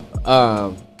pull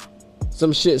up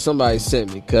some shit somebody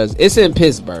sent me because it's in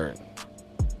Pittsburgh.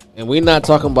 And we're not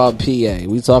talking about PA.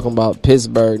 We talking about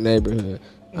Pittsburgh neighborhood.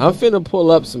 I'm finna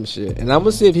pull up some shit. And I'm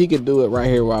gonna see if he could do it right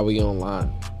here while we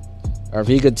online. Or if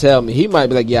he could tell me. He might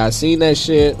be like, yeah, I seen that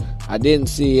shit. I didn't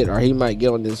see it. Or he might get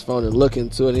on his phone and look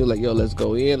into it. And he's like, yo, let's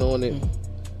go in on it.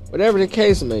 Whatever the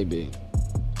case may be.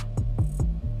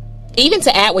 Even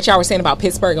to add what y'all were saying about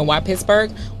Pittsburgh and why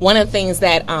Pittsburgh, one of the things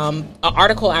that an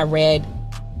article I read,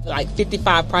 like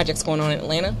 55 projects going on in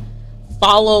Atlanta,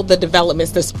 follow the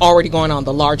developments that's already going on,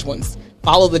 the large ones.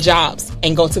 Follow the jobs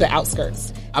and go to the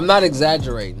outskirts. I'm not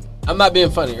exaggerating. I'm not being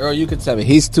funny. Earl, you can tell me.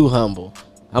 He's too humble.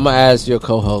 I'm going to ask your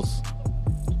co-host.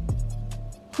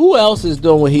 Who else is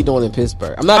doing what he's doing in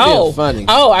Pittsburgh? I'm not being funny.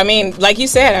 Oh, I mean, like you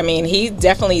said, I mean, he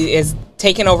definitely is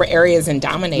taking over areas and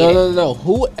dominating. No.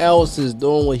 Who else is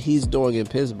doing what he's doing in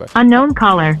Pittsburgh? Unknown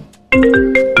caller. I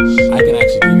can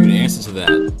actually give you the answer to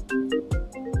that.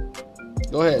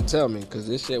 Go ahead, tell me, because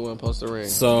this shit wasn't supposed to ring.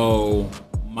 So,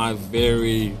 my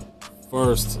very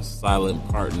first silent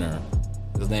partner,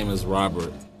 his name is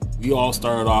Robert. We all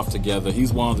started off together.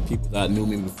 He's one of the people that knew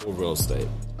me before real estate.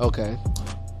 Okay.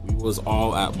 We was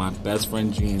all at my best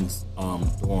friend Gene's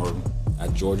dorm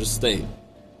at Georgia State.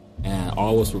 And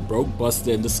all of us were broke,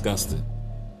 busted, and disgusted.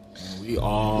 And we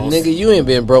all... Nigga, you ain't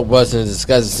been broke, busted, and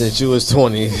disgusted since you was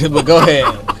 20. But go ahead.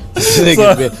 This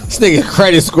nigga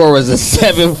credit score was a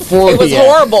 740. It was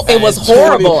horrible. It was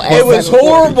horrible. It was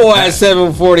horrible at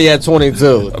 740 at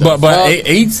 22. But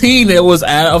 18, it was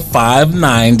at a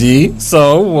 590.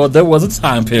 So, well, there was a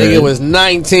time period. Nigga was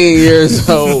 19 years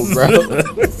old, bro.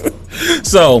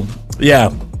 So,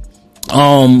 yeah.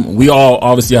 We all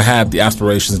obviously had the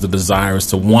aspirations, the desires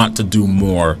to want to do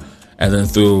more. And then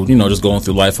through, just going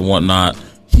through life and whatnot,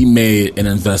 he made an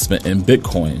investment in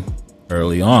Bitcoin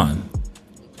early on.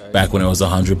 Back when it was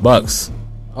 $100.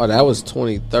 Oh, that was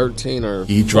 2013 or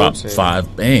he 14. dropped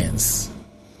 5 bands.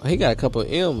 Oh, he got a couple of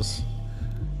M's.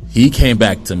 He came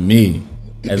back to me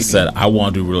and said, I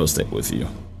want to do real estate with you.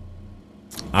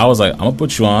 I was like, I'm going to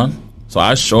put you on. So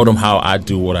I showed him how I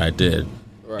do what I did.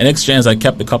 Right. In exchange, I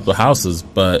kept a couple of houses,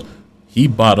 but he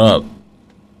bought up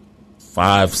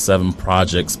 5-7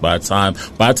 projects by the time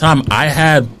I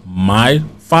had my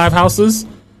 5 houses,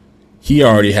 he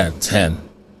already had 10.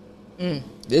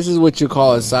 This is what you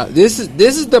call a side. This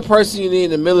is the person you need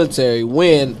in the military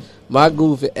when my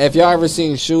goof. If y'all ever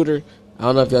seen Shooter, I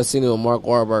don't know if y'all seen it with Mark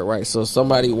Wahlberg, right? So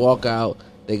somebody walk out,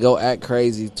 they go act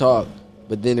crazy, talk,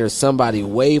 but then there's somebody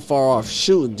way far off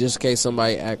shooting just in case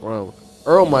somebody act wrong.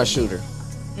 Earl, my shooter,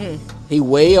 he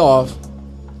way off.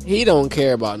 He don't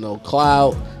care about no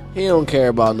clout. He don't care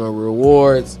about no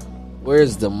rewards.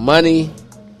 Where's the money?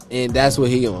 And that's what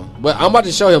he on. But I'm about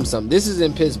to show him something. This is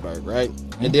in Pittsburgh, right?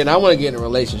 And then I want to get in a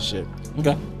relationship.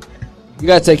 Okay. You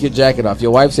got to take your jacket off.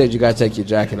 Your wife said you got to take your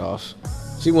jacket off.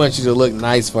 She wants you to look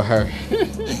nice for her.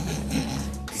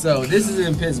 So this is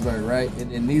in Pittsburgh, right? And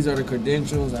then these are the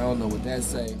credentials. I don't know what that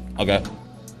say. Okay.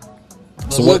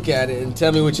 But so look at it and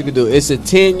tell me what you can do. It's a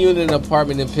 10-unit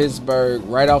apartment in Pittsburgh,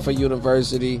 right off of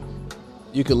University.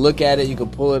 You can look at it. You can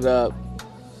pull it up.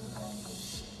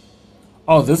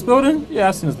 Oh, this building? Yeah,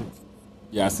 I seen this.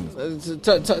 Yeah, I seen this.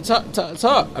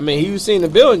 Talk. I mean, you seen the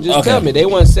building. Just tell me. They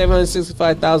want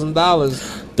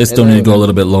 $765,000. They still need to go a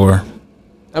little bit lower.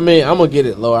 I mean, I'm going to get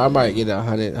it lower. I might get it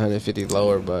 100, 150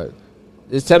 lower, but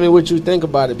just tell me what you think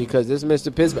about it because this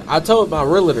Mr. Pittsburgh. I told my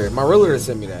realtor. My realtor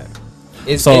sent me that.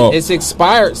 It's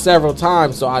expired several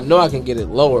times, so I know I can get it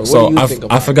lower. What do you think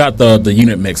about it? I forgot the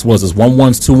unit mix. Was this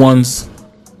 1-1s, 2-1s?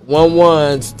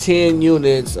 1-1s, 10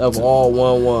 units of all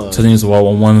 1-1s. 10 units of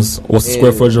all 1-1s. What's the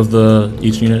square footage of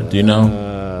each unit? Do you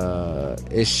know?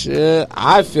 It should.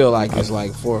 I feel like it's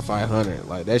like 400 or 500.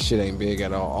 Like that shit ain't big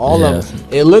at all. All of them.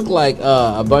 It looked like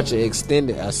a bunch of a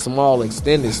small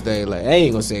extended stay. Like I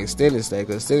ain't gonna say extended stay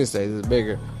because extended stay is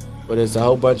bigger, but it's a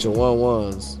whole bunch of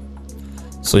 1-1s.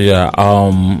 So yeah,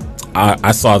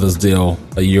 I saw this deal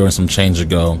a year and some change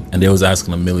ago, and they was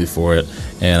asking $1 million for it,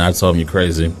 and I told them you're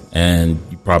crazy, and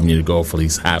you probably need to go for at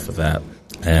least half of that.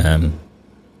 And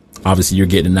obviously you're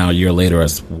getting it now a year later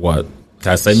as what?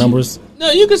 Can I say numbers?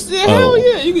 No, you can say hell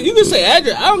yeah. You can say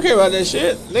address. I don't care about that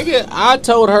shit, nigga. I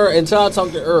told her until I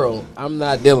talked to Earl, I'm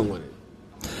not dealing with it.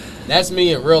 That's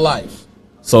me in real life.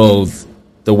 So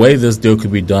the way this deal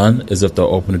could be done is if they're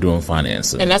open to doing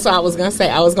financing. And that's what I was going to say.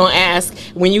 I was going to ask,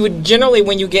 when you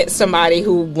get somebody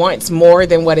who wants more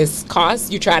than what it costs,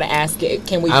 you try to ask it,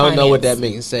 can we finance? I don't know what that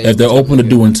means. Say if they're open to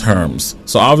doing terms.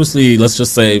 So obviously, let's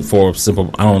just say for simple,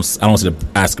 I don't see the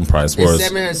asking price. It's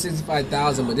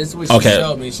 $765,000, but this is what she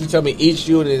showed me. She told me each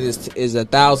unit is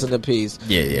 $1,000 a piece.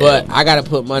 Yeah. But I got to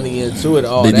put money into it.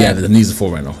 All that. Yeah, it needs a full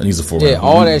rental. Yeah,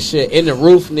 all that shit. And the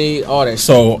roof need all that.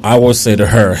 So I would say to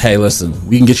her, hey, listen,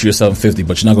 we can get you your $750,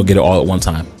 but you're not gonna get it all at one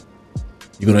time.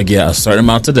 You're gonna get a certain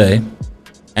amount today,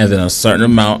 and then a certain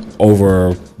amount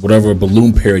over whatever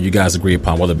balloon period you guys agree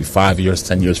upon, whether it be 5 years,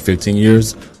 10 years, 15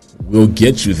 years. We'll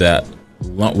get you that.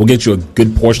 We'll get you a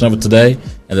good portion of it today,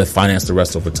 and then finance the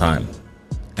rest over time.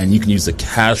 And you can use the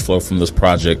cash flow from this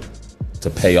project to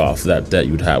pay off that debt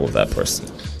you'd have with that person.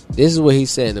 This is what he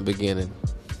said in the beginning.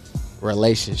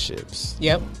 Relationships.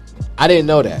 Yep. I didn't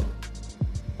know that.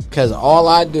 Because all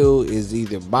I do is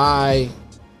either buy,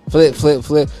 flip.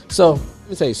 So, let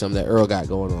me tell you something that Earl got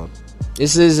going on.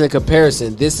 This is a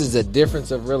comparison. This is a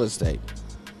difference of real estate.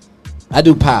 I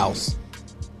do piles.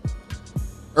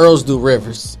 Earl's do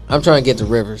rivers. I'm trying to get to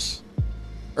rivers.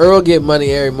 Earl get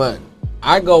money every month.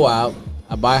 I go out.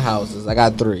 I buy houses. I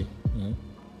got 3. Mm-hmm.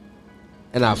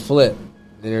 And I flip.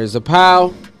 Then there's a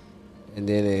pile. And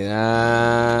then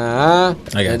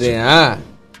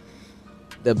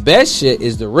the best shit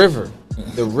is the river.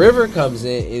 The river comes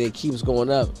in and it keeps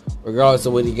going up. Regardless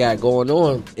of what he got going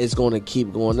on, it's going to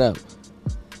keep going up.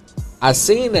 I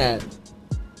seen that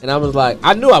and I was like,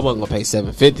 I knew I wasn't going to pay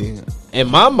 $750. In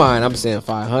my mind, I'm saying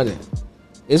 $500.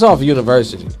 It's off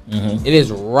University. Mm-hmm. It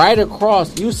is right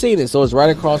across. You've seen it, so it's right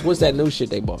across. What's that new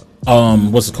shit they bought?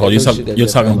 What's it called? You're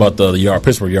talking about the yard,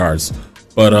 Pittsburgh Yards.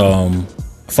 But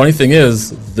funny thing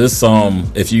is, this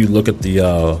if you look at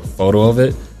the photo of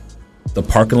it, the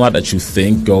parking lot that you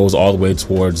think goes all the way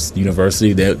towards the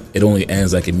university, that it only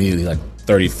ends like immediately, like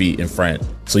 30 feet in front.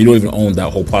 So you don't even own that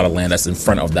whole plot of land that's in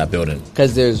front of that building.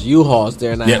 Because there's U-Hauls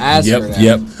there, and I asked her that.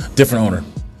 Yep, different owner.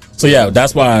 So yeah,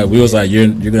 that's why we was like, you're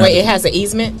gonna. Wait, it has an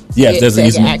easement. Yes, there's an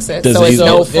easement. Access. There's so it's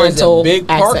no there's frontal a big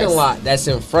parking access. lot that's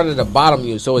in front of the bottom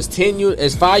unit. So it's 10 units.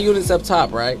 It's 5 units up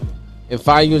top, right, and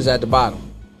 5 units at the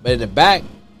bottom. But in the back,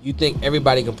 you think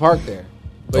everybody can park there.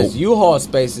 But it's U-Haul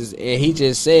spaces, and he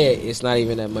just said it's not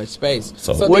even that much space.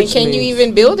 So then can you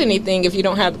even build anything if you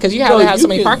don't have, because you have to have so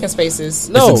many parking spaces?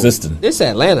 No, it's existing. This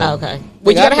Atlanta. Oh, okay.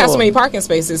 Well, you got to have so many parking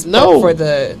spaces. No. For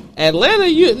the Atlanta,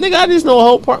 nigga, I just know a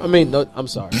whole park. I mean, no, I'm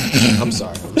sorry. I'm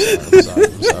sorry.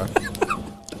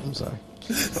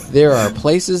 There are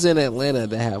places in Atlanta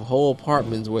that have whole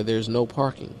apartments where there's no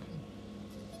parking.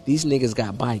 These niggas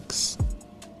got bikes.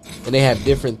 And they have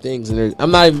different things. And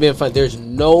I'm not even being funny. There's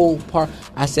no park.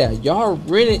 I said, y'all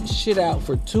rented shit out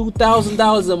for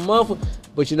 $2,000 a month.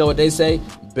 But you know what they say?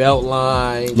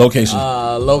 Beltline.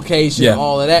 Location. Yeah.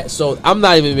 All of that. So I'm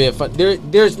not even being funny.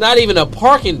 There's not even a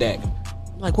parking deck.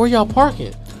 I'm like, where y'all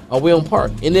parking? Oh, we don't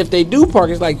park. And if they do park,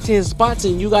 it's like 10 spots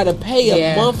and you got to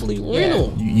pay a monthly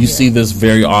rental. You see this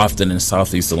very often in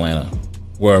Southeast Atlanta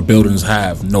where buildings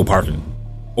have no parking.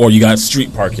 Or you got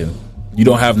street parking. You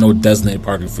don't have no designated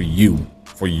parking for you,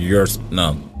 for yours.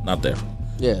 No, not there.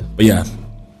 Yeah. But yeah,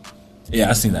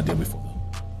 I've seen that deal before.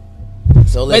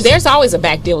 So but there's always a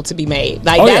back deal to be made.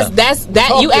 Like that's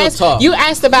Talk. You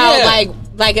asked about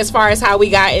like as far as how we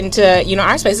got into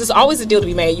our space. There's always a deal to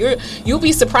be made. You'll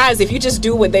be surprised if you just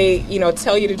do what they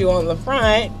tell you to do on the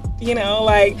front.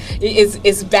 Like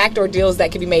it's backdoor deals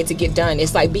that can be made to get done.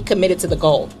 It's like be committed to the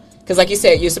goal. Because like you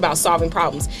said, it's about solving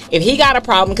problems. If he got a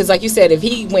problem, because like you said, if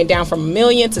he went down from $1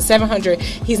 million to 700,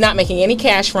 he's not making any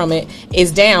cash from it,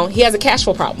 is down, he has a cash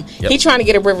flow problem. Yep. He's trying to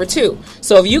get a river too.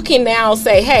 So if you can now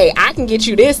say, hey, I can get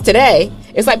you this today,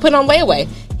 it's like putting on layaway.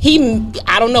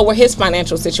 I don't know where his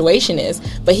financial situation is,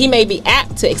 but he may be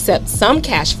apt to accept some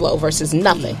cash flow versus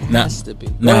nothing.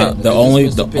 The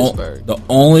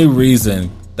only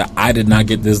reason that I did not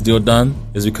get this deal done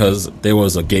is because there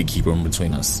was a gatekeeper in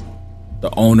between us. The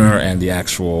owner and the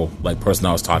actual person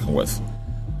I was talking with.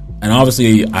 And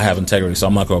obviously I have integrity, so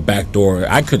I'm not going to backdoor.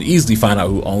 I could easily find out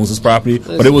who owns this property,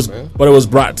 but it was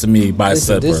brought to me by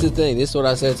said person. This is the thing. This is what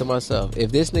I said to myself.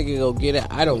 If this nigga go get it,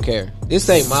 I don't care. This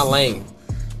ain't my lane.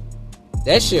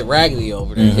 That shit raggedy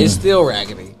over there. Mm-hmm. It's still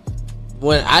raggedy.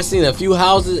 When I seen a few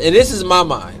houses, and this is my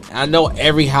mind. I know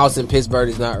every house in Pittsburgh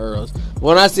is not Earl's.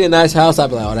 When I see a nice house, I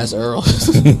be like, oh, that's Earl's.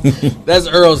 That's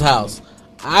Earl's house.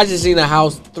 I just seen a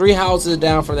house, 3 houses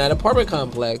down from that apartment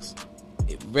complex.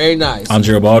 Very nice. On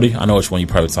Garibaldi? I know which one you're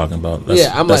probably talking about. That's,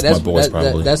 yeah, I'm like, my boys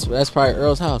probably. That's probably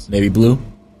Earl's house. Navy blue?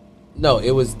 No,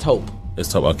 it was taupe.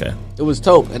 It's taupe, okay. It was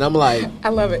taupe. And I'm like... I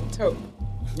love it. Taupe.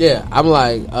 Yeah, I'm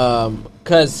like...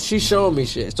 Because she's showing me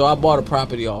shit. So I bought a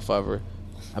property off of her.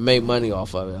 I made money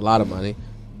off of it. A lot of money.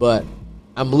 But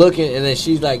I'm looking, and then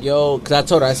she's like, yo... Because I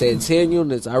told her, I said, 10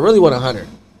 units. I really want 100.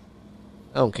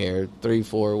 I don't care. 3,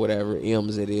 4, whatever.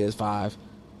 M's it is, 5.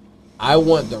 I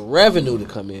want the revenue to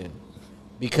come in.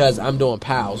 Because I'm doing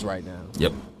pals right now.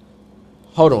 Yep.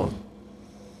 Hold on.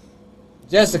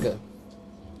 Jessica.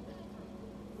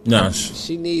 No.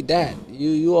 She need that.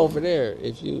 You over there.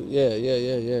 If you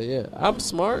yeah. I'm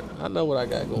smart. I know what I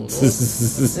got going on.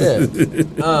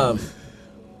 Yeah.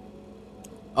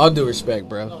 All due respect,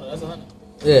 bro. No, that's 100.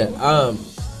 Yeah.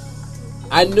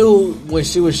 I knew when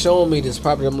she was showing me this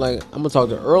property, I'm like, I'm gonna talk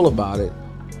to Earl about it.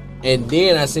 And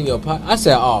then I seen your I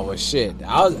said, oh well shit.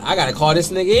 I gotta call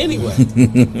this nigga anyway.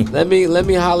 let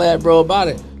me holler at bro about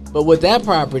it. But with that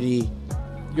property,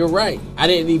 you're right. I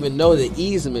didn't even know the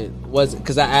easement was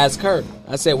because I asked her.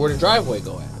 I said, where the driveway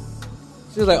go at?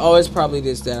 She was like, oh, it's probably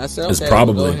this, that. I said, okay, It's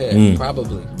probably. go ahead.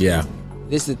 Probably. Yeah.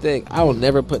 This is the thing. I will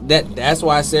never put that. That's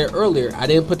why I said earlier, I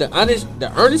didn't put the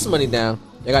earnest money down.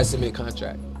 They got to send me a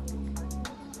contract.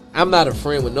 I'm not a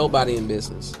friend with nobody in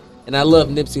business. And I love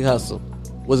Nipsey Hussle.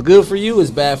 What's good for you is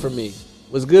bad for me.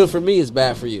 What's good for me is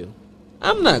bad for you.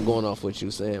 I'm not going off what you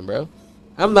saying, bro.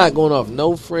 I'm not going off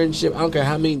no friendship. I don't care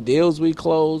how many deals we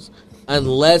close.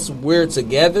 Unless we're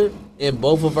together and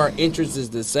both of our interests is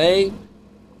the same.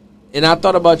 And I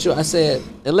thought about you. I said,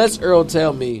 unless Earl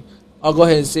tell me, oh, go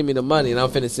ahead and send me the money and I'm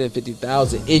finna send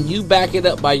 $50,000 and you back it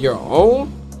up by your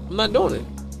own, I'm not doing it.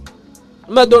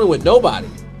 I'm not doing it with nobody.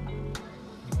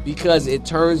 Because it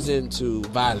turns into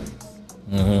violence.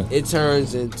 Mm-hmm. It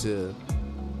turns into,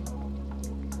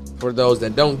 for those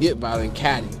that don't get violent,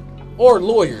 catty. Or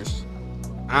lawyers.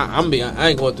 I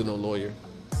ain't going through no lawyer.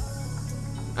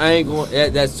 I ain't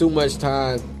going. That's too much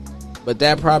time. But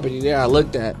that property there, I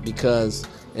looked at because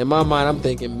in my mind, I'm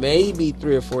thinking maybe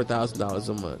 $3,000 or $4,000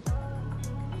 a month.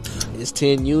 It's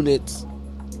 10 units.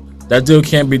 That deal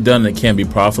can't be done. It can't be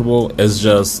profitable. It's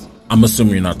just, I'm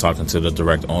assuming you're not talking to the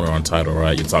direct owner on title,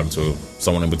 right? You're talking to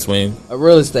someone in between. A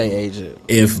real estate agent.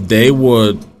 If they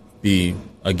would be,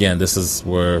 again, this is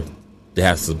where they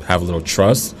have to have a little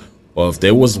trust. Or if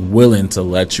they was willing to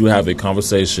let you have a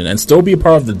conversation and still be a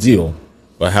part of the deal,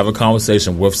 but have a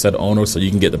conversation with said owner so you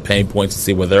can get the pain points and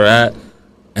see where they're at,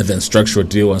 and then structure a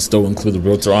deal and still include the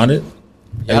realtor on it,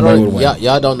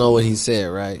 y'all don't know what he said,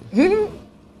 right?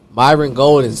 Myron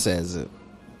Golden says it,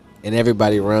 and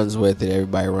everybody runs with it.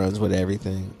 Everybody runs with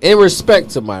everything. In respect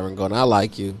to Myron Golden, I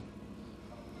like you.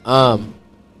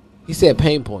 He said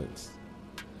pain points.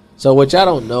 So what y'all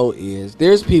don't know is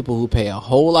there's people who pay a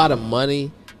whole lot of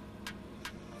money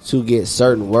to get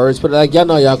certain words, but like y'all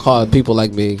know, y'all call people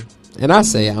like me, and I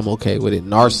say I'm okay with it,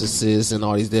 narcissists and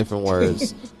all these different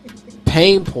words.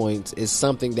 Pain points is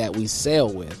something that we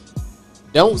sell with.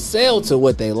 Don't sell to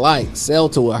what they like, sell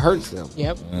to what hurts them.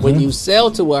 Yep. Mm-hmm. When you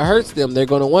sell to what hurts them, they're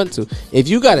going to want to. If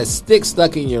you got a stick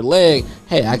stuck in your leg,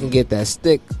 hey, I can get that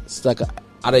stick stuck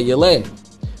out of your leg.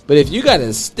 But if you got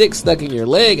a stick stuck in your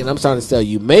leg and I'm trying to sell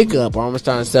you makeup or I'm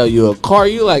trying to sell you a car,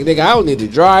 you like, nigga, I don't need to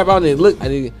drive, I don't need to look, I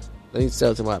need to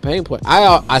sell to my pain point.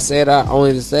 I said I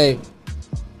only to say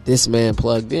this man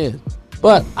plugged in.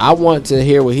 But I want to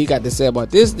hear what he got to say about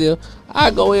this deal.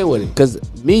 I go in with it. Because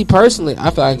me personally,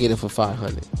 I feel I can get it for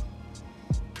 $500.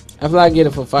 I feel I can get it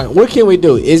for $500. What can we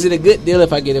do? Is it a good deal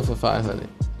if I get it for $500?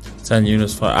 10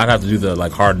 units. I'd have to do the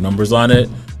hard numbers on it.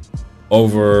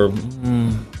 Over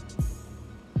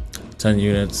 10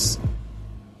 units.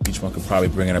 Each one could probably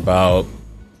bring in about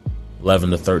 11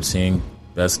 to 13.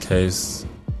 Best case.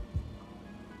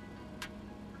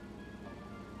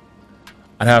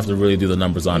 I'd have to really do the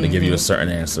numbers on to give you a certain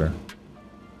answer.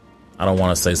 I don't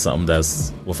want to say something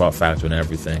that's without factoring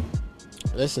everything.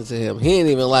 Listen to him. He ain't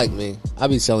even like me. I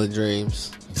be selling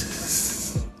dreams.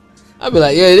 I be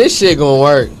like, yeah, this shit gonna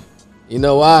work. You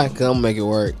know why? Because I'm gonna make it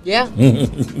work. Yeah. Yeah,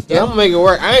 I'm gonna make it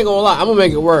work. I ain't gonna lie. I'm gonna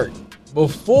make it work.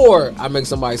 Before I make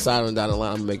somebody sign on down the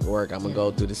line, I'm gonna make it work. I'm gonna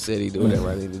go through the city, do whatever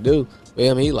I need to do. But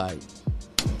him, he like,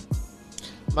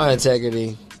 my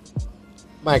integrity,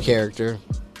 my character,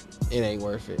 it ain't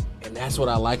worth it. And that's what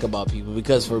I like about people.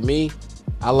 Because for me,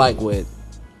 I like what,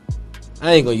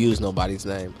 I ain't gonna use nobody's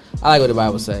name. I like what the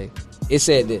Bible say. It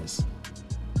said this.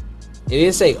 It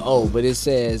didn't say but it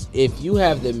says if you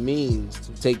have the means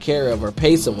to take care of or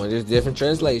pay someone, there's different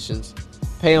translations,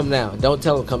 pay them now. Don't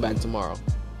tell them come back tomorrow.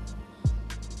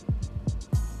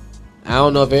 I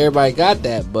don't know if everybody got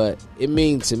that, but it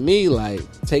means to me like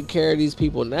take care of these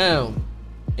people now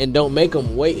and don't make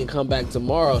them wait and come back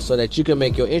tomorrow so that you can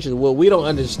make your interest. What we don't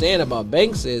understand about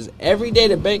banks is every day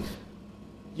the bank,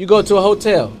 you go to a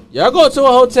hotel. Y'all go to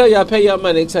a hotel, y'all pay your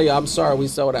money. They tell you, I'm sorry, we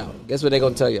sold out. Guess what they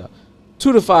going to tell y'all?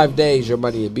 2 to 5 days, your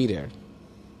money will be there.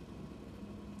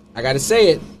 I got to say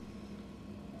it.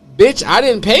 Bitch, I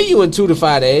didn't pay you in 2 to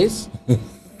 5 days.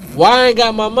 Why I ain't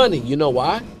got my money? You know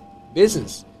why?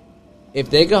 Business.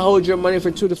 If they can hold your money for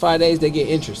 2 to 5 days, they get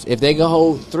interest. If they can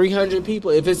hold 300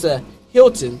 people, if it's a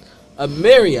Hilton, a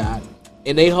Marriott,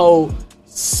 and they hold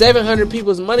 700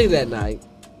 people's money that night,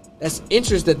 that's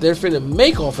interest that they're finna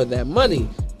make off of that money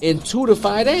in 2 to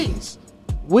 5 days.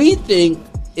 We think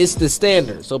it's the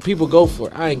standard, so people go for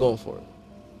it. I ain't going for it.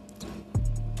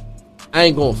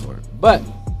 But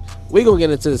we're going to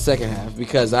get into the second half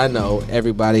because I know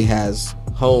everybody has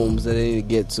homes that they need to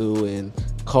get to and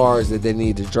cars that they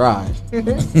need to drive.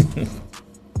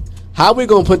 How we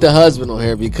going to put the husband on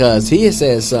here because he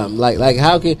said something like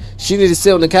how can she need to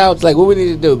sit on the couch? Like what we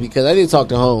need to do because I need to talk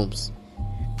to Holmes.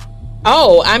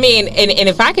 Oh, I mean, and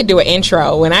if I could do an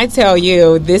intro, when I tell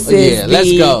you this is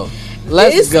let's go.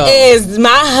 This is my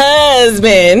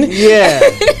husband. Yeah.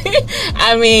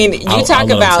 I mean, you I'll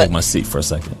take my seat for a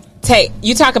second.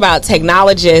 You talk about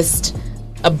technologist,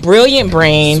 a brilliant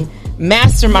brain,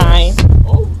 mastermind.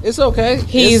 It's okay.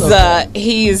 He's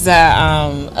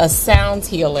a sound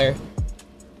healer,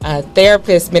 a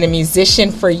therapist, been a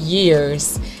musician for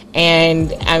years,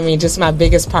 and I mean, just my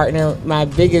biggest partner, my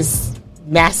biggest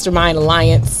mastermind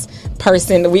alliance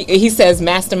person. He says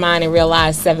mastermind and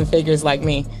realize 7 figures like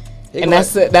me. And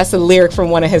that's a lyric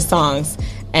from one of his songs.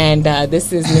 And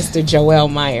this is Mr. Joel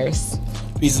Myers.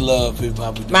 Peace and love,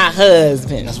 people. My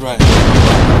husband. That's right.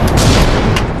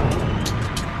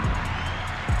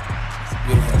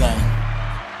 Beautiful thing.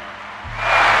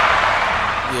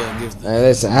 Yeah, hey,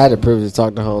 listen, I had the privilege to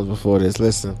talk to Holmes before this.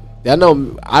 Listen, I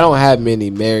know I don't have many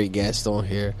married guests on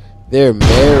here. They're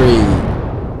married.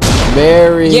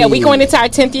 Yeah, we going into our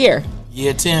 10th year.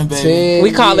 Yeah, 10, baby.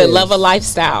 We call it love a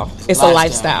lifestyle. It's a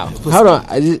lifestyle. Hold on.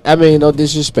 I mean, no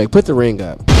disrespect. Put the ring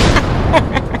up.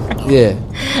 Yeah.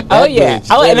 Oh, yeah.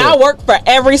 And I work for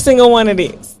every single one of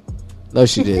these. No,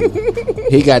 she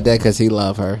didn't. He got that because he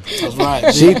loved her. That's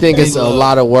right. She think it's a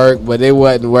lot of work, but it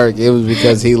wasn't work. It was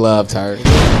because he loved her.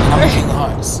 I'm King of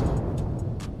Hearts.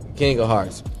 King of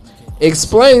Hearts.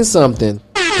 Explain something.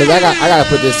 Because I got to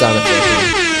put this on the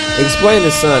first. Explain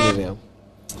the sun to them.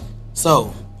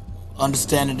 So,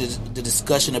 understanding the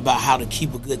discussion about how to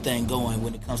keep a good thing going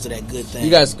when it comes to that good thing.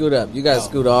 You got to scoot up. You got to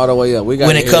scoot all the way up.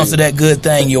 When it comes to that good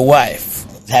thing, your wife.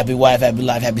 Happy wife, happy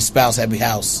life, happy spouse, happy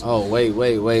house. Oh, wait.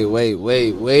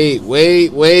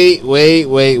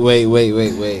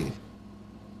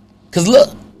 Because look,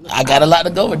 I got a lot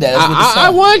to go with that. I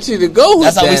want you to go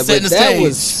with that. That's how we set the stage. That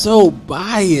was so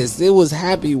biased. It was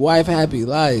happy wife, happy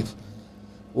life.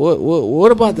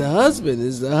 What about the husband?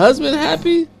 Is the husband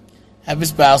happy? Happy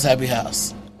spouse, happy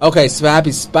house. Okay, so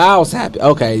happy spouse, happy.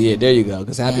 Okay, yeah, there you go.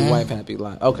 Because happy wife, happy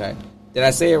life. Okay. Did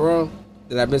I say it wrong?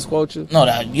 Did I misquote you? No,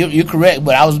 you're correct,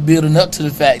 but I was building up to the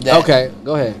fact that... Okay,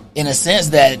 go ahead. In a sense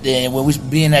that when we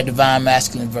being that divine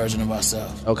masculine version of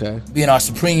ourselves. Okay. Being our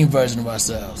supreme version of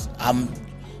ourselves. I'm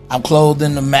clothed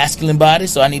in the masculine body,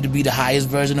 so I need to be the highest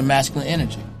version of masculine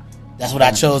energy. That's what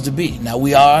I chose to be. Now,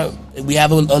 we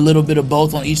have a little bit of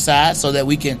both on each side so that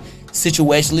we can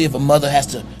situationally, if a mother has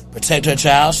to protect her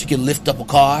child, she can lift up a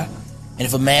car. And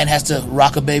if a man has to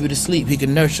rock a baby to sleep, he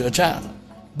can nurture a child.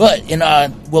 But in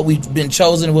what we've been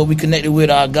chosen, what we connected with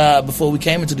our God before we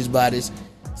came into these bodies,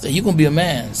 so you're going to be a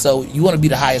man. So you want to be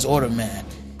the highest order man.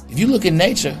 If you look at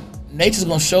nature's going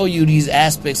to show you these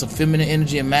aspects of feminine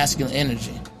energy and masculine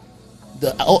energy.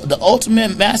 The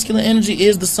ultimate masculine energy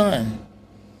is the sun.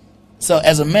 So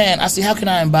as a man, I see, how can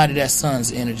I embody that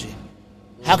sun's energy?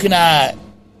 How can I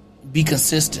be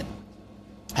consistent?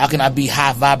 How can I be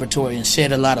high vibratory and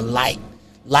shed a lot of light?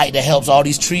 Light that helps all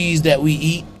these trees that we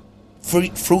eat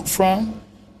fruit from,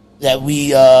 that we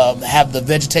have the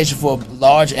vegetation for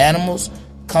large animals,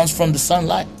 comes from the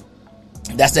sunlight.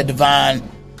 That's that divine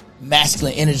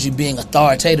masculine energy being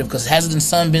authoritative, because hasn't the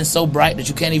sun been so bright that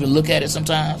you can't even look at it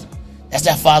sometimes? That's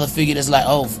that father figure that's like,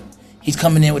 oh, he's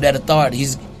coming in with that authority.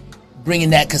 He's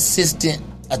bringing that consistent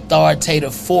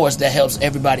authoritative force that helps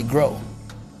everybody grow.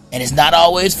 And it's not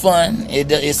always fun.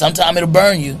 Sometimes it'll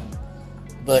burn you.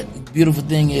 But the beautiful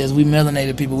thing is, we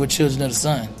melanated people, we're children of the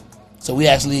sun. So we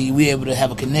able to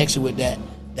have a connection with that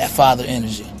father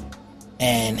energy.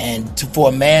 And for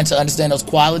a man to understand those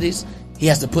qualities, he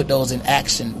has to put those in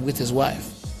action with his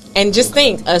wife. And just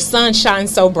think, a sun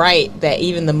shines so bright that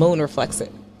even the moon reflects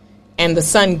it. And the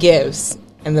sun gives,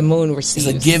 and the moon receives.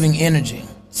 It's a giving energy.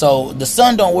 So the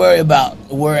son don't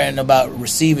worrying about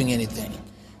receiving anything.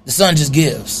 The son just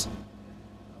gives.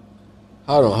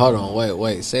 Hold on.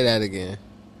 Wait. Say that again.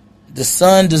 The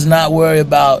son does not worry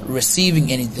about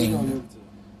receiving anything.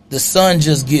 The son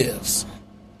just gives.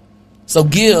 So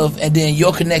give, and then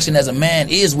your connection as a man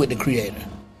is with the Creator.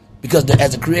 Because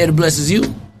as the Creator blesses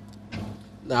you,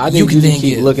 I think you just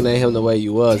keep looking at him the way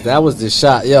you was. That was the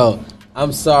shot. Yo,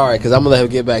 I'm sorry, because I'm going to let her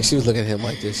get back. She was looking at him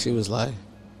like this. She was like,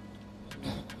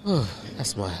 oh,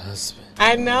 that's my husband.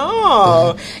 I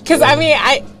know. Because, I mean,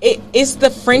 it's the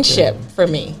friendship for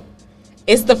me.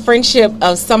 It's the friendship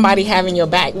of somebody having your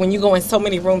back. When you go in so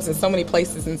many rooms and so many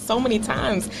places and so many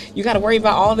times, you got to worry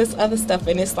about all this other stuff.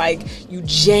 And it's like you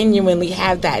genuinely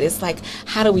have that. It's like,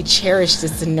 how do we cherish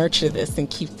this and nurture this and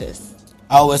keep this?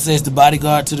 I always say it's the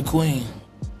bodyguard to the queen.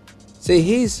 See,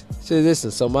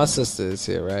 listen, so my sister is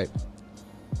here, right?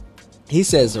 He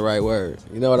says the right word.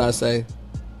 You know what I say?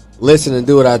 Listen and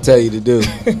do what I tell you to do.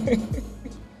 And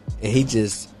he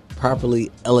just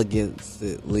properly,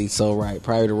 elegantly so right.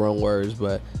 Probably the wrong words,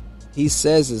 but he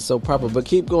says it so proper. But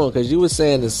keep going, because you were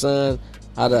saying the son,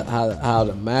 how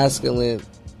the masculine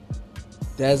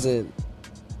doesn't,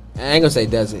 I ain't gonna say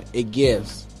doesn't, it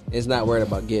gives. It's not worried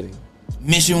about getting.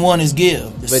 Mission one is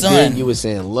give. The but son. Then you were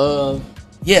saying love.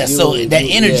 Yeah, so that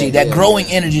energy, that growing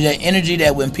energy, that energy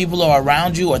that when people are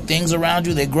around you or things around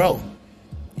you, they grow.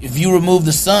 If you remove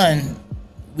the sun,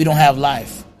 we don't have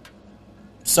life.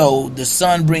 So the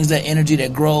sun brings that energy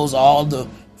that grows all the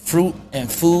fruit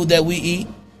and food that we eat,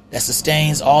 that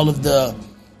sustains all of the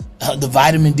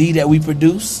vitamin D that we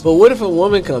produce. But what if a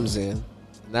woman comes in,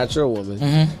 not your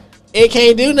woman, it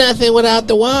can't do nothing without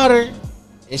the water,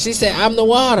 and she said, "I'm the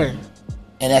water."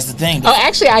 And that's the thing. Oh,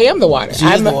 actually, I am the water.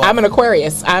 I'm an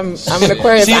Aquarius. I'm an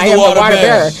Aquarius. I am the water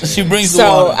bearer. She brings the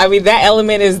water. So, I mean, that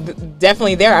element is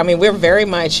definitely there. I mean, we're very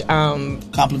much...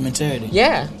 complementarity.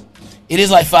 Yeah. It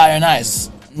is like fire and ice.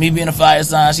 Me being a fire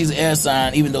sign, she's an air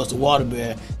sign. Even though it's a water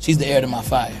bearer, she's the air to my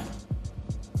fire.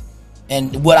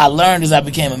 And what I learned as I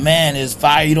became a man is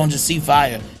fire, you don't just see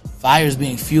fire. Fire is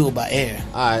being fueled by air.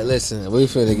 All right, listen, we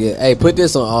finna get... Hey, put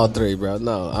this on all three, bro.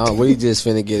 No, we just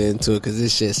finna get into it because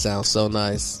this shit sounds so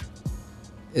nice.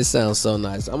 It sounds so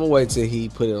nice. I'm gonna wait till he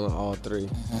put it on all three.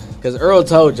 Because Earl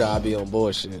told y'all I'd be on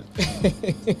bullshit.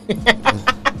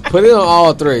 Put it on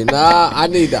all three. Nah, I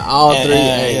need the all three.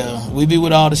 Yeah. We be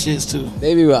with all the shits, too.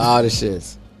 They be with all the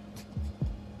shits.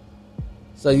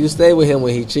 So you stay with him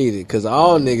when he cheated, because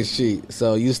all niggas cheat.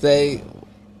 So you stay...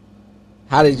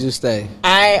 How did you stay?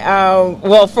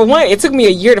 Well, for one, it took me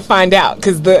a year to find out,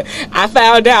 because I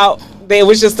found out that it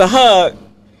was just a hug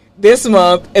this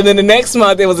month, and then the next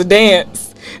month it was a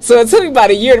dance. So it took me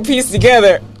about a year to piece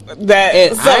together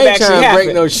that something actually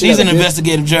happened. She's an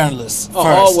investigative journalist.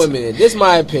 All women. This is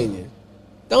my opinion.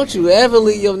 Don't you ever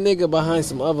leave your nigga behind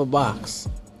some other box.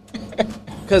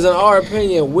 Because in our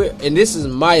opinion, and this is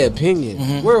my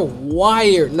opinion, we're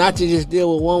wired not to just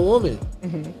deal with one woman.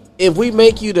 If we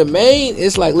make you the main,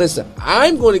 it's like, listen,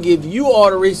 I'm going to give you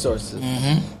all the resources.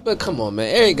 But come on,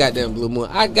 man. Every goddamn blue moon,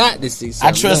 I got to see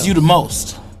something. I trust you the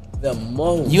most. The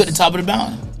most. You at the top of the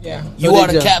mountain. Yeah. You are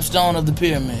the capstone of the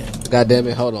pyramid. Goddamn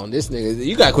it, hold on. This nigga,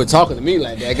 you got to quit talking to me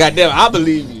like that. Goddamn, I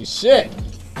believe you. Shit.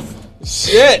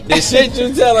 The shit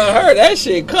you telling her, that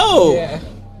shit cold.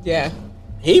 Yeah.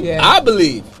 I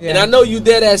believe. Yeah. And I know you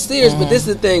dead ass serious, but this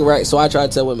is the thing, right? So I try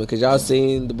to tell women, because y'all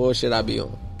seen the bullshit I be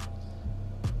on.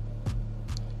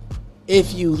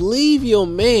 If you leave your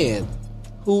man,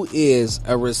 who is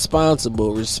a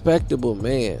responsible, respectable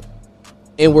man,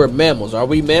 and we're mammals. Are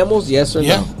we mammals? Yes or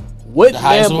no? What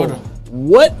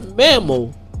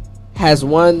mammal has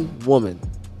one woman?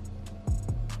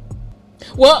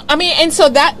 Well, I mean, and so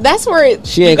that's where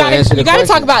you gotta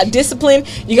talk about discipline.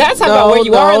 You gotta talk about where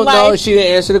you are in life. No, she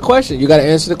didn't answer the question. You gotta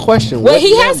answer the question. Well,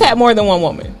 he has had more than one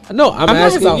woman. No, I'm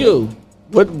asking you.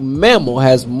 What mammal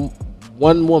has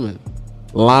one woman?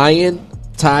 Lion,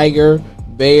 tiger,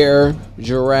 bear,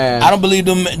 giraffe. I don't believe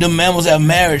the mammals have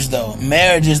marriage, though.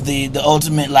 Marriage is the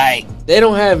ultimate, like... They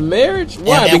don't have marriage?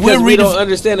 Why? And because we don't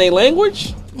understand their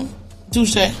language?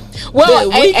 Touche. Well,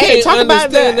 we can't talk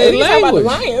about the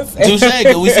lions. Touche,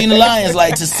 because we seen the lions,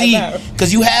 like, to see...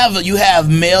 Because you have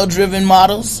male-driven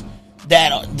models,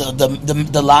 that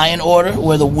the lion order,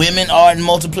 where the women are in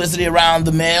multiplicity around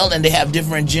the male, and they have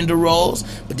different gender roles.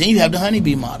 But then you have the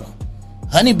honeybee model.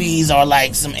 Honeybees are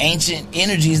like some ancient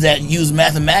energies that use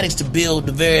mathematics to build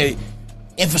the very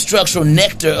infrastructural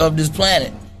nectar of this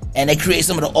planet. And they create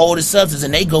some of the oldest substances,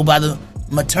 and they go by the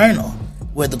maternal,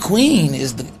 where the queen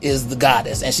is the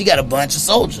goddess, and she got a bunch of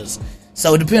soldiers.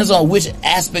 So it depends on which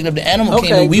aspect of the animal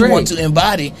kingdom we want to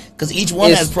embody, because each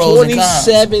one has pros and cons.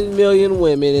 27 million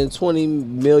women and 20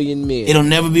 million men. It'll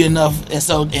never be enough,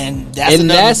 and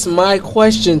that's my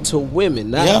question to women,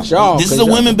 not y'all. This is a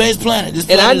women-based planet. This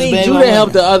and I planet need you to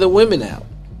help the other women out.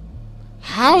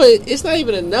 It's not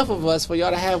even enough of us for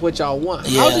y'all to have what y'all want.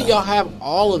 How do y'all have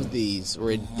all of these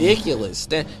ridiculous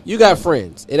you got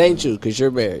friends. It ain't you because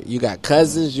you're married. You got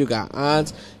cousins. You got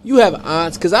aunts. You have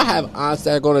aunts, because I have aunts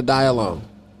that are going to die alone.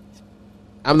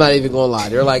 I'm not even going to lie.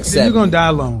 They're like 7. You're going to die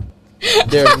alone.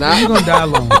 They're not. You're going to die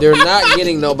alone. They're not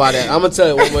getting nobody else. I'm going to tell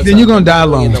you one more time. Then you're going to die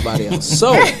alone. Nobody else.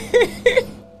 So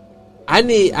I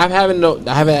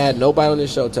haven't had nobody on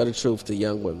this show tell the truth to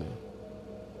young women.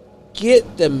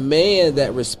 Get the man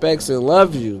that respects and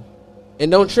loves you, and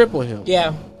don't trip on him.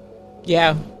 Yeah.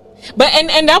 But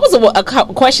and that was a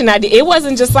question I did. It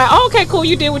wasn't just like, oh, okay, cool,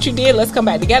 you did what you did, let's come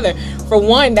back together. For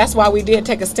one, that's why we did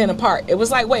take a stint apart. It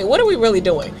was like, wait, what are we really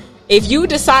doing? If you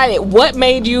decided, what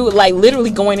made you like literally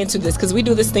going into this? Because we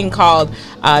do this thing called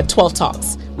 12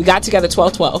 Talks. We got together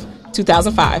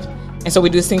 12/12/2005. And so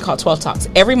we do this thing called 12 Talks.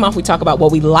 Every month we talk about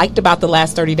what we liked about the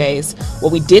last 30 days,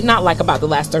 what we did not like about the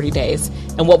last 30 days,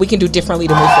 and what we can do differently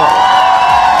to move forward.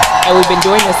 And we've been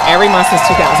doing this every month since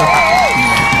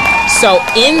 2005. So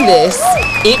in this,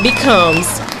 it becomes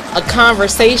a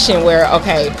conversation where,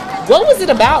 okay, what was it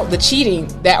about the cheating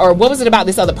or what was it about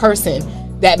this other person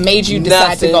that made you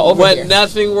decide to go over here?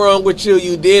 Nothing wrong with you.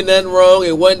 You did nothing wrong.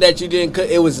 It wasn't that you didn't.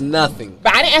 It was nothing.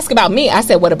 But I didn't ask about me. I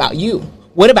said, what about you?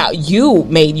 What about you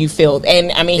made you feel?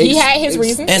 And I mean, he had his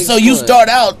reasons. And so you start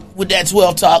out with that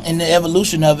 12 talk and the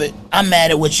evolution of it. I'm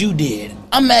mad at what you did.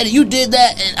 I'm mad at you did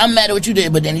that, and I'm mad at what you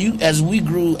did. But then as we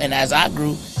grew, and as I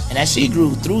grew, and as she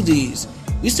grew through these,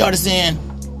 we started saying,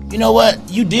 you know what,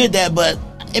 you did that, but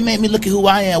it made me look at who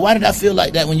I am. Why did I feel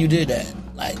like that when you did that?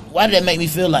 Like, why did that make me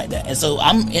feel like that? And so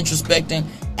I'm introspecting,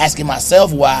 asking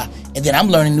myself why, and then I'm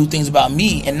learning new things about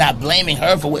me and not blaming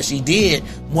her for what she did.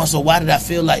 More so, why did I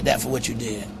feel like that for what you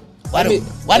did? Why did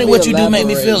what you do make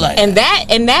me feel like that?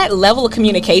 And that level of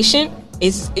communication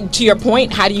is, to your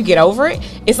point, how do you get over it?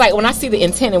 It's like when I see the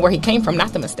intent and where he came from,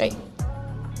 not the mistake.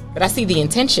 But I see the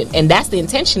intention, and that's the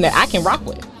intention that I can rock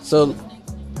with. So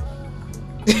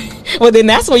well, then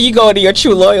that's where you go into your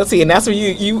true loyalty, and that's where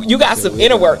you got some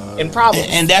inner work and problems.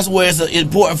 And that's where it's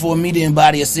important for me to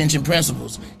embody ascension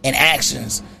principles and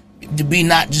actions, to be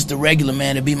not just a regular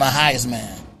man, to be my highest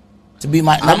man, to be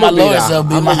my not my lower self,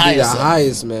 be my highest self. I'm the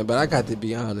highest man, but I got to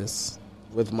be honest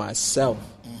with myself.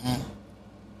 Mm-hmm.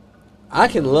 I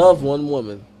can love one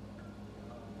woman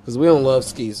because we don't love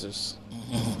skeezers.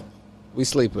 Mm-hmm. We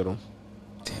sleep with them.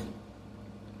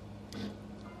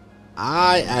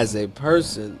 As a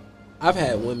person, I've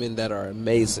had women that are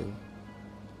amazing.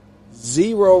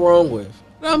 Zero wrong with.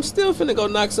 But I'm still finna go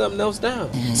knock something else down.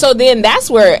 Mm-hmm. So then that's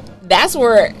where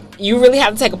you really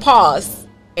have to take a pause.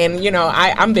 And, you know,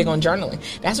 I'm big on journaling.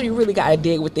 That's where you really got to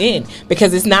dig within,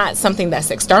 because it's not something that's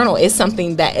external. It's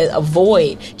something that is a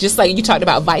void. Just like you talked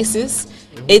about vices.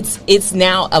 It's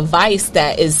now a vice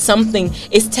that is something,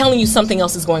 it's telling you something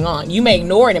else is going on. You may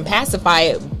ignore it and pacify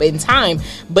it in time,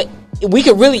 but we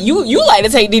could really, you like to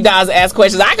take deep dives and ask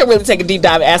questions. I could really take a deep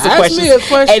dive and ask some questions. Ask me a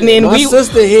question. And then my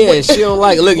sister here, she don't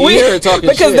like it. Look, you hear her talking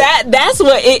because shit. That's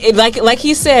what it like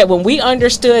he said, when we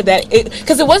understood that,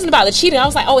 because it wasn't about the cheating. I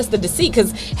was like, oh, it's the deceit.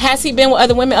 Because has he been with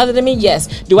other women other than me? Yes.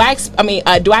 Do I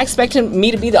expect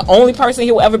me to be the only person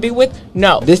he will ever be with?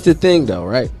 No. This the thing though,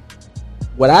 right?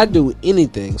 Would I do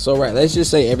anything? So right, let's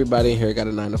just say everybody in here got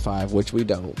a 9 to 5, which we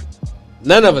don't.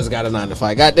 None of us got a 9 to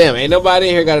 5. Goddamn, ain't nobody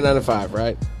in here got a 9 to 5,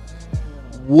 right?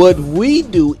 Would we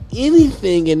do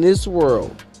anything in this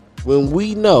world when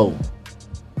we know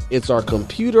it's our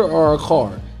computer or our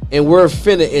car, and we're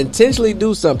finna intentionally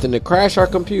do something to crash our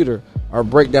computer or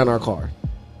break down our car?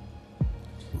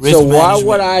 So why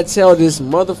would I tell this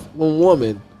motherfucking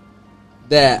woman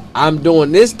that I'm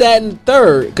doing this, that, and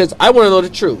third? Because I want to know the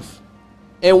truth.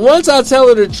 And once I tell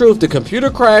her the truth, the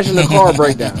computer crash and the car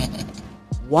break down.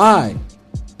 Why?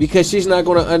 Because she's not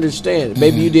going to understand.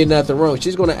 Maybe you did nothing wrong.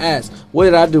 She's going to ask, what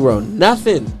did I do wrong?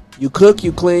 Nothing. You cook,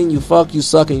 you clean, you fuck, you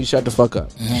suck, and you shut the fuck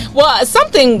up. Mm-hmm. Well,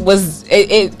 something was,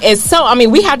 it's so, I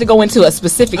mean, we have to go into a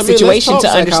specific situation to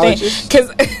understand. Because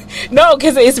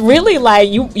it's really like,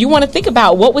 you want to think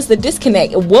about, what was the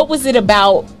disconnect? What was it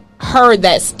about her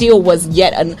that still was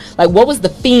what was the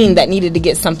fiend that needed to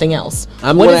get something else?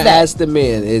 I'm going to ask the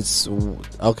men. It's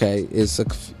okay.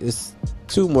 It's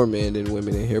 2 more men than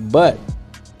women in here. But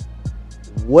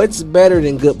what's better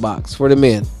than good box for the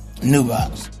men? New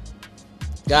box.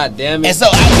 God damn it! And so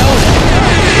I know that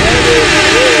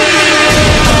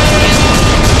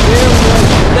there was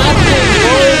nothing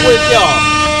wrong with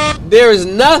y'all. There is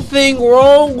nothing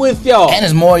wrong with y'all. And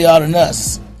there's more y'all than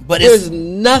us. But There's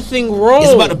nothing wrong.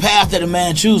 It's about the path that a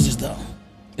man chooses, though.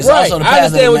 It's right. also the I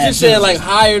path that understand a what man you're saying, chooses. like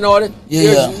higher and all that. Yeah.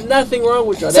 There's nothing wrong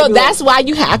with y'all. So that's why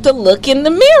you have to look in the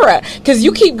mirror, because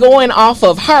you keep going off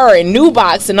of her and New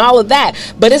Box and all of that.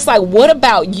 But it's like, what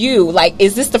about you? Like,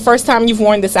 is this the first time you've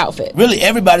worn this outfit? Really,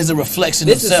 everybody's a reflection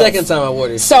of This is self. the second time I wore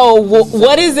this. So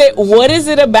what is it? What is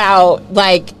it about?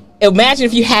 Like, imagine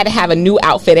if you had to have a new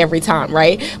outfit every time,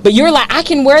 right? But you're like, I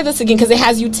can wear this again because it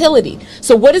has utility.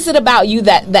 So what is it about you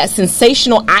that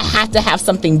sensational? I have to have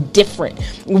something different.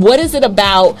 What is it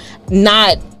about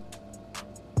not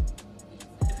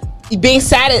being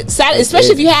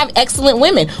especially if you have excellent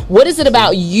women? What is it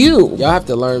about you? Y'all have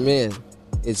to learn, men.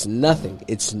 It's nothing.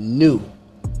 It's new.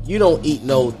 You don't eat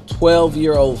no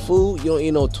 12-year-old food. You don't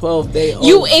eat no 12-day-old.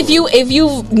 If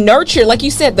you nurture, like you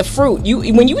said, the fruit.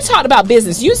 When you talked about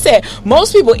business, you said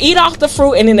most people eat off the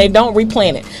fruit and then they don't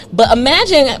replant it. But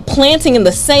imagine planting in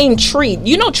the same tree.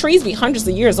 You know, trees be hundreds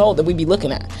of years old that we be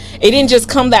looking at. It didn't just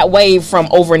come that way from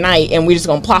overnight and we're just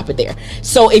gonna plop it there.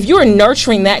 So if you're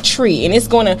nurturing that tree and it's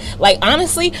gonna, like,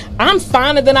 honestly, I'm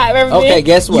finer than I've ever been. Okay,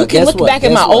 guess what? You can look back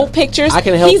at my old pictures. I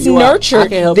can help He's you out. nurtured I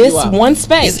can help this you out. one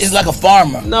space. It's like a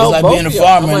farmer. No, it's like both being a y'all.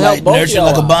 farmer, I'ma and help like both nurturing y'all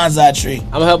like a out. bonsai tree.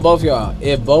 I'm gonna help both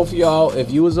y'all.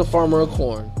 If you was a farmer of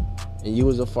corn and you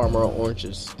was a farmer of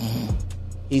oranges,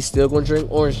 he's still gonna drink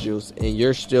orange juice and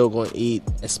you're still gonna eat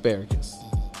asparagus.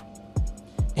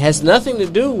 It has nothing to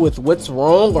do with what's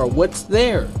wrong or what's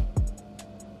there.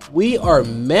 We are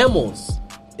mammals.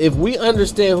 If we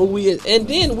understand who we is, and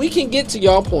then we can get to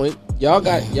y'all point. Y'all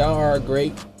are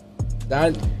great.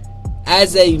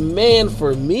 As a man,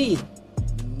 for me,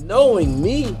 knowing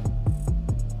me,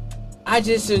 I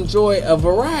just enjoy a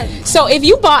variety. So if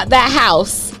you bought that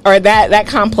house or that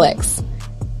complex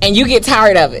and you get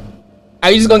tired of it,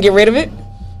 are you just gonna get rid of it?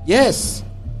 Yes.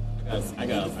 I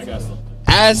got something.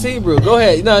 Ask Hebrew. Go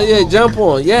ahead. No, yeah, jump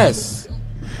on. Yes.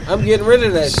 I'm getting rid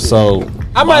of that shit. So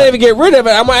I might even get rid of it.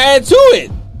 I'm gonna add to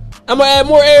it. I'm gonna add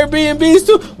more Airbnbs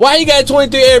too. Why you got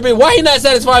 23 Airbnb? Why you not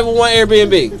satisfied with one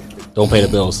Airbnb? don't pay the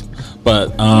bills.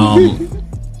 But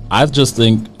I just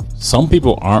think some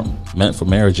people aren't meant for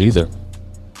marriage either.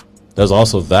 There's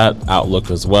also that outlook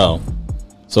as well.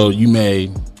 So you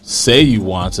may say you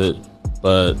want it,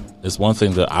 but it's one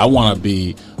thing that I want to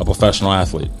be a professional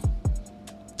athlete.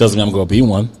 Doesn't mean I'm going to be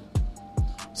one.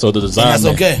 So the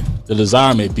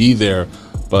desire may be there,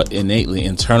 but innately,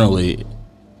 internally,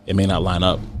 it may not line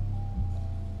up.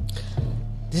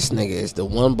 This nigga is the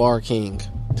one bar king.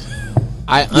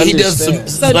 I understand. He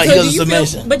does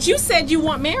submission. But you said you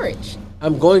want marriage.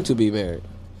 I'm going to be married.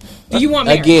 Do you want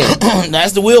marriage? Again.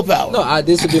 That's the willpower. No,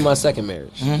 this would be my second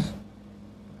marriage.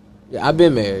 Yeah, I've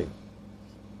been married.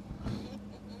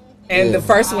 And the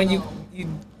first one you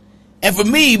And for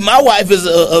me, my wife is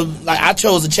like, I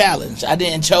chose a challenge. I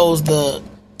didn't chose the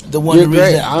one. You're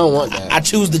great. I don't want that. I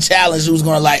choose the challenge who's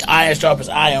going to, like, iron sharpens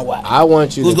iron. Wife. I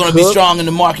want you who's to going to be cook. strong in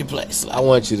the marketplace. I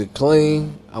want you to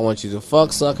clean. I want you to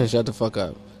fuck, suck, and shut the fuck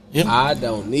up. Yep. I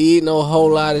don't need no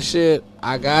whole lot of shit.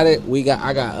 I got it.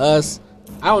 I got us.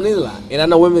 I don't need a lot. And I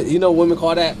know women. You know what women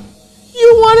call that?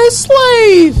 You want a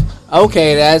slave?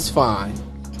 Okay, that's fine.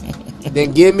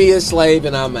 Then give me a slave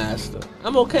and I'll master.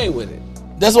 I'm okay with it.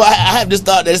 That's why I have this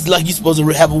thought that it's like you're supposed to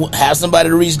have somebody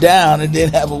to reach down and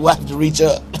then have a wife to reach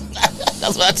up.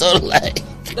 That's what I told her. Like,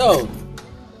 No,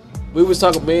 we was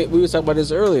talking about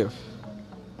this earlier.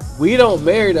 We don't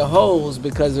marry the hoes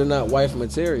because they're not wife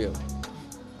material.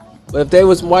 But if they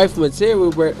was wife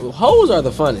material, hoes are the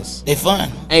funnest. they fun.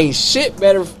 Ain't shit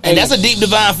better. And that's a deep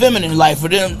divine feminine life for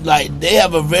them. Like, they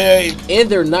have a very, And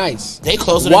they're nice. they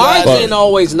closer to Wives God. ain't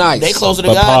always nice. They closer to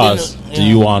But God. pause. Do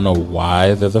you want to know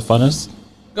why they're the funnest?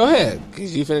 Go ahead,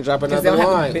 because you finna drop another they don't have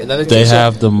line. a- Another They t-shirt.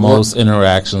 have the most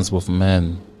interactions with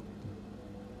men.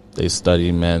 They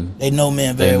study men. They know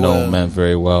men They very know well. men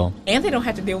very well. and they don't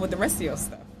have to deal with the rest of your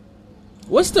stuff.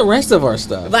 What's the rest of our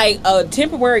stuff? Like a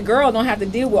temporary girl don't have to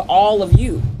deal with all of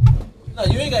you. No,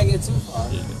 you ain't gotta get too far.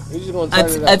 You just gonna turn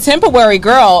it A up. temporary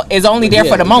girl is only there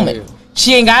Yeah, for the moment. yeah.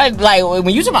 She ain't got to, like,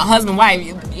 when you talk about husband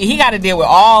wife, he got to deal with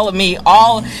all of me.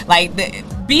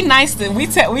 Be nice to, we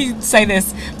say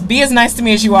this, be as nice to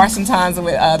me as you are sometimes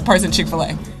with the person at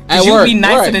Chick-fil-A. At You work, be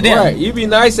nicer right, to them. Right. You be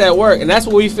nice at work, and that's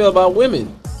what we feel about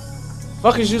women.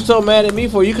 Fuck is you so mad at me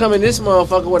for? You come in this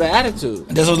motherfucker with an attitude.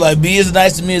 That's what's like, be as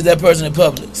nice to me as that person at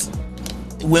Publix.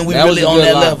 When we That was really a on good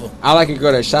that line. level. I like a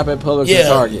girl that shop at Publix Yeah, and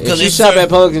Target. If 'cause she it's shop certain- at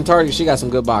Publix and Target, she got some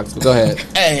good box. But go ahead.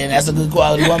 Hey, and that's a good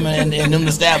quality woman in them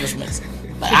establishments.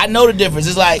 Like, I know the difference.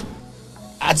 It's like,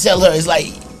 I tell her, it's like,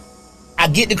 I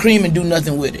get the cream and do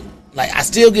nothing with it. Like, I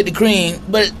still get the cream,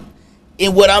 but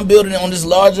in what I'm building on this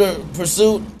larger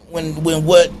pursuit, when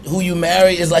who you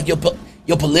marry is like your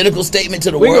political statement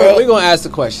to the world. We're gonna ask the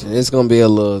question. It's gonna be a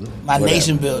little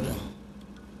nation building.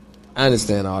 I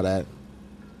understand all that.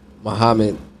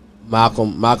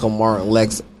 Malcolm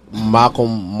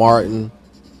Martin,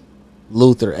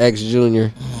 Luther X Jr.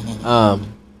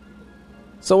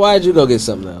 So why did you go get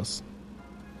something else?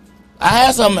 I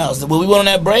had something else. When we went on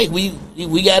that break, we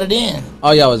got it in.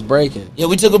 Oh, y'all was breaking. Yeah,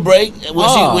 we took a break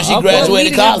when she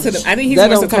graduated college. I think he's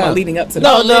more so talking about leading up to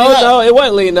the No, it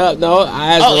wasn't leading up. No,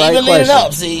 I asked the right even question. leading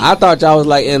up, see. I thought y'all was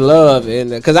like in love,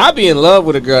 because I be in love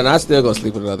with a girl and I still go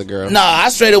sleep with another girl. No, I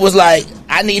straight up was like,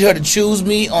 I need her to choose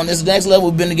me on this next level.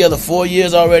 We've been together 4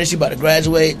 years already. She about to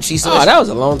graduate. She said, that was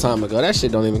a long time ago. That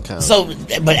shit don't even count. So,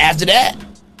 but after that,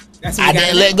 I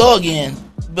didn't let go again.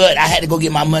 But I had to go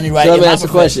get my money right. So let me ask you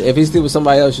a question. If he's still with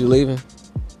somebody else, you leaving?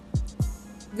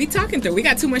 We talking through. We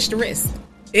got too much to risk.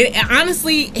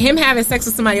 Honestly, him having sex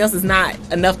with somebody else is not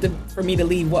enough for me to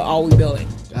leave what all we building.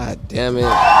 God damn it.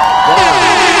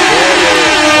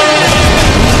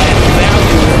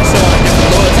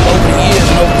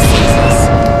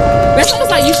 That's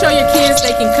almost like you show your kids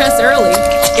they can cuss early.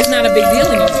 It's not a big deal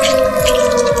anymore.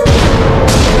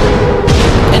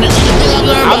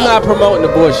 I'm not promoting the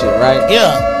bullshit, right?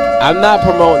 Yeah. I'm not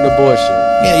promoting the bullshit.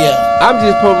 Yeah. I'm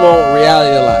just promoting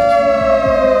reality of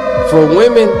life. For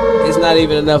women, it's not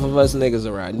even enough of us niggas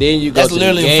around. Then you go to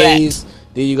the gays.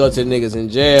 Then you go to the niggas in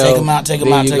jail. Take them out. Then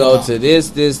you go to this,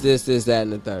 that,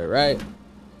 and the third, right?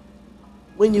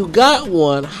 When you got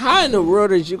one, how in the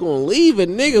world is you gonna leave a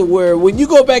nigga where when you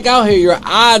go back out here, your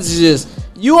odds just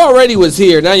you already was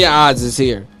here. Now your odds is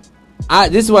here.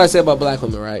 This is what I said about black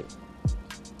women, right?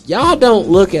 Y'all don't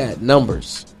look at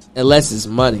numbers unless it's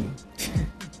money.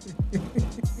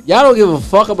 Y'all don't give a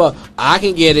fuck about, I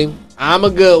can get him, I'm a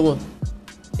good one.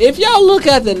 If y'all look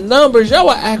at the numbers, y'all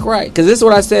will act right. Because this is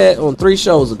what I said on 3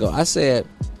 shows ago. I said,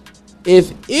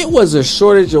 if it was a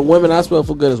shortage of women, I swear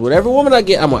for goodness, whatever woman I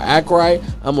get, I'm going to act right,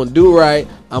 I'm going to do right,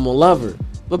 I'm going to love her.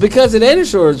 But because it ain't a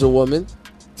shortage of women,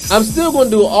 I'm still going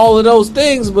to do all of those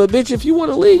things. But bitch, if you want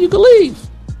to leave, you can leave.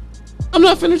 I'm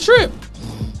not finna trip.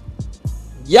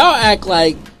 Y'all act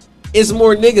like it's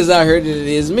more niggas out here than it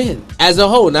is men. As a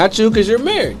whole, not you because you're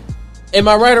married. Am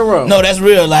I right or wrong? No, that's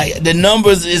real. Like, the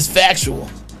numbers is factual.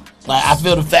 Like, I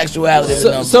feel the factuality of the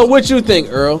numbers. So what you think,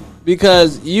 Earl?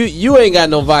 Because you ain't got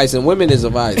no vice and women is a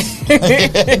vice.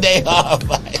 They are a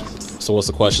vice. So what's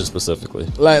the question specifically?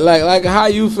 Like how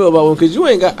you feel about women? Because you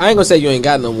ain't got, I ain't gonna say you ain't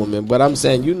got no woman, but I'm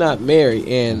saying you not married.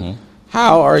 And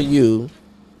how are you?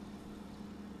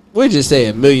 We'll just say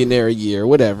a millionaire a year,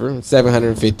 whatever,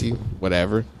 750,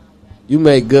 whatever. You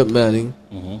make good money.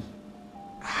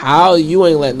 How you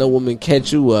ain't let no woman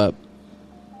catch you up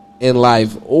in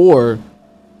life, or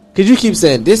because you keep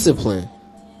saying discipline,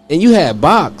 and you had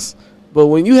box, but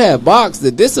when you have box,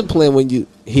 the discipline when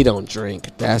he don't drink,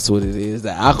 that's what it is.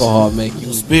 The alcohol make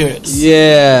you spirits.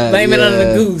 Yeah, blame it on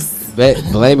the goose.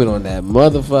 Blame it on that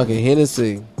motherfucking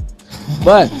Hennessy.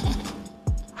 But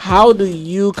how do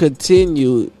you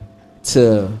continue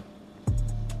to,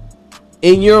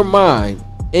 in your mind,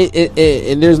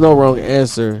 and there's no wrong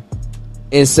answer,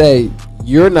 and say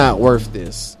you're not worth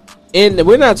this? And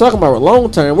we're not talking about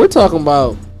long term. We're talking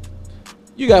about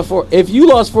you got if you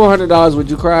lost $400, would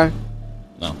you cry?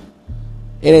 No.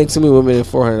 It ain't too many women in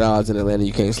 $400 in Atlanta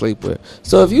you can't sleep with.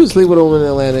 So if you sleep with a woman in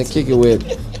Atlanta and kick it with,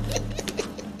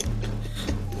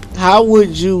 how would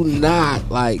you not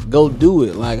like go do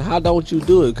it? Like, how don't you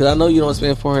do it? Because I know you don't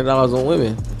spend $400 on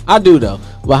women. I do though,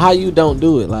 but how you don't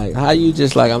do it? Like, how you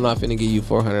just like, I'm not finna give you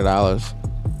 $400.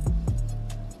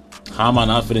 How am I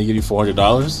not finna give you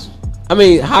 $400? I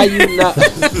mean, how you not?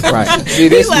 Right. See,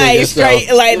 this He's like straight,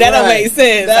 so, like that don't make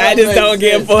sense. I just don't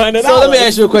give $400. So let me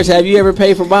ask you a question: have you ever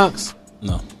paid for box?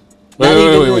 No.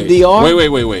 Wait.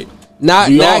 DR? Wait. Not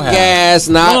gas,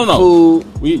 not food.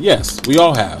 We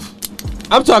all have.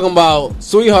 I'm talking about,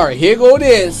 sweetheart, here go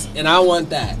this, and I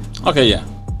want that. Okay, yeah.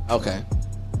 Okay.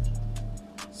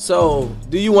 So,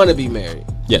 do you want to be married?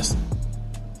 Yes.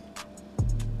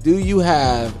 Do you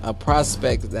have a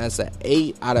prospect that's an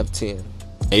 8 out of 10?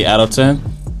 8 out of 10?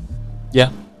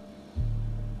 Yeah.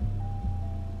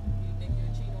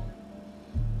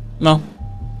 No.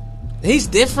 He's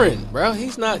different, bro.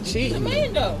 He's not cheating. He's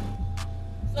a man, though.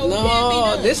 So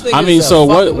no, this nigga. I mean, so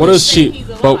what is cheating?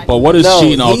 But what is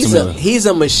cheating ultimately? He's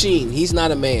a machine. He's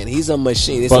not a man. He's a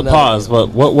machine. But pause. But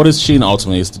what is cheating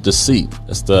ultimately? It's the deceit.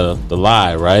 It's the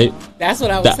lie, right? That's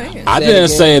what I was saying. I didn't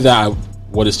say that.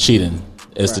 What is cheating?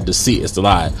 It's the deceit. It's the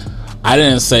lie. I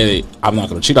didn't say I'm not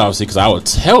going to cheat, obviously, because I would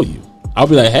tell you. I'll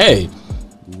be like, hey,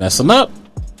 messing up.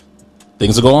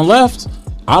 Things are going left.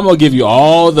 I'm gonna give you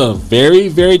all the very,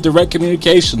 very direct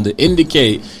communication to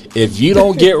indicate if you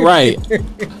don't get right,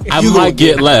 I might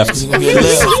get left. You get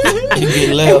left. You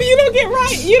get left. If you don't get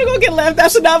right, you're gonna get left.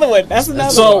 That's another one. That's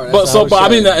another one. But I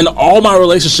mean, in all my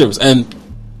relationships, and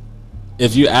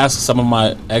if you ask some of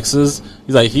my exes,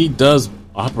 he's like, he does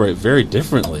operate very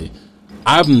differently.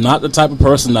 I'm not the type of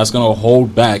person that's going to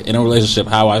hold back in a relationship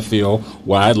how I feel,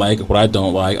 what I like, what I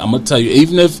don't like. I'm going to tell you,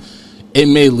 even if it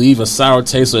may leave a sour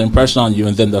taste or impression on you,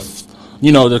 and then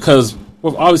because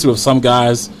obviously with some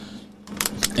guys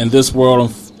in this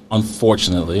world,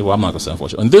 unfortunately, well, I'm not going to say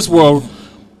unfortunately, in this world,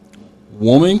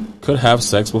 women could have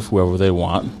sex with whoever they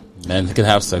want. Men can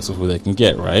have sex with who they can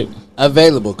get, right?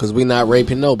 Available, because we're not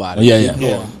raping nobody.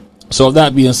 Yeah. So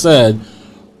that being said,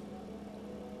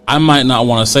 I might not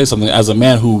want to say something as a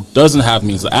man who doesn't have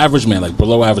means, the average man, like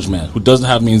below average man, who doesn't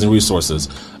have means and resources.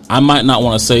 I might not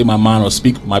want to say my mind or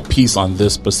speak my piece on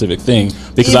this specific thing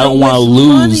because I don't want to lose.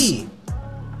 Money.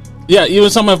 Yeah, even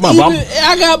something like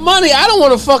I got money. I don't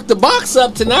want to fuck the box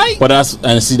up tonight. But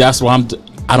that's why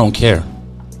I don't care.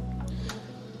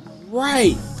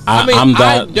 Right.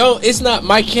 I don't. It's not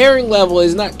my caring level.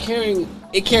 Is not caring.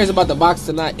 It cares about the box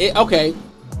tonight. Okay.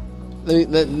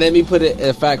 Let me put it in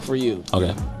a fact for you.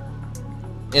 Okay.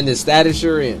 In the status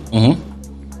you're in,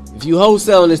 if you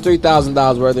wholesaling this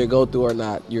 $3,000, whether it go through or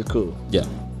not, you're cool. Yeah.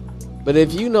 But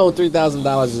if you know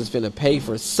 $3,000 is finna pay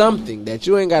for something that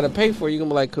you ain't got to pay for, you're gonna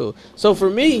be like, cool. So for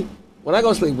me, when I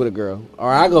go sleep with a girl or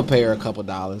I go pay her a couple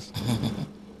dollars,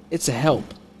 it's a help.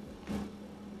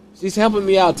 She's helping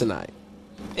me out tonight.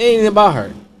 It ain't about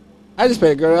her. I just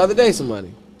paid a girl the other day some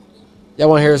money. Y'all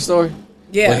want to hear a story?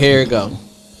 Yeah. Well, here it go.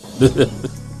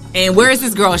 And where is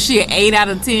this girl? Is she an 8 out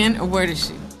of 10, or where is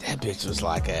she? That bitch was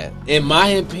like in my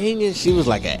opinion, she was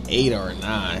like an 8 or a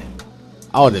 9.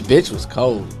 Oh, the bitch was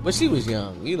cold, but she was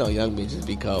young. You know, young bitches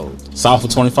be cold. South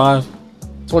of 25,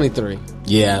 23.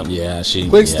 Yeah.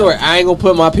 Quick story. I ain't gonna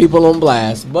put my people on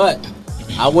blast, but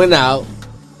I went out.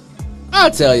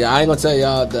 I'll tell you. I ain't gonna tell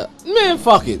y'all man.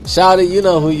 Fuck it, Shawty. You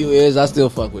know who you is. I still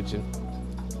fuck with you.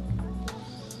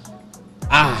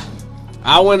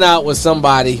 I went out with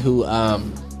somebody who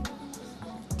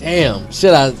damn,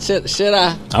 should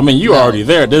I? I mean, you already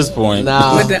there at this point.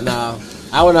 No.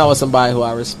 I went out with somebody who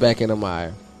I respect and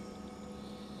admire.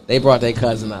 They brought their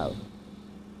cousin out.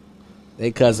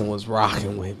 Their cousin was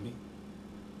rocking with me.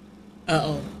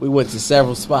 We went to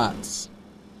several spots.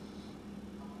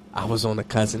 I was on the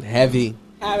cousin heavy.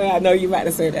 How did I know you about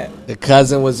to say that? The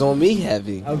cousin was on me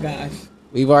heavy. Oh, gosh.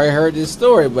 We've already heard this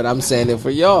story, but I'm saying it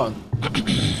for y'all.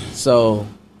 So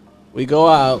we go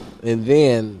out, and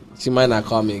then she might not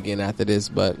call me again after this,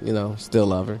 but, still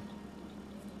love her.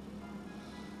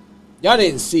 Y'all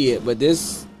didn't see it, but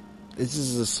this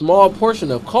is a small portion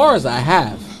of cars I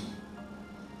have.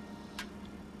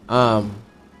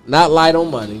 Not light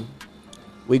on money.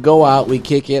 We go out, we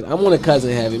kick it. I'm on a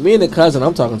cousin heavy. Me and the cousin,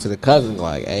 I'm talking to the cousin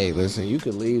like, hey, listen, you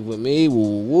can leave with me.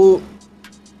 Woo, woo.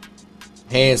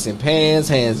 Hands in pants,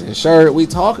 hands in shirt. We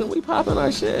talking, we popping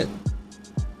our shit.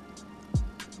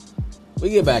 We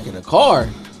get back in the car.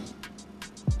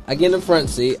 I get in the front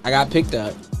seat. I got picked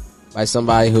up by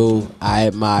somebody who I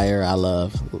admire, I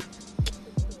love.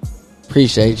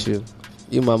 Appreciate you.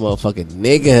 You my motherfucking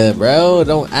nigga, bro.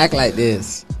 Don't act like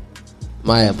this.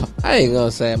 I ain't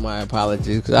gonna say my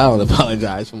apologies because I don't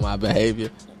apologize for my behavior.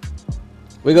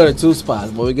 We go to 2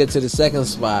 spots. When we get to the second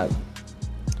spot,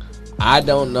 I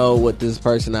don't know what this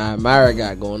person I admire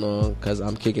got going on because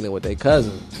I'm kicking it with their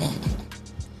cousin.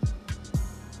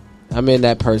 I'm in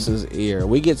that person's ear.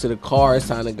 We get to the car. It's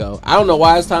time to go. I don't know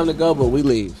why it's time to go, but we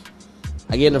leave.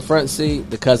 I get in the front seat.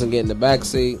 The cousin get in the back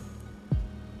seat.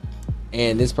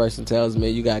 And this person tells me,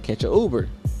 you gotta catch an Uber.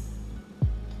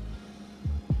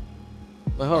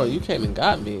 Like, hold on, you came and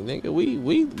got me, nigga.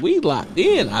 We locked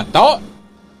in, I thought.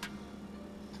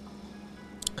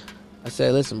 I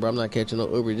said, listen, bro, I'm not catching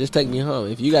no Uber. Just take me home.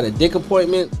 If you got a dick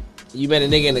appointment, you met a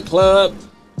nigga in the club,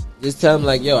 just tell him,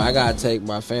 like, yo, I gotta take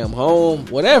my fam home,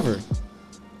 whatever.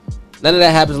 None of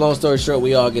that happens. Long story short,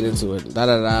 we all get into it.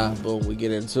 Boom, we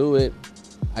get into it.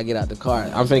 I get out the car.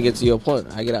 I'm finna get to your point.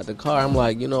 I get out the car. I'm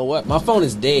like, you know what? My phone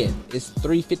is dead. It's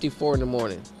 3:54 in the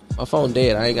morning. My phone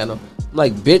dead. I ain't got no. I'm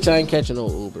like, bitch, I ain't catching no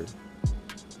Uber.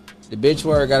 The bitch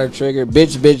word got her trigger.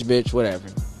 Bitch, whatever.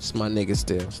 It's my nigga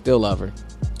still love her.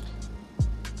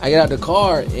 I get out the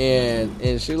car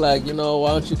and she like, you know, why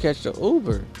don't you catch the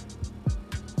Uber?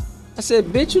 I said,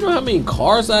 bitch, you know how many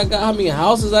cars I got, how many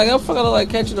houses I got? Fuck, I look like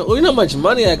catching the Uber. You know how much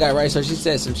money I got, right? So she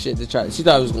said some shit to try. She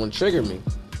thought it was going to trigger me.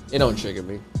 It don't trigger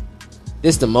me.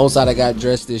 This the most I got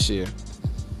dressed this year.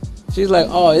 She's like,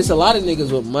 oh, it's a lot of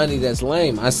niggas with money that's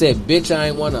lame. I said, bitch, I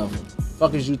ain't one of them.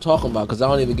 fuck is you talking about? Because I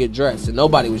don't even get dressed. And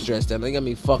nobody was dressed up. They got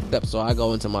me fucked up, so I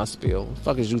go into my spiel. What the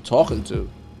fuck is you talking to?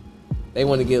 They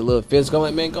want to get a little physical. I'm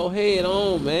like, man, go ahead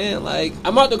on, man. Like,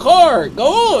 I'm out the car.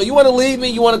 Go on. You want to leave me?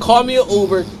 You want to call me an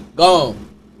Uber? Go on.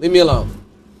 Leave me alone.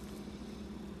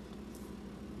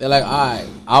 They're like, all right.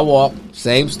 I walk.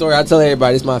 Same story. I tell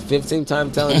everybody. It's my 15th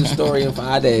time telling this story in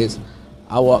 5 days.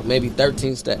 I walk maybe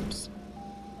 13 steps.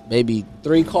 Maybe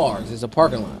 3 cars. It's a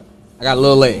parking lot. I got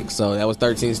little legs, so that was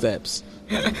 13 steps.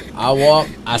 I walk.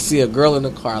 I see a girl in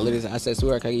the car. I said,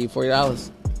 sweetheart, can I give you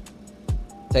 $40?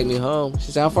 Take me home.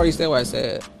 She said, how far you stay away? I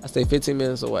stay 15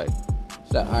 minutes away.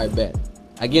 She said, all right, bet.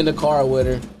 I get in the car with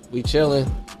her. We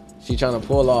chilling. She trying to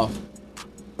pull off.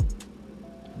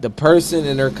 The person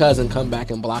and her cousin come back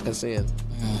and block us in.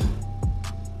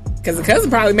 Because the cousin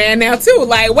probably mad now, too.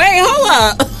 Like, wait, hold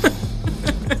up.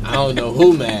 I don't know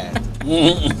who mad.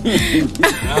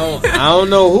 I don't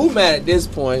know who mad at this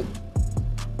point.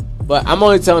 But I'm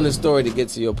only telling the story to get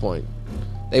to your point.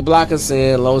 They block us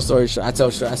in. Long story short, I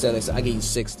said, listen, I give you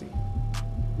 60.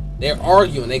 They're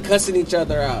arguing. They cussing each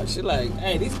other out. She like,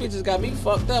 hey, these bitches got me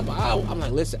fucked up. I'm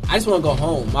like, listen, I just want to go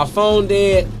home. My phone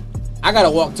dead. I got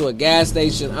to walk to a gas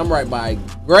station. I'm right by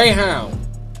Greyhound,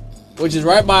 which is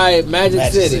right by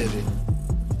Magic City.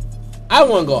 I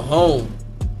want to go home.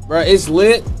 Bro, it's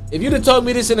lit. If you'd have told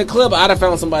me this in the club, I'd have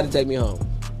found somebody to take me home.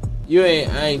 I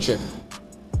ain't tripping.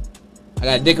 I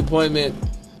got a dick appointment.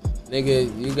 Nigga,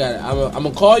 I'm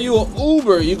gonna call you an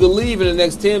Uber. You can leave in the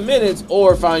next 10 minutes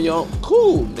or find your own.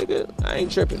 Cool, nigga. I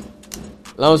ain't tripping.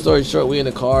 Long story short, we in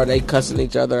the car. They cussing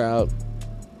each other out.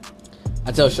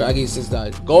 I tell Short, I give you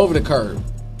 $6. Go over the curb.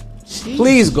 Jeez.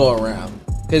 Please go around.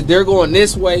 Because they're going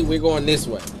this way. We're going this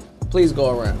way. Please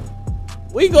go around.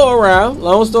 We go around.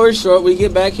 Long story short, we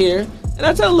get back here. And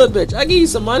I tell the little bitch, I give you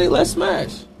some money. Let's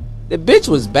smash. The bitch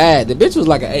was bad. The bitch was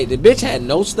like an 8. The bitch had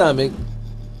no stomach.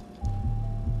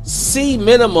 C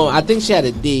minimum. I think she had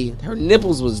a D. Her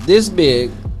nipples was this big.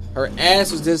 Her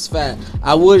ass was this fat.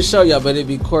 I would show y'all, but it'd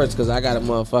be coarse because I got a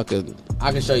motherfucker.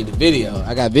 I can show you the video.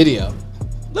 I got video.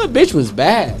 Little bitch was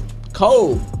bad.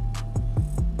 Cold.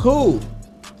 Cool.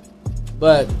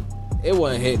 But it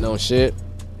wasn't hitting on shit.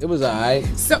 It was alright.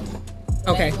 So,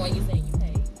 okay. That's the one you saying you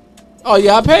paid. Oh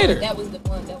yeah, I paid her. That was the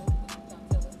one that was.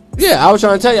 Yeah, I was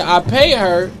trying to tell you, I paid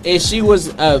her, and she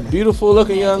was a beautiful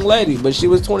looking young lady, but she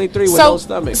was 23 with no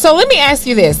stomach. So let me ask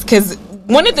you this, because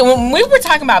when we were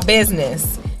talking about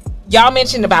business, y'all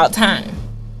mentioned about time,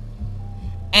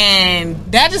 and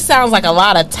that just sounds like a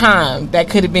lot of time that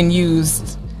could have been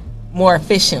used more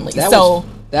efficiently.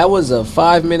 That was a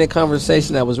 5-minute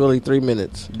conversation that was really 3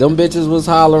 minutes. Them bitches was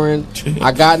hollering.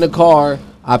 I got in the car.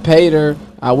 I paid her.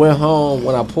 I went home.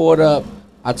 When I pulled up,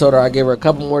 I told her I gave her a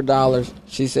couple more dollars.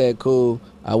 She said, cool.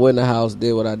 I went in the house,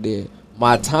 did what I did.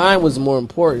 My time was more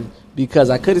important because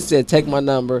I could have said, take my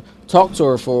number, talk to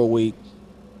her for a week,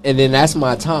 and then that's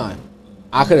my time.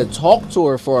 I could have talked to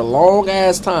her for a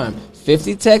long-ass time.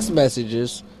 50 text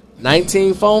messages,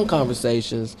 19 phone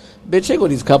conversations. Bitch, here go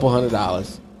these couple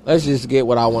 $100. Let's just get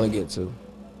what I want to get to.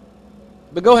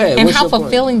 But go ahead. And how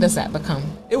fulfilling does that become?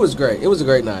 It was great. It was a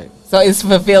great night. So it's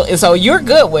fulfilled. So you're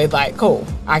good with like, cool.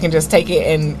 I can just take it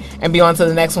and be on to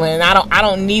the next one. And I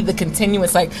don't need the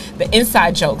continuous, like the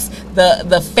inside jokes,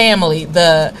 the family,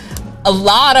 a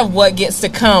lot of what gets to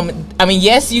come. I mean,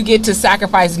 yes, you get to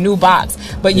sacrifice new box,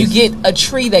 but you get a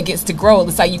tree that gets to grow.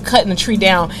 It's like you cutting a tree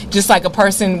down, just like a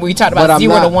person. We talked about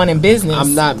 0 to 1 in business.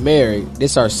 I'm not married.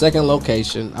 This is our second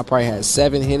location. I probably had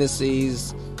 7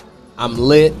 Hennessy's. I'm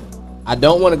lit. I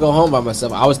don't want to go home by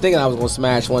myself. I was thinking I was going to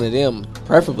smash one of them,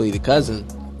 preferably the cousin.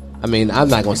 I mean, I'm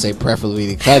not going to say preferably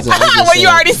the cousin. Well, you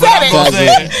already said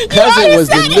it. Cousin was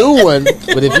the new one,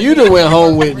 but if you done went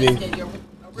home with me,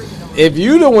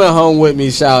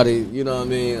 shouty, you know what I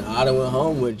mean? I done went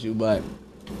home with you, but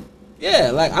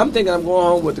yeah, like I'm thinking I'm going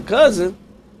home with the cousin,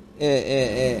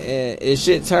 and it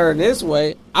shit turned this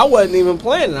way. I wasn't even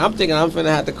planning. I'm thinking I'm finna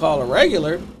have to call a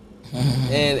regular.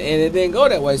 And it didn't go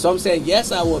that way. So I'm saying,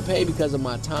 yes, I will pay because of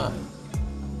my time.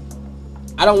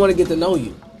 I don't want to get to know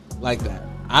you like that.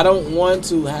 I don't want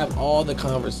to have all the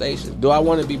conversations. Do I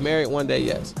want to be married one day?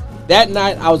 Yes. That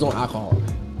night, I was on alcohol.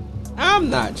 I'm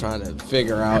not trying to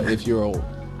figure out if you're an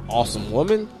awesome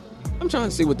woman. I'm trying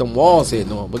to see what them walls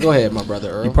hitting on. But go ahead, my brother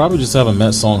Earl. You probably just haven't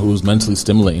met someone who's mentally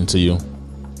stimulating to you.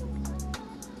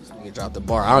 This nigga dropped the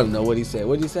bar. I don't know what he said.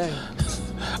 What did he say?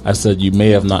 I said you may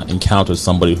have not encountered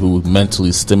somebody who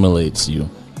mentally stimulates you.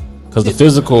 Because the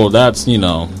physical, that's,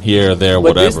 here, there, whatever.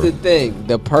 But this the thing.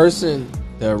 The person,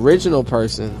 the original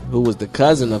person, who was the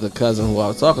cousin of the cousin who I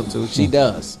was talking to, she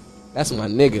does. That's my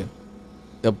nigga.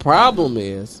 The problem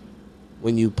is,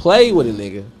 when you play with a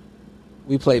nigga,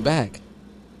 we play back.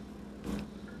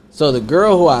 So the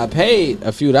girl who I paid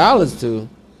a few dollars to,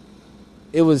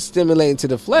 it was stimulating to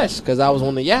the flesh because I was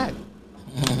on the yacht.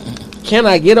 Can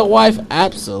I get a wife?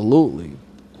 Absolutely.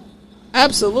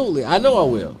 Absolutely. I know I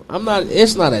will.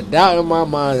 It's not a doubt in my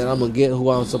mind that I'm going to get who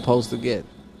I'm supposed to get.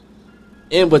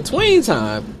 In between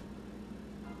time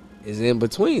is in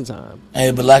between time.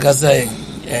 Hey, but like I say,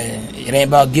 it ain't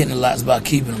about getting a lot, it's about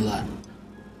keeping a lot.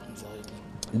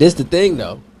 This the thing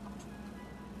though.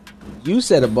 You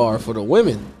set a bar for the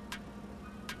women.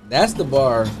 That's the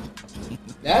bar.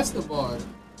 That's the bar.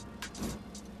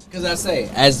 Because I say,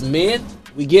 as men,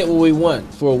 we get what we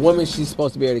want. For a woman, she's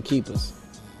supposed to be able to keep us.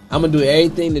 I'm going to do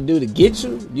everything to do to get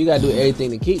you. You got to do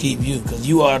everything to keep you. Because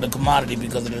you are the commodity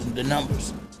because of the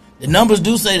numbers. The numbers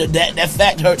do say that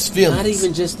fact hurts feelings. Not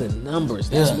even just the numbers.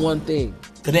 That's one thing.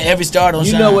 Because then every star don't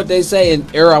shine. You know what they say,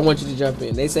 and Era, I want you to jump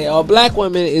in. They say, black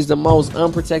women is the most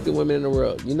unprotected women in the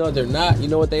world. You know they're not. You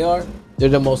know what they are? They're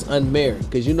the most unmarried.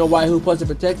 Because you know why? Who's supposed to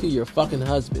protect you? Your fucking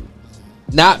husband.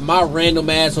 Not my random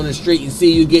ass on the street and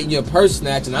see you getting your purse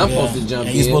snatched and I'm supposed to jump in.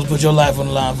 And you're supposed to put your life on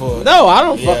the line for it. No, I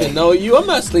don't fucking know you. I'm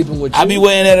not sleeping with you. I be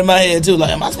weighing that in my head too.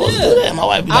 Like, am I supposed to do that? My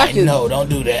wife be like, no, don't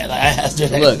do that. Like, I have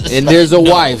to. Look, and there's a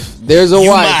wife. There's a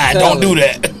wife. Don't do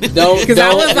that. Don't. Because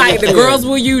I was like, the girls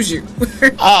will use you.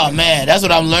 Oh man, that's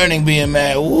what I'm learning being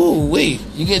married. Woo wee.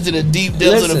 You get to the deep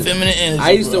depths of the feminine energy.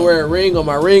 I used to wear a ring on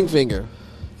my ring finger.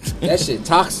 That shit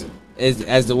toxic,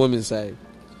 as the women say.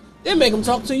 They make them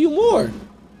talk to you more.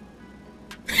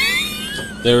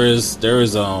 There is you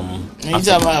talking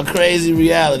about a crazy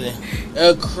reality.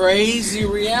 A crazy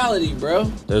reality, bro.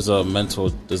 There's a mental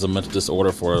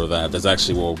disorder for that. There's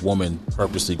actually where a woman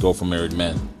purposely go for married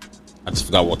men. I just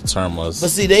forgot what the term was. But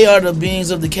see, they are the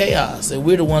beings of the chaos, and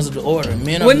we're the ones of the order.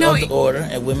 Men are of the order,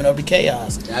 and women of the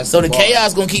chaos. So the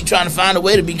chaos gonna keep trying to find a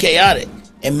way to be chaotic,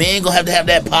 and men gonna have to have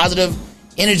that positive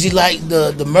energy, like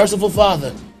the merciful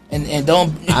Father. And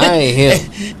don't I ain't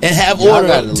him. and have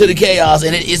order to the chaos,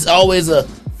 and it's always a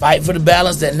fight for the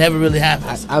balance that never really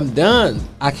happens. I'm done.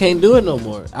 I can't do it no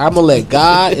more. I'm gonna let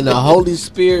God and the Holy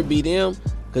Spirit be them.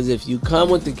 Because if you come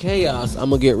with the chaos, I'm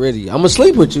gonna get rid of you. I'm gonna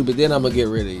sleep with you, but then I'm gonna get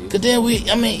rid of you. Because then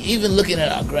even looking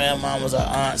at our grandmamas,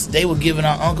 our aunts, they were giving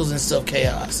our uncles and stuff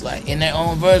chaos, like in their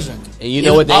own version. And you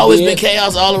know what they always did? Been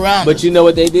chaos all around. But you know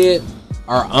what they did?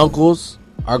 Our uncles.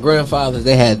 Our grandfathers,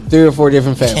 they had 3 or 4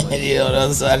 different families. Yeah, on the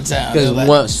other side of town. Because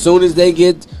as soon as they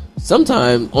get,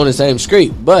 sometime on the same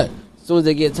street, but as soon as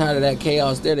they get tired of that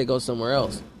chaos there, they go somewhere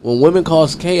else. When women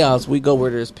cause chaos, we go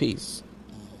where there's peace.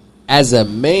 As a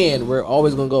man, we're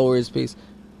always going to go where there's peace.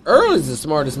 Earl is the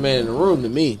smartest man in the room to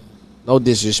me. No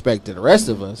disrespect to the rest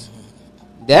of us.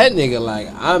 That nigga, like,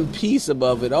 I'm peace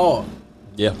above it all.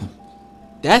 Yeah.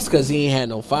 That's because he ain't had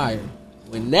no fire.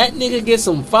 When that nigga gets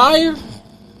some fire...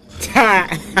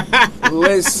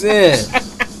 Listen.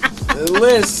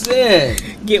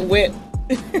 Get whipped.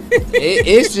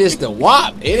 It's just a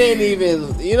whop. It ain't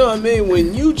even, you know what I mean?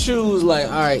 When you choose, like,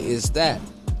 all right, it's that.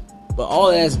 But all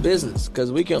that's business.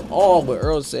 Because we can all, what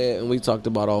Earl said and we talked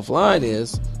about offline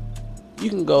is,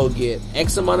 you can go get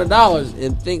X amount of dollars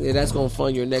and think that that's going to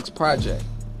fund your next project.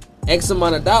 X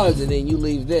amount of dollars and then you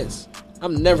leave this.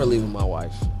 I'm never leaving my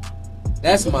wife.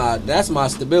 That's my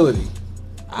stability.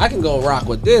 I can go rock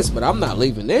with this, but I'm not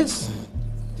leaving this.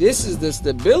 This is the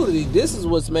stability. This is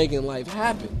what's making life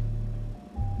happen.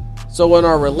 So in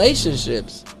our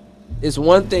relationships, it's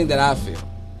one thing that I feel.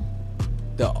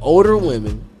 The older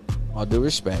women, all due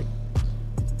respect,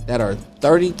 that are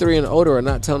 33 and older are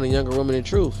not telling the younger women the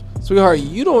truth. Sweetheart,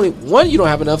 you don't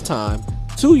have enough time.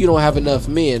 2, you don't have enough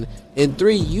men. And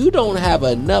 3, you don't have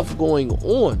enough going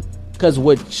on. Because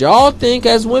what y'all think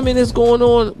as women is going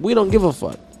on, we don't give a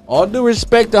fuck. All due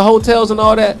respect to hotels and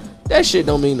all that, that shit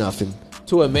don't mean nothing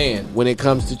to a man when it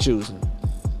comes to choosing.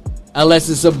 Unless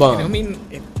it's a bum. I mean,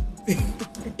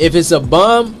 if it's a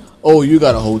bum, oh, you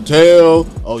got a hotel,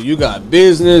 oh, you got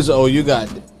business, oh, you got...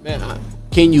 Man,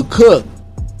 can you cook?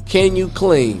 Can you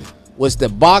clean? What's the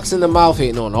box in the mouth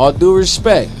hitting on? All due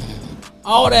respect.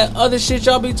 All that other shit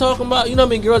y'all be talking about, you know how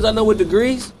many girls I know with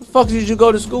degrees? What the fuck did you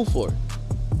go to school for?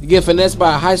 You get finessed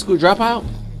by a high school dropout?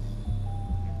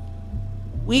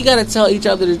 We gotta tell each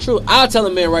other the truth. I'll tell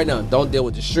a man right now, don't deal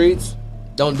with the streets.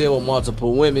 Don't deal with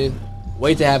multiple women.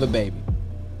 Wait to have a baby.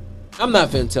 I'm not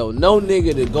finna tell no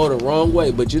nigga to go the wrong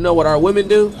way. But you know what our women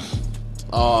do?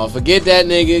 Oh, forget that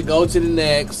nigga. Go to the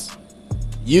next.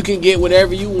 You can get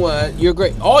whatever you want. You're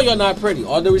great. All y'all not pretty.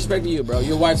 All due respect to you, bro.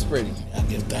 Your wife's pretty. I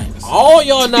give thanks. All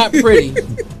y'all not pretty.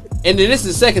 And then this is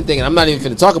the second thing, and I'm not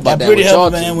even finna talk about that pretty with y'all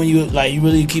help, man, when you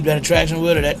really keep that attraction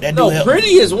with her. That no, do help. pretty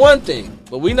is one thing,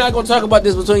 but we're not gonna talk about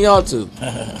this between y'all two.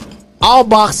 all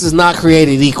boxes not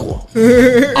created equal.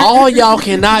 All y'all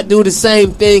cannot do the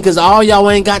same thing because all y'all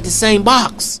ain't got the same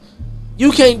box.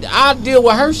 You can't. I deal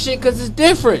with her shit because it's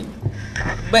different.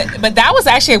 But that was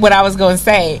actually what I was going to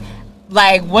say.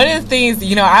 Like, one of the things,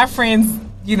 you know, our friends,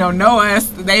 you know us.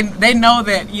 They know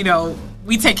that, you know,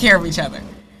 we take care of each other.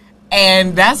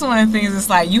 And that's one of the things. It's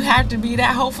like, you have to be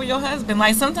that hoe for your husband.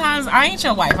 Like, sometimes I ain't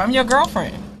your wife. I'm your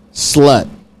girlfriend. Slut.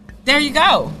 There you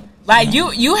go. Like,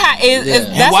 you have.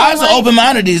 And wives are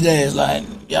open-minded these days. Like,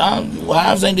 y'all,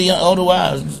 wives ain't the young, older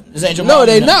wives. This ain't your No, mom,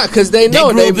 they you know? not, because they know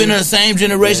they grew up in the same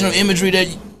generation of imagery that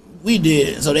we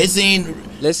did. So they seen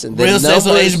real sex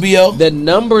on HBO. The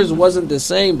numbers wasn't the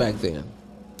same back then.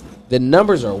 The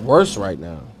numbers are worse right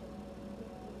now.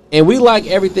 And we like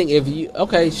everything. If you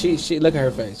she look at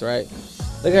her face, right?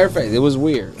 Look at her face. It was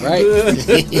weird, right?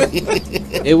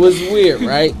 It was weird,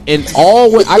 right? And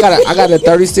I got a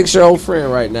 36-year-old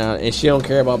friend right now, and she don't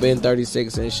care about being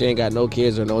 36, and she ain't got no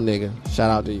kids or no nigga. Shout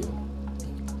out to you.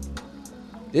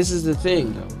 This is the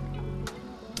thing, though.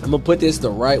 I'm gonna put this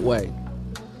the right way.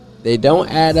 They don't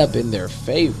add up in their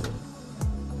favor.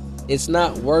 It's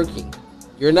not working.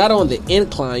 You're not on the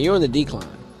incline. You're on the decline.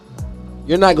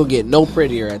 You're not gonna get no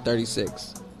prettier at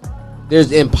 36.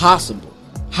 There's impossible.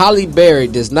 Halle Berry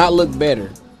does not look better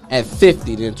at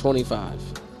 50 than 25.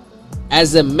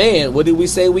 As a man, what do we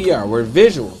say we are? We're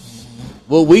visual.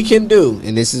 What we can do,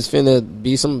 and this is finna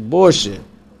be some bullshit.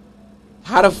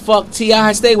 How the fuck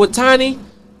T.I. stayed with Tiny?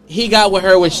 He got with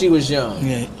her when she was young.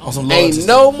 Yeah, on some Ain't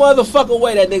no motherfucking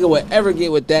way that nigga would ever get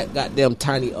with that goddamn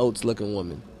Tiny Oates looking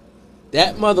woman.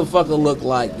 That motherfucker looked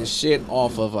like the shit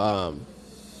off of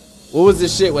what was the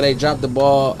shit where they dropped the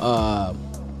ball?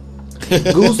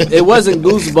 It wasn't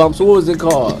Goosebumps. What was it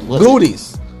called?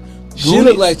 Goonies. She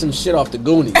looked like some shit off the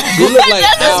Goonies. She looked like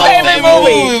That's his favorite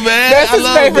movie, man. That's his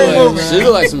favorite movie. She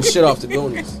looked like some shit off the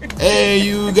Goonies. Hey,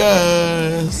 you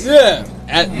guys. Yeah,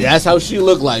 that's how she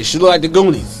looked like. She looked like the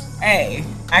Goonies. Hey,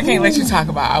 I can't let you talk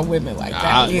about our women like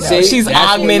that. You know, see, she's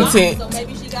augmented. So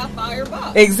maybe she got fired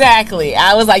up. Exactly.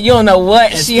 I was like, you don't know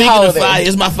what And she speaking holding. of fire,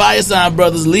 it's my fire sign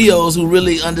brothers, Leos, who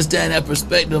really understand that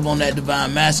perspective on that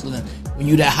divine masculine. When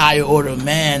you that higher order of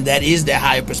man, that is that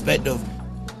higher perspective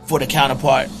for the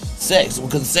counterpart sex,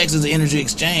 because sex is an energy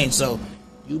exchange. So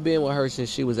You've been with her since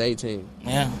she was 18.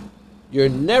 yeah, You're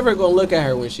never gonna look at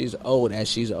her when she's old as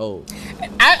she's old.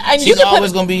 she's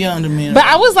always gonna be young to me. But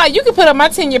I was like, you can put up my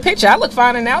 10-year picture. I look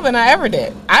finer now than I ever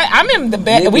did. I'm in the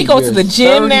best. Nigga, We go to the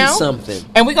gym now. Something.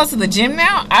 And we go to the gym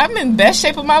now. I'm in best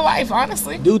shape of my life,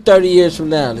 honestly. Do 30 years from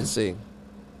now, let's see.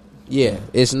 Yeah,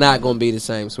 it's not gonna be the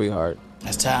same, sweetheart.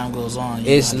 As time goes on,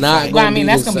 It's not gonna Well, I mean, be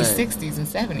that's the gonna same. be 60s and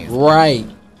 70s. Right.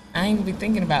 I ain't gonna be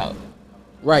thinking about.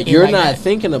 Right, Be you're like not that.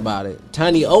 thinking about it.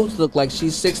 Tiny Oates look like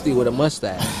she's 60 with a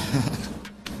mustache.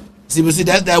 See,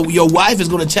 that your wife is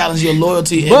gonna challenge your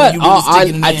loyalty. But and you really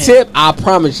sticking it in. tip, I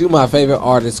promise you, my favorite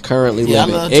artist currently Yeah, I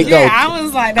living. love It Tip. go. Yeah, I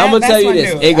was like, that, I'm gonna that's tell you my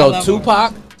this. dude. It I go love him.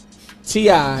 Tupac,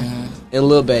 T.I., and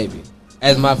Lil Baby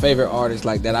as my favorite artists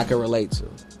like that I can relate to.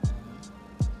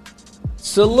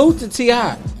 Salute to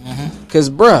T.I. Cause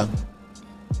bruh,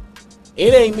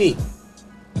 it ain't me.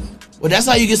 Well, that's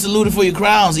how you get saluted for your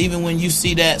crowns, even when you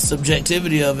see that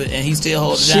subjectivity of it, and he still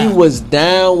holds it She down. was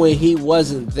down when he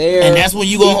wasn't there, And that's when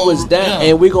you He gonna- was down, yeah.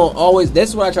 and we gonna always.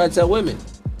 That's what I try to tell women.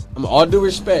 I'm all due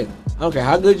respect. I don't care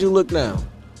how good you look now.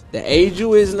 The age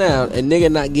you is now, a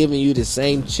nigga not giving you the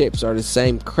same chips or the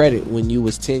same credit when you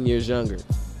was 10 years younger.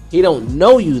 He don't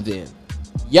know you then.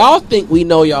 Y'all think we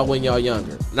know y'all when y'all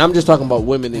younger. And I'm just talking about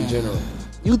women in general.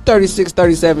 You 36,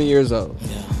 37 years old.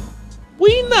 Yeah.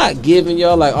 We not giving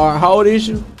y'all like, all right, how old is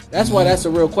you? That's why that's a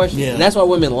real question. Yeah. And that's why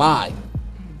women lie.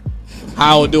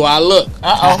 How old do I look?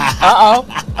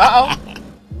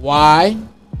 Why?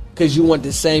 Because you want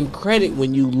the same credit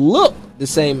when you look the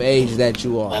same age that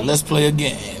you are. Like, let's play a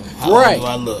game. How Right. old do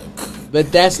I look?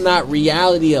 But that's not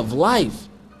reality of life.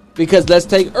 Because let's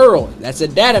take Earl. That's a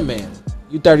data man.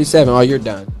 You 37. Oh, you're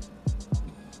done.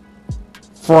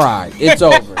 Fried. It's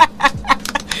over.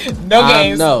 No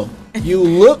games. No. You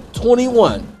look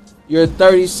 21. You're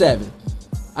 37.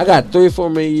 I got 3 or 4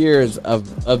 more years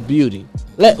of beauty.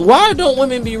 Why don't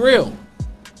women be real?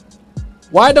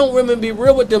 Why don't women be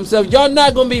real with themselves? Y'all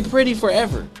not going to be pretty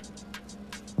forever.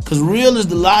 Because real is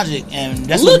the logic, and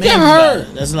that's Look what men at her.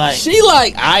 got. That's like, She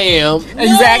like, I am.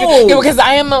 Exactly. No. Yeah, because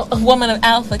I am a woman of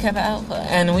alpha, Kappa Alpha,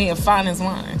 and we are fine as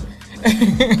wine.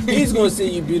 He's going to see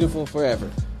you beautiful forever.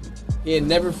 He'll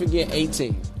never forget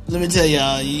 18. let me tell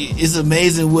y'all, it's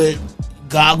amazing what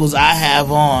goggles I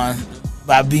have on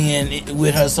by being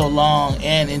with her so long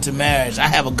and into marriage. I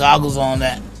have a goggles on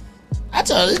that I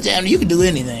told her, damn, you can do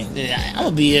anything. I'm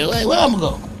gonna be here. Where I'm gonna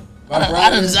go?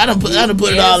 I done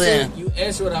put it all in. You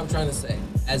answer what I'm trying to say.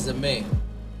 As a man,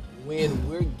 when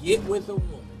we get with a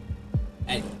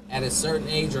woman at a certain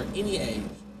age or any age,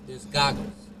 there's goggles.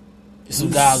 It's some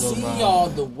goggles, see bro. y'all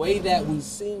the way that we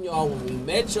seen y'all when we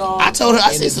met y'all. I told her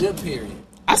I in a seen good period.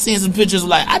 I seen some pictures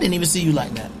like I didn't even see you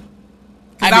like that.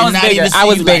 I was bigger. I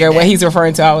was bigger. What he's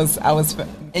referring to, I was.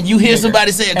 And you hear bigger.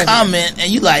 somebody say a comment,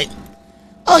 and you like,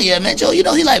 oh yeah, man, Joe, you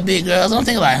know he like big girls. I'm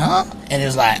thinking like, huh? And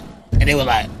it's like, and they were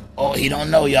like, oh, he don't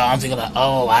know y'all. I'm thinking like,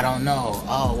 oh, I don't know.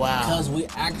 Oh wow. Because we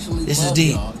actually This love is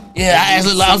deep. y'all. Yeah,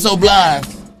 I'm so blind.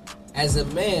 As a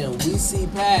man, we see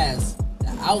past the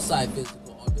outside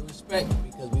physical, all due respect,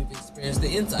 because we've experienced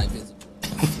the inside physical.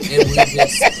 And we've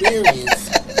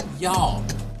experienced y'all.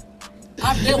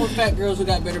 I've dealt with fat girls who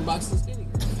got better boxes than skinny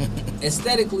girls.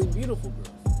 Aesthetically beautiful girls.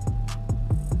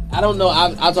 I don't know,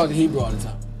 I talk to Hebrew all the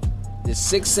time. The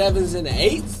 6, 7s, and the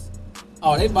 8s,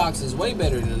 oh, they boxes way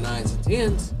better than the 9s and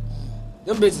 10s.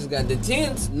 Them bitches got the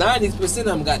 10s, 90% of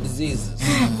them got diseases.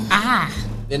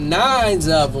 The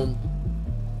 9s of them,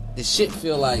 the shit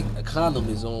feel like a condom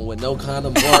is on with no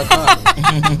condom or a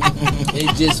condom.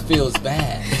 It just feels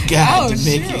bad. God,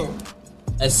 shoot.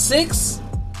 A 6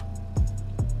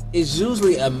 is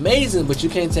usually amazing, but you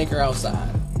can't take her outside.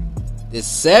 The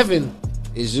 7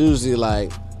 is usually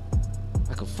like,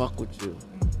 I can fuck with you,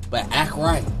 but act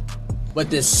right. But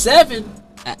the 7,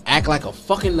 I act like a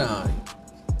fucking 9.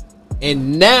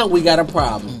 And now we got a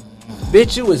problem.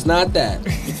 Bitch, you is not that.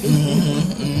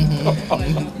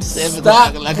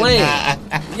 Stop playing.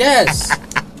 Yes.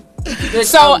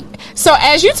 So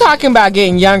as you're talking about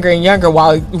getting younger and younger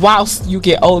whilst you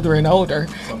get older and older,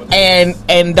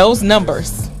 and those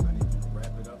numbers.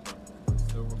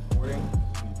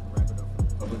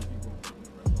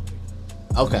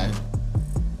 Okay.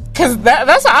 Because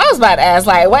that's what I was about to ask.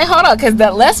 Like, wait, hold on. Because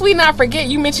lest we not forget,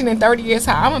 you mentioned in 30 years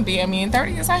how I'm going to be. I mean, in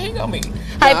 30 years, how he going to be?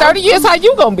 Hey, 30 years, how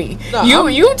you going to be?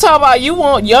 You talk about you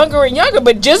want younger and younger,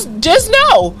 but just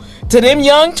know, to them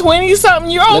young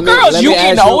 20-something-year-old girls, you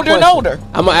getting older and older.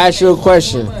 I'm going to ask you a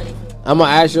question.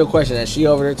 As she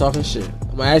over there talking shit.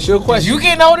 I'm going to ask you a question. You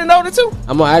getting older and older, too?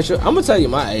 I'm going to tell you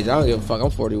my age. I don't give a fuck.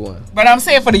 I'm 41. But I'm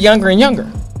saying for the younger and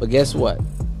younger. But guess what?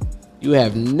 You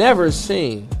have never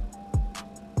seen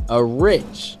a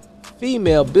rich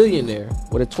female billionaire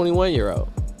with a 21-year-old.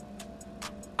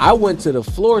 I went to the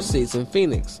floor seats in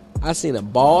Phoenix. I seen a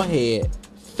bald head,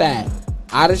 fat,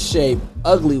 out of shape,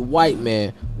 ugly white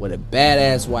man with a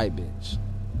badass white bitch.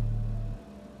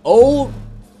 Old,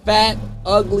 fat,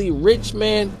 ugly, rich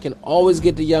man can always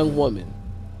get the young woman.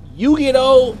 You get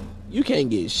old, you can't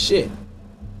get shit.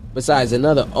 Besides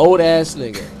another old ass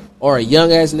nigga or a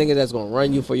young ass nigga that's gonna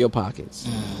run you for your pockets.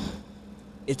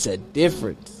 It's a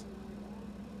difference.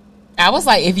 I was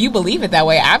like, if you believe it that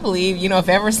way, I believe, if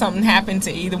ever something happened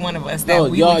to either one of us, that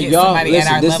we would get somebody listen,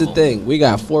 at our this level. This the thing. We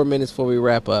got 4 minutes before we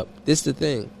wrap up. This the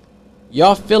thing.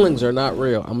 Y'all feelings are not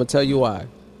real. I'm going to tell you why.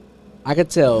 I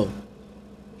could tell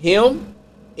him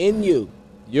and you.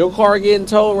 Your car getting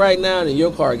towed right now and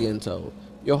your car getting towed.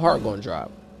 Your heart going to drop.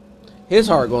 His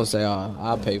heart going to say, oh,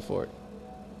 I'll pay for it.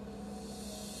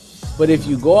 But if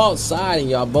you go outside and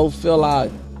y'all both feel out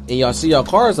and y'all see your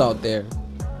cars out there,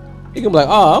 you can be like,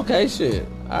 oh, okay, shit.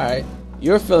 All right.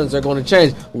 Your feelings are going to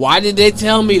change. Why did they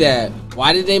tell me that?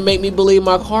 Why did they make me believe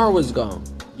my car was gone?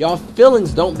 Y'all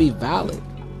feelings don't be valid.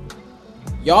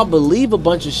 Y'all believe a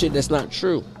bunch of shit that's not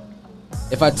true.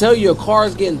 If I tell you your car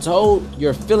is getting towed,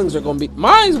 your feelings are going to be...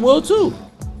 Mine will too.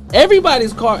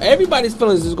 Everybody's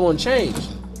feelings is going to change.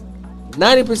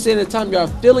 90% of the time, your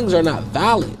feelings are not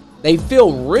valid. They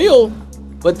feel real,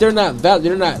 but they're not valid.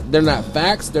 They're not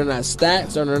facts. They're not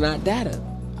stats. Or they're not data.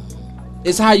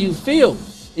 It's how you feel.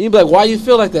 And you be like, why you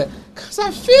feel like that? Because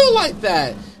I feel like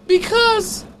that.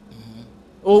 Because...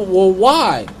 Well,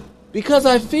 why? Because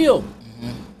I feel.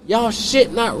 Y'all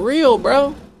shit not real,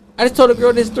 bro. I just told a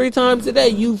girl this 3 times today.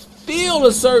 You feel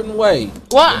a certain way.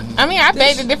 Well, I mean, I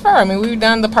beg to differ. I mean, we've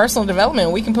done the personal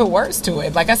development. We can put words to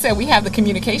it. Like I said, we have the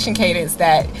communication cadence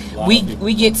that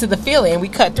we get to the feeling and we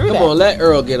cut through that. Come on, let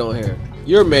Earl get on here.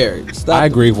 You're married. Stop. I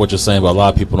agree with what you're saying, but a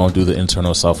lot of people don't do the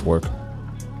internal self-work.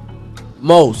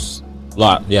 Most.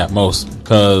 Most.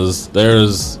 Because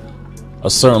there's a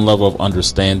certain level of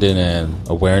understanding and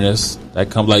awareness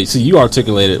that comes. Like, see, you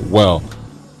articulate it well.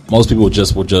 Most people will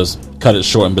just cut it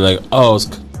short and be like, oh, it's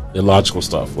illogical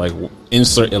stuff. Like,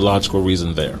 insert illogical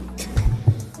reason there.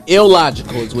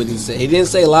 Illogical is what he said. He didn't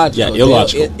say logical. Yeah,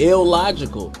 illogical.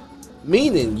 Illogical.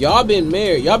 Meaning, y'all been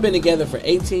married. Y'all been together for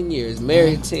 18 years.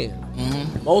 Married 10.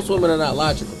 Mm-hmm. Most women are not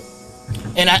logical.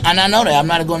 And I know that. I'm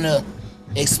not going to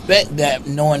expect that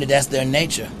knowing that that's their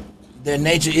nature. Their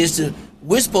nature is to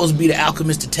We're supposed to be the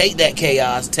alchemists to take that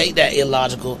chaos, take that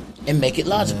illogical, and make it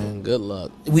logical. Man, good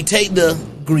luck. We take the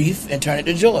grief and turn it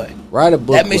to joy. Write a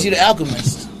book. That makes with you the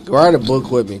alchemist. Write a book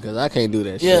with me because I can't do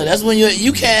that shit. Yeah, that's when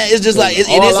you can't. It's just like it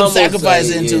All is some I'm gonna sacrifice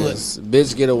say into is,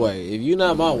 bitch, get away. If you're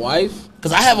not my wife,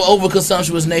 because I have an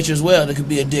overconsumptuous nature as well that could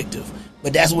be addictive.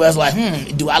 But that's where it's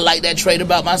like, do I like that trait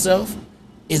about myself?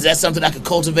 Is that something I could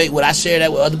cultivate? Would I share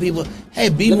that with other people? Hey,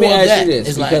 be let more me of ask that. you this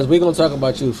It's because like, we're gonna talk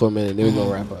about you for a minute, then we're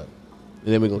gonna wrap up,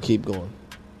 and then we're gonna keep going.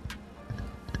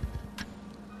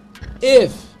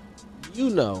 If you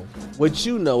know what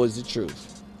you know is the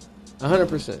truth,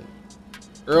 100%.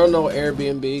 Earl know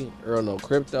Airbnb, Earl know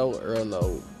crypto, Earl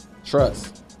know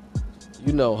trust.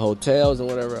 You know hotels and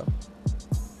whatever else.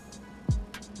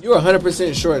 You're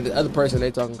 100% sure that the other person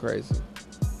they talking crazy.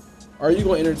 Are you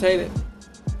gonna entertain it?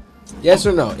 Yes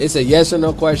or no? It's a yes or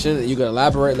no question. You can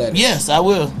elaborate later. yes, I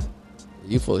will.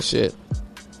 You full of shit.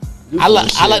 I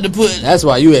like to put. That's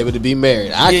why you able to be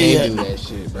married. I Yeah, can't yeah. do that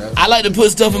shit, bro. I like to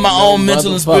put stuff in my own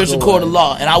mental and motherfucker spiritual court of way.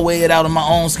 law, and I weigh it out on my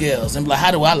own scales and be like,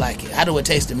 how do I like it? How do it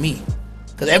taste to me?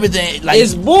 Because everything like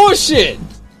It's bullshit.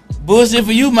 bullshit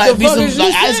for you might The be fuck some is you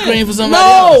like ice saying? cream for somebody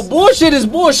No, else. bullshit is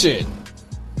bullshit.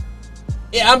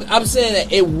 Yeah, I'm saying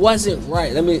that it wasn't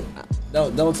right. Let me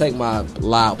don't take my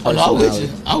loud Oh, no, I'm personality.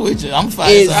 with you. I'm with you. I'm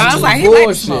fine. It's I was like, he likes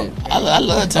bullshit. smoke. I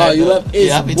love Oh, turn you up. love it's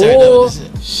Yeah, I be turned up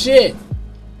with this shit. bullshit.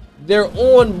 They're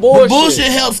on But bullshit. bullshit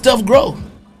helps stuff grow,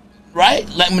 right?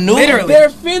 Like manure. Literally. They're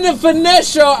finna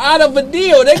finesse y'all out of a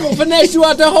deal. They gonna finesse you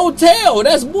out the hotel.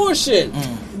 That's bullshit.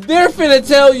 They're finna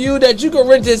tell you that you can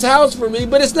rent this house for me,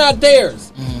 but it's not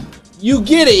theirs. You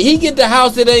get it. He get the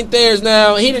house that ain't theirs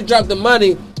now. He done dropped the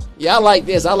money. Yeah, I like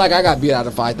this. I got beat out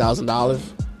of $5,000.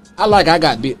 I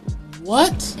got beat.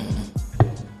 What?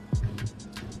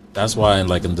 That's why,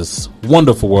 like, in this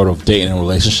wonderful world of dating and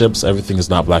relationships, everything is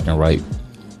not black and white.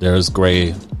 There's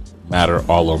gray matter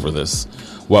all over this.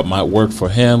 What might work for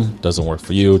him doesn't work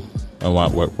for you, and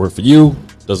what work for you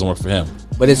doesn't work for him.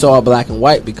 But it's all black and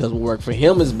white because what work for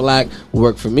him is black, what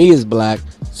work for me is black.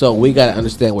 So we got to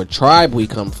understand what tribe we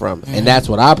come from. And that's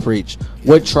what I preach.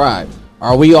 What tribe?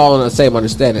 Are we all on the same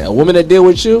understanding? A woman that deal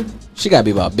with you, she got to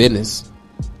be about business.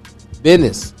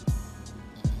 Business.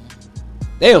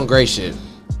 They on great shit.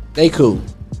 They cool.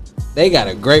 They got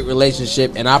a great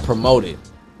relationship and I promote it.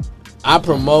 I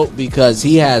promote because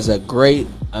he has a great,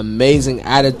 amazing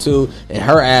attitude and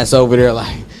her ass over there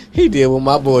like, he deal with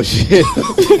my bullshit.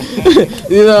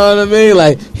 You know what I mean?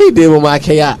 Like, he deal with my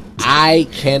chaos. I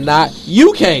cannot.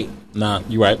 You can't. Nah,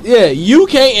 you right. Yeah, you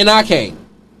can't and I can't.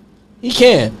 He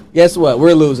can. Guess what?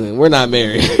 We're losing. We're not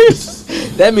married.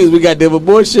 That means we got to deal with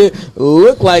bullshit.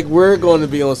 Look like we're going to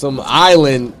be on some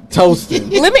island toasting.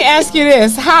 Let me ask you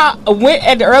this: at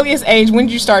the earliest age, when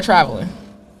did you start traveling?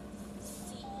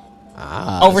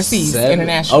 Overseas,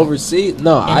 international. Overseas?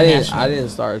 No, I International. didn't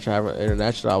start traveling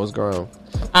international. I was grown.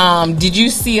 Did you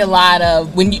see a lot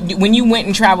of when you went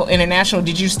and traveled international?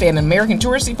 Did you stay in American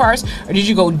touristy parts, or did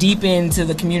you go deep into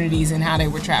the communities and how they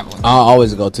were traveling? I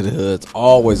always go to the hoods.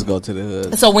 Always go to the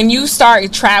hoods. So when you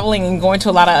start traveling and going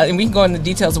to a lot of, and we can go into the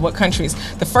details of what countries,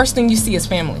 the first thing you see is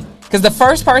family. Because the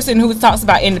first person who talks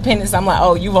about independence, I'm like,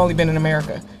 oh, you've only been in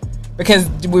America. Because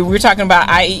we were talking about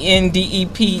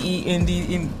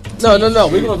IENDEPEND. No.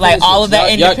 We're gonna like finish all this. of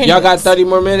that independence. Y'all got 30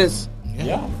 more minutes?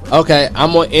 Yeah. Okay,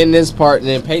 I'm gonna end this part, and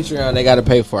then Patreon they gotta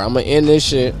pay for it. I'm gonna end this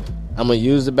shit. I'm gonna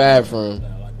use the bathroom,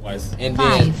 and then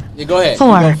 5, you go ahead.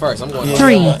 4, you go first. I'm going.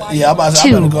 3, Yeah, I'm about to, I'm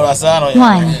 2, gonna go outside on you.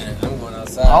 1. I'm going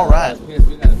outside. All right. We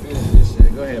gotta finish this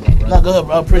shit. Go ahead, my brother. No, go ahead,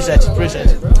 bro. Appreciate you.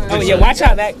 Oh yeah, watch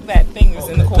out that thing was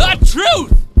in the corner. The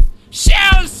truth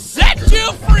shall set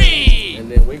you free.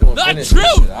 And then we gonna The finish truth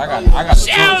this shit. I got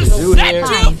shall to do set here.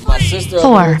 you My free. sister 4,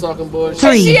 over here talking bullshit.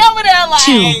 3, She over there like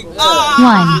 2,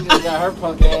 1. She got her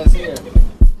punk ass here.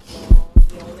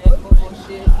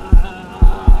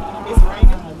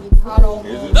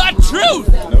 The truth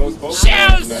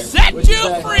shall set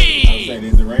you free.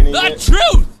 The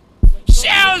truth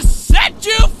shall set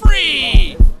you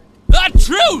free. The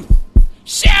truth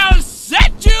shall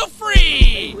set you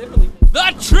free.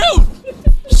 The truth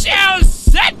shall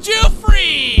set you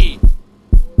free.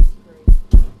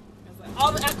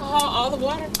 all the alcohol, all the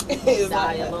water.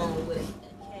 Die alone.